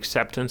 The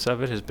acceptance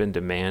of it has been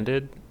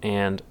demanded,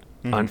 and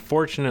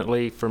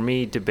unfortunately for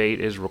me, debate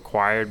is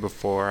required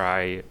before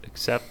I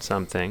accept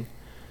something.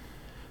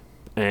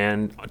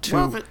 And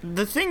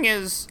the thing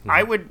is,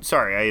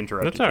 sorry, I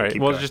interrupted. That's all right.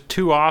 Keep well, going. just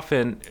too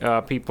often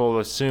people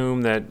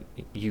assume that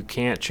you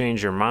can't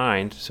change your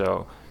mind.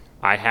 So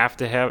I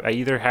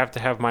either have to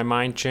have my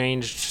mind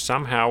changed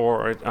somehow,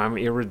 or I'm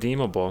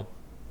irredeemable.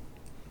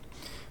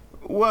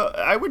 Well,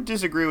 I would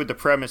disagree with the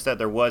premise that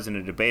there wasn't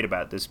a debate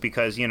about this,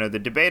 because the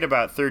debate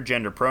about third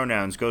gender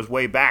pronouns goes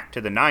way back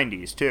to the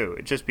 90s too.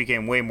 It just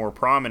became way more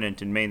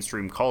prominent in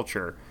mainstream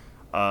culture.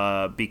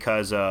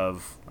 Because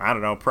of, I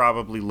don't know,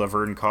 probably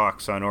Laverne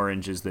Cox on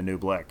Orange is the New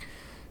Black.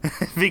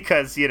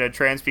 Because,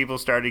 trans people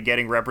started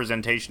getting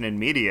representation in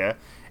media,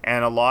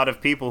 and a lot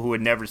of people who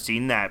had never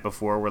seen that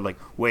before were like,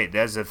 wait,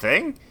 that's a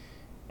thing?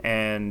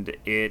 And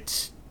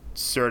it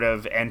sort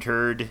of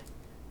entered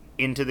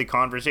into the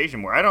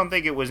conversation where I don't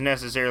think it was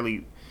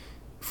necessarily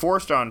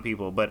forced on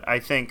people, but I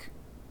think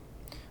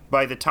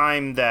by the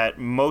time that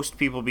most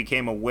people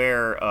became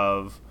aware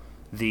of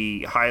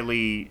the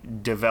highly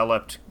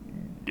developed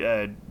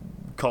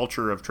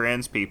culture of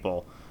trans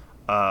people,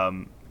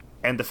 and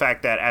the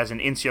fact that as an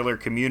insular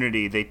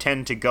community they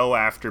tend to go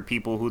after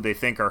people who they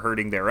think are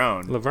hurting their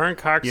own. Laverne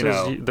Cox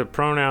says the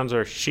pronouns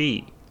are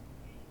she.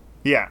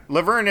 Yeah,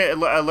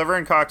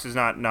 Laverne Cox is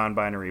not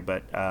non-binary,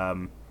 but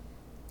I'm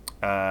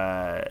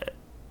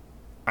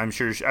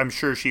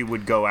sure she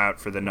would go out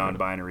for the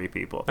non-binary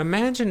people.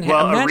 Imagine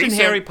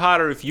Harry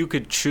Potter if you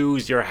could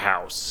choose your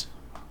house.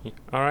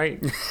 All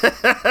right,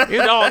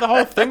 the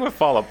whole thing would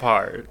fall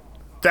apart.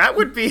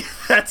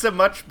 That's a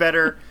much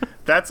better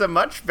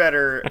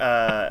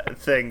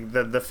thing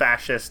than the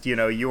fascist,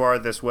 you are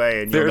this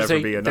way and you'll never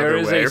be another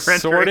way. There is a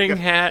sorting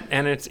hat,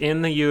 and it's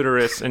in the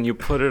uterus, and you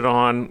put it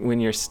on when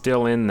you're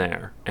still in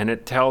there, and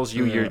it tells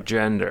you your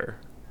gender.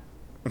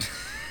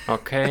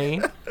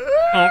 Okay?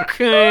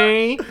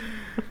 Okay?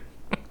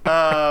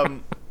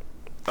 Oh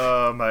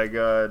my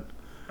God.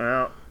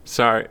 Well,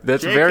 sorry,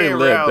 that's J.K. very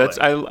lib.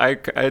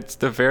 It's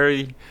the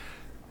very...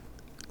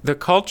 The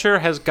culture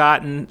has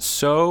gotten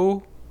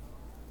so...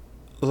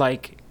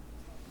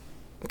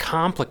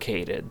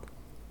 complicated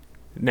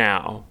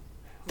now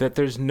that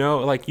there's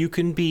no you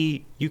can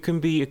be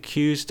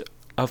accused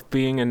of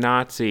being a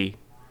Nazi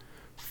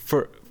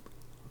for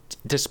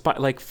just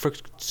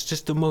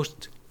the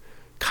most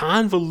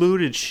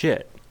convoluted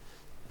shit.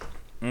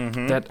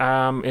 That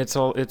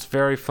it's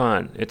very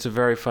fun. It's a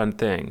very fun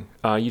thing.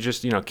 You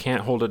just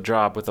can't hold a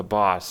job with a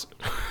boss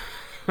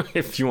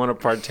if you want to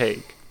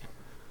partake.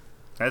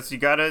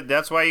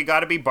 That's why you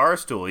gotta be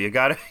Barstool. You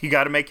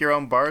gotta make your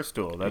own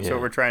Barstool. That's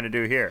what we're trying to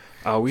do here.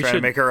 We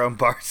should make our own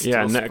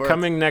Barstool. Yeah,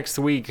 coming next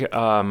week,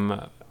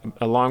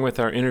 along with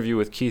our interview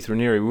with Keith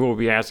Raniere, we will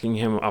be asking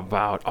him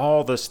about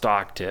all the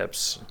stock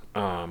tips,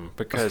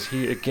 because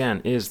he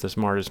again is the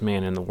smartest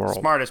man in the world.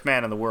 Smartest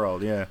man in the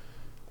world, yeah.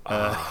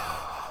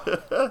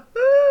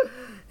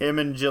 Him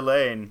and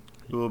Jelaine,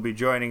 who will be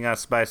joining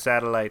us by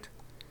satellite.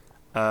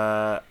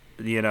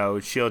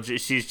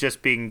 She's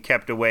just being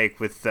kept awake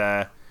with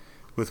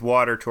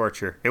water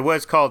torture. It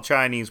was called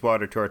Chinese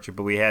water torture,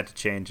 but we had to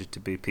change it to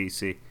be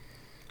PC.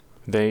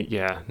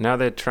 Now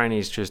the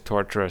Chinese just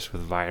torture us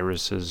with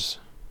viruses.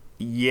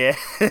 Yeah.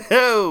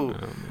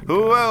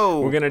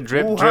 Whoa. We're gonna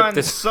drip Wuhan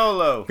this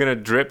Solo. We're gonna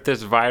drip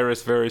this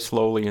virus very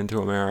slowly into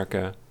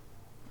America.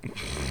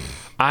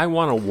 I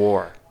want a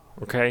war.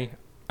 Okay.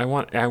 I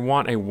want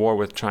a war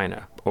with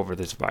China over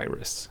this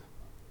virus.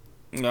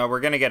 No, we're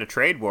gonna get a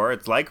trade war.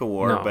 It's like a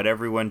war, but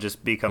everyone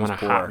just becomes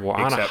poor,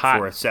 except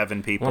for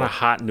 7 people. I want a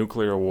hot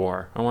nuclear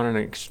war. I want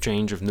an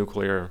exchange of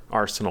nuclear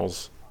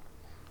arsenals.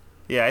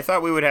 Yeah, I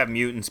thought we would have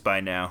mutants by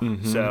now,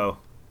 so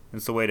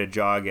it's the way to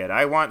jog it.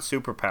 I want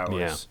superpowers.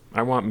 Yeah,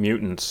 I want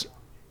mutants.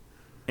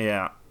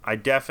 Yeah, I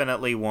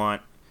definitely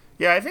want...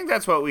 Yeah, I think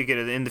that's what we could...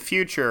 In the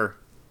future,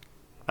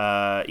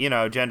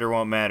 gender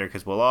won't matter,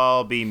 because we'll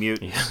all be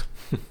mutants.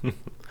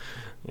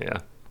 Yeah.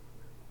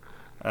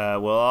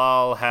 We'll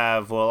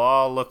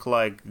all look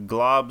like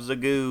globs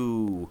of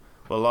goo.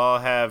 We'll all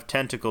have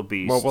tentacle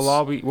beasts.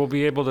 Well, we'll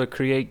be able to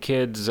create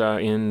kids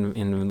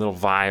in little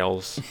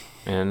vials,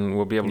 and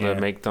we'll be able to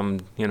make them,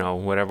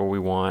 whatever we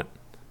want.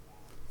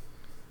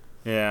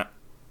 Yeah.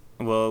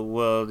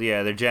 Well,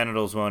 their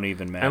genitals won't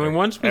even matter. I mean,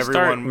 once we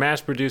start mass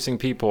producing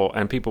people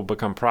and people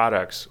become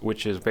products,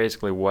 which is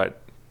basically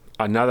what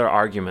another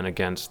argument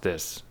against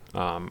this,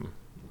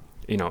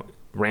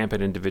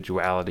 rampant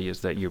individuality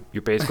is that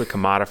you're basically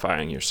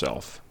commodifying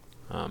yourself.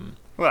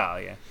 Well,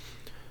 yeah.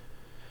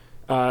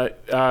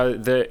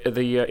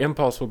 The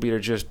impulse will be to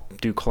just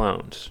do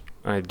clones.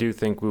 I do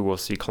think we will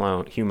see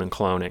human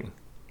cloning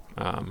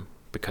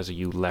because of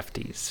you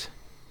lefties.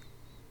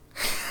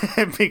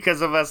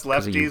 Because of us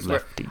lefties?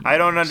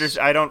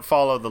 I don't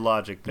follow the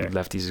logic there. You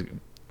lefties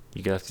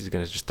are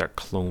going to just start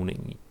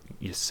cloning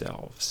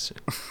yourselves.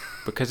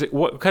 Because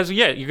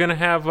you're going to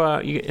have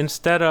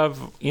instead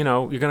of, you're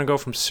going to go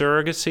from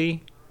surrogacy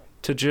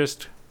to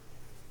just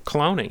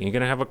cloning. You're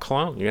going to have a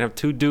clone. You're going to have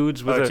 2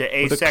 dudes with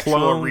a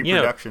clone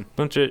reproduction.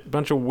 Bunch of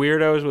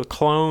weirdos with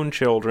clone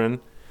children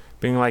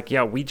being like,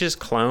 "Yeah, we just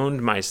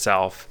cloned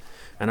myself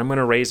and I'm going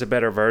to raise a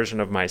better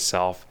version of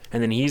myself."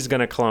 And then he's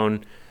going to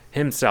clone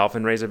himself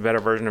and raise a better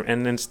version of,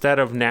 and instead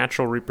of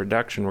natural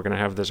reproduction, we're going to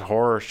have this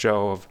horror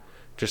show of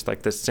just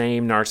like the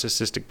same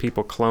narcissistic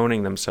people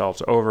cloning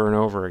themselves over and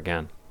over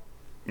again.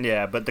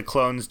 Yeah, but the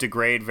clones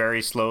degrade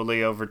very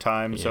slowly over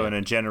time, so in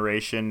a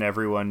generation,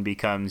 everyone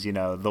becomes,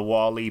 the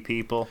Wall-E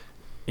people.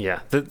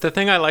 Yeah, the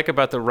thing I like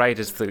about the right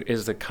is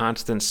the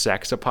constant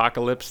sex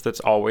apocalypse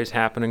that's always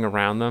happening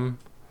around them.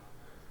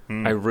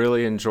 I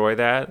really enjoy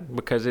that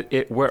because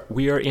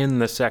we are in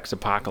the sex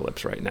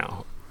apocalypse right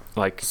now.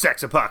 Like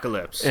sex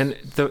apocalypse, and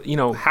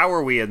how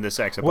are we in the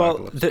sex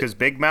apocalypse? Because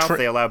Big Mouth,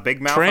 they allow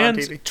Big Mouth on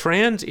TV.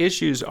 Trans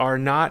issues are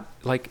not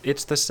like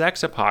it's the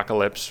sex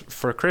apocalypse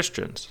for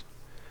Christians.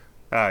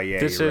 Oh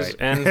yeah, you're right.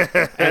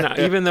 and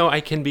even though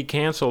I can be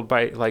canceled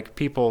by like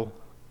people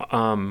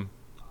on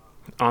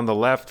the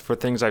left for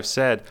things I've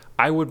said,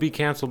 I would be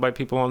canceled by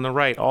people on the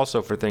right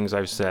also for things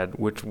I've said,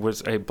 which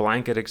was a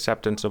blanket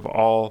acceptance of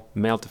all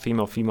male to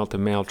female, female to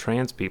male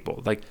trans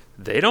people. Like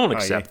they don't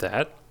accept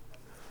that.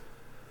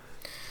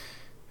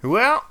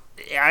 Well,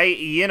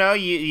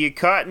 you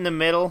caught in the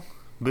middle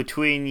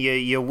between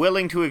you're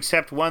willing to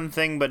accept one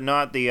thing but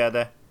not the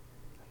other.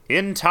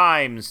 In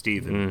time,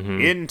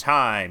 Stephen, in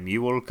time,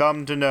 you will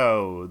come to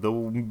know the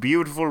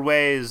beautiful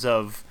ways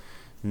of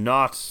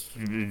not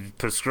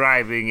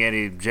prescribing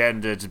any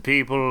gender to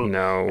people.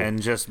 No. And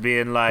just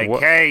being like,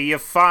 hey, you're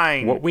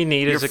fine. What we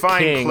need is a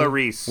king.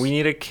 Clarice. We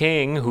need a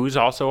king who's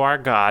also our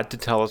God to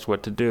tell us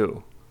what to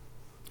do.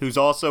 Who's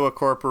also a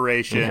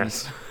corporation.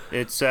 Yes.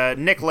 It's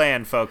Nick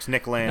Land, folks.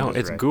 Nick Land. No,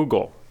 it's right.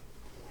 Google.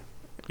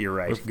 You're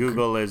right.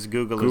 Google is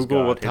God.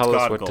 Google will tell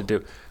us what to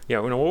do. Yeah,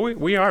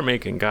 we are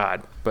making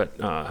God, but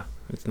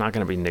it's not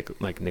going to be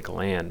Nick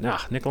Land. Nah,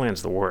 Nick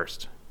Land's the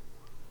worst.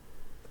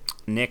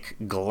 Nick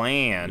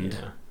Gland.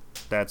 Yeah.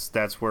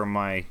 That's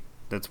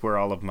where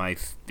all of my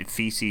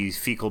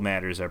fecal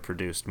matters are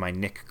produced. My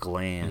Nick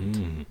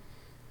Gland.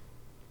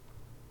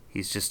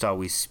 He's just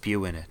always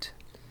spewing it.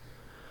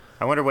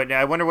 I wonder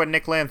what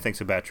Nick Land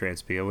thinks about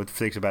trans people. What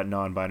thinks about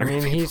non-binary.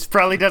 I mean, he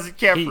probably doesn't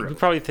care for him. He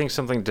probably thinks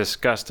something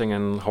disgusting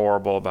and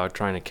horrible about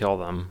trying to kill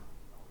them.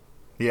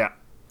 Yeah.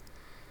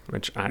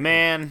 I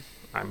mean,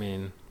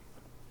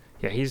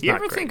 yeah, he's you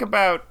not ever great.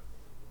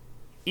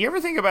 You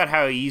ever think about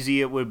how easy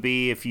it would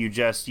be if you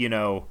just,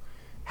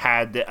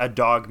 had a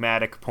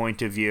dogmatic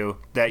point of view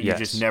that you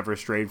just never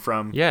strayed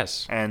from?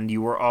 Yes. And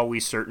you were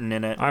always certain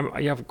in it?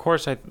 Of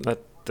course.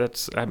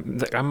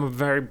 I'm a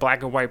very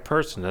black and white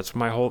person. That's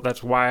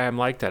why I'm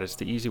like that. It's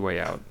the easy way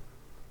out.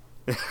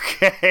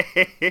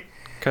 Okay.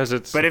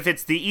 But if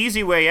it's the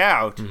easy way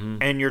out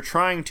and you're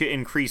trying to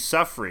increase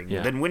suffering,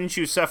 then wouldn't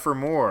you suffer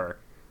more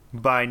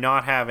by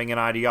not having an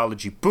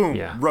ideology? Boom,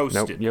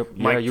 roasted. Nope,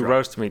 yep. You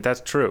roasted me. That's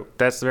true.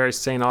 That's very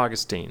St.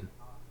 Augustine.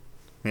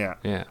 Yeah.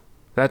 Yeah.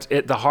 That's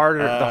it. The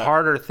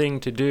harder thing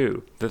to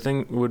do. The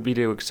thing would be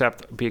to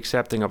be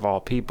accepting of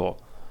all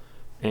people.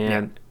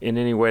 And in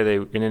any way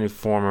in any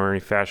form or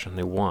any fashion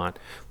they want,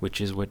 which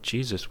is what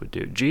Jesus would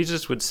do.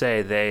 Jesus would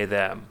say they,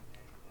 them.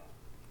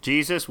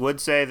 Jesus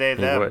would say they,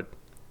 them. He would.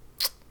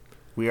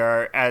 We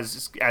are,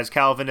 as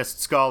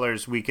Calvinist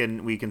scholars, we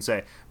can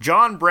say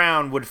John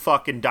Brown would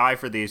fucking die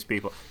for these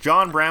people.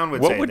 John Brown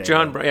would what say would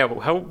John Brown? Yeah,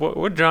 what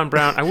would John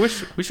Brown? I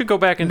wish we should go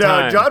back in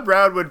time. No, John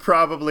Brown would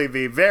probably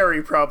be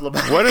very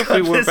problematic. What if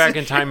we went back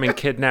in time and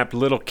kidnapped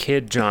little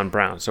kid John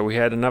Brown, so we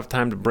had enough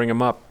time to bring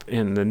him up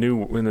in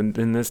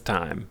this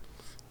time?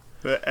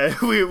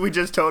 We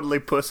just totally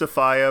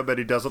pussify him, and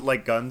he doesn't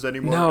like guns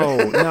anymore.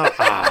 No.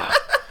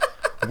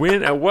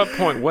 At what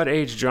point, what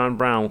age John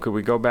Brown could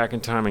we go back in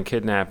time and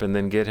kidnap and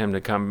then get him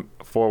to come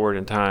forward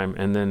in time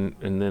and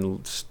then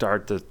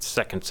start the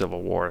second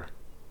Civil War?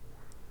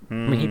 I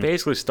mean, he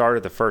basically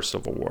started the first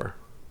Civil War.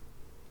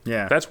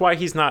 Yeah. That's why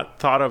he's not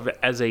thought of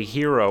as a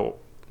hero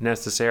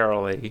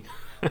necessarily.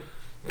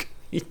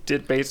 He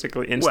did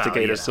basically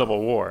instigate a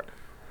civil war.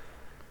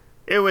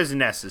 It was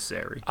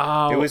necessary.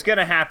 Oh, it was going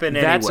to happen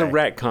anyway. That's a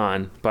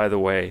retcon, by the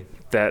way,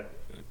 that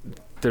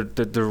the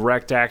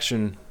direct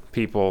action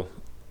people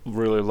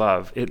really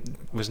love. It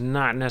was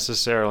not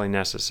necessarily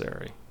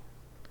necessary.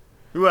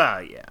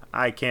 Well, yeah,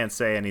 I can't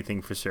say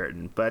anything for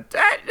certain, but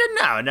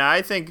no,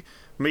 I think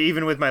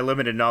even with my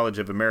limited knowledge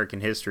of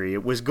American history,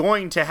 it was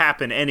going to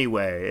happen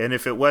anyway. And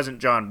if it wasn't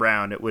John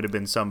Brown, it would have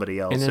been somebody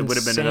else. It would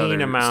have been another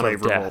amount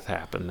slave of revolt. death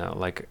happened though,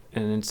 like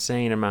an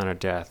insane amount of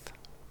death.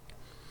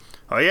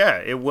 Oh yeah,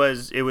 it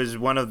was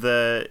one of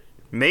the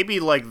maybe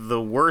like the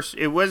worst.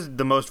 It was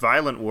the most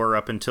violent war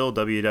up until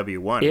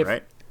WW1,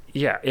 right?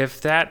 Yeah,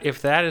 if that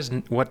is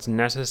what's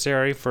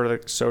necessary for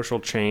the social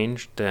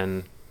change,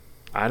 then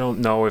I don't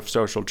know if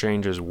social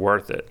change is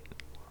worth it.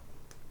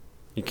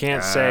 You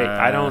can't say,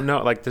 I don't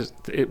know, like this.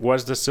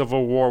 Was the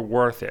Civil War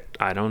worth it?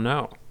 I don't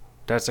know.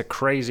 That's a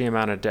crazy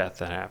amount of death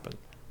that happened.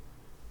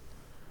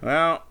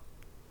 Well,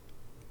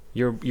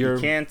 you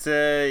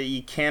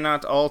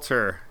cannot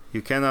alter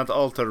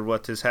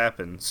what has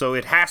happened. So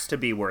it has to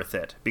be worth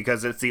it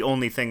because it's the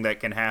only thing that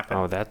can happen.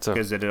 Oh,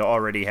 because it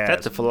already has.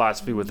 That's a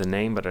philosophy with a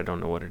name, but I don't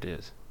know what it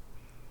is.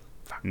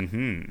 Fuck.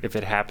 Mm-hmm. If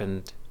it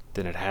happened,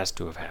 then it has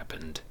to have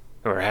happened,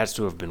 or it has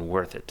to have been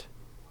worth it.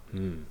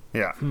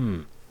 Yeah.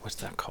 What's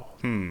that called?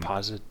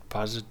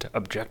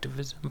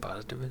 Objectivism?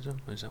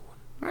 Positivism? Is that one?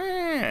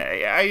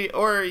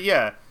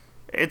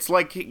 It's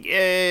like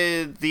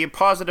the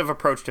positive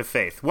approach to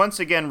faith. Once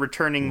again,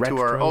 returning to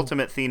our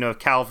ultimate theme of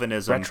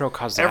Calvinism.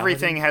 Retrocausality?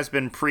 Everything has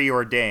been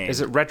preordained.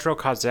 Is it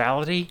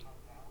retrocausality?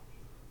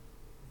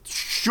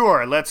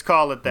 Sure, let's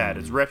call it that.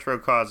 It's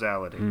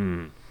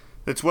retrocausality.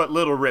 It's what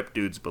Little Rip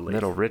dudes believe.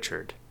 Little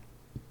Richard.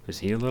 Is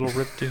he a little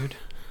rip dude?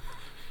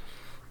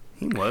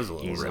 He was a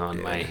little rip dude. He's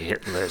on my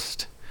hit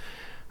list.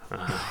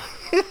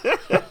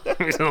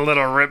 He's a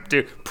little rip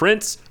dude.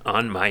 Prince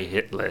on my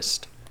hit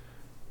list.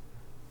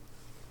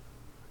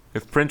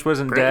 If Prince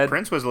wasn't dead...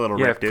 Prince was a little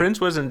rip dude. If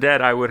Prince wasn't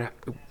dead, I would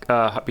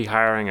be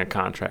hiring a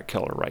contract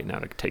killer right now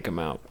to take him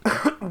out.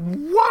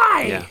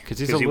 Why? Yeah, because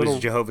he was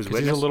Jehovah's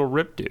Witness? He's a little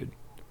rip dude.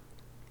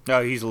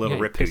 Oh, he's a little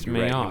rip dude.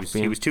 Me off.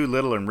 He was too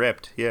little and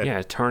ripped. Yeah.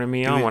 Yeah, turning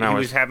me on when I was...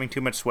 He was having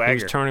too much swagger.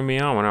 He was turning me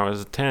on when I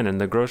was 10 and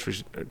the grocery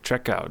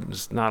checkout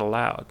was not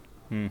allowed.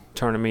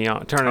 Turning me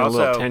on. Turning also,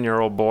 a little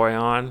 10-year-old boy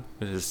on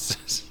with his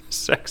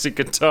sexy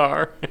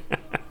guitar.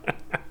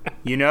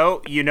 You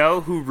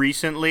know who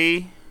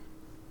recently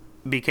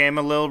became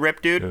a little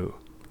rip dude? Who?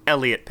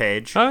 Elliot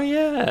Page. Oh,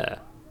 yeah.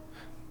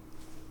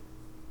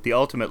 The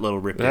ultimate little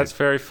rip dude. That's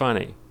very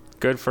funny.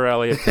 Good for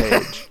Elliot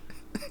Page.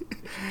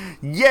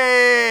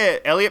 Yeah!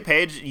 Elliot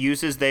Page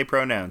uses they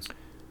pronouns.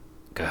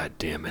 God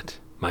damn it.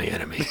 My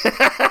enemy.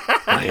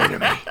 My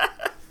enemy.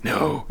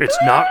 No, it's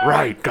not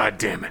right, god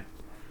damn it.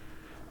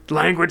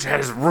 Language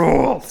has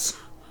rules.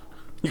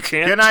 You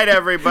can't. Good night,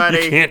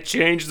 everybody. You can't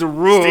change the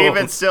rules.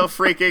 Steven's still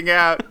freaking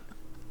out.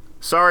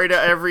 Sorry to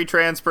every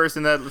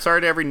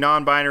sorry to every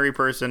non-binary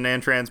person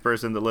and trans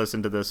person that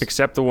listened to this.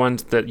 Except the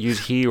ones that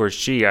use he or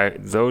she.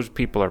 Those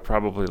people are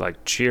probably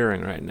like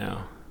cheering right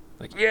now.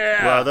 Like,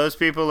 yeah. Well, those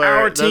people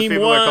are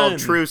called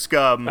true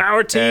scum.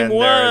 Our team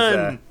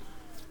won.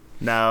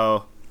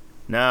 No,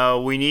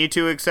 we need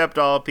to accept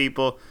all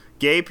people.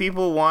 Gay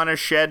people want to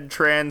shed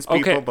trans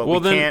people, but we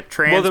can't.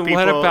 Trans people,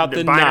 what about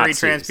the binary Nazis?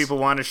 Trans people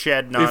want to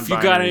shed non-binaries. If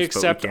you got to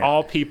accept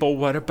all people,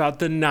 what about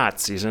the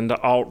Nazis and the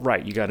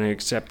alt-right? You got to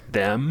accept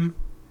them?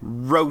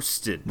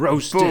 Roasted.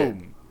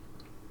 Boom.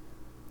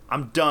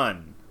 I'm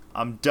done.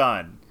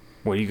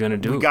 What are you going to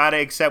do?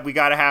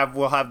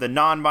 We'll have the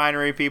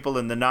non-binary people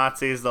and the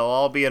Nazis. They'll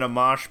all be in a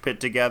mosh pit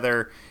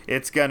together.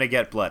 It's going to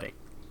get bloody.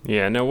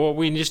 Yeah, no, what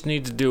we just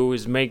need to do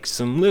is make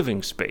some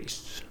living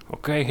space.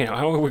 Okay,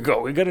 how we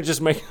go? We gotta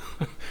just make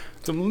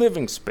some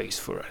living space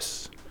for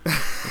us.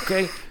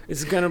 Okay,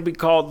 it's gonna be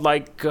called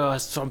like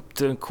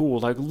something cool,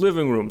 like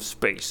living room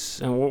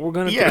space. And what we're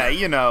gonna do?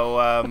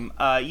 Rahm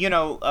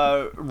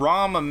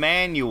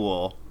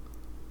Emanuel.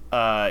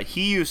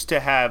 He used to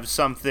have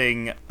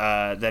something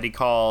that he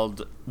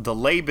called the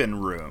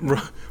Laban Room.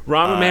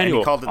 Rahm Emanuel.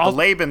 He called it the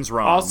Laban's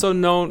Room.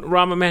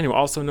 Rahm Emanuel,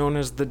 also known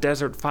as the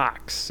Desert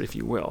Fox, if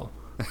you will.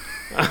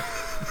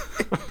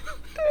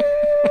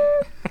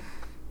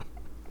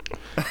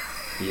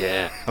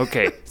 Yeah.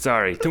 Okay.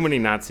 Sorry. Too many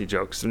Nazi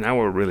jokes. So now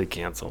we're really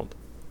canceled.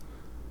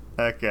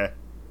 Okay.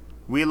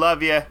 we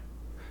love you.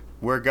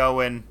 We're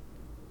going.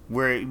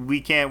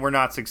 We're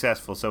not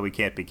successful, so we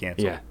can't be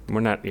canceled. Yeah,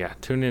 we're not. Yeah,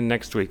 tune in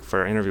next week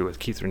for our interview with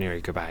Keith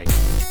Raniere. Goodbye.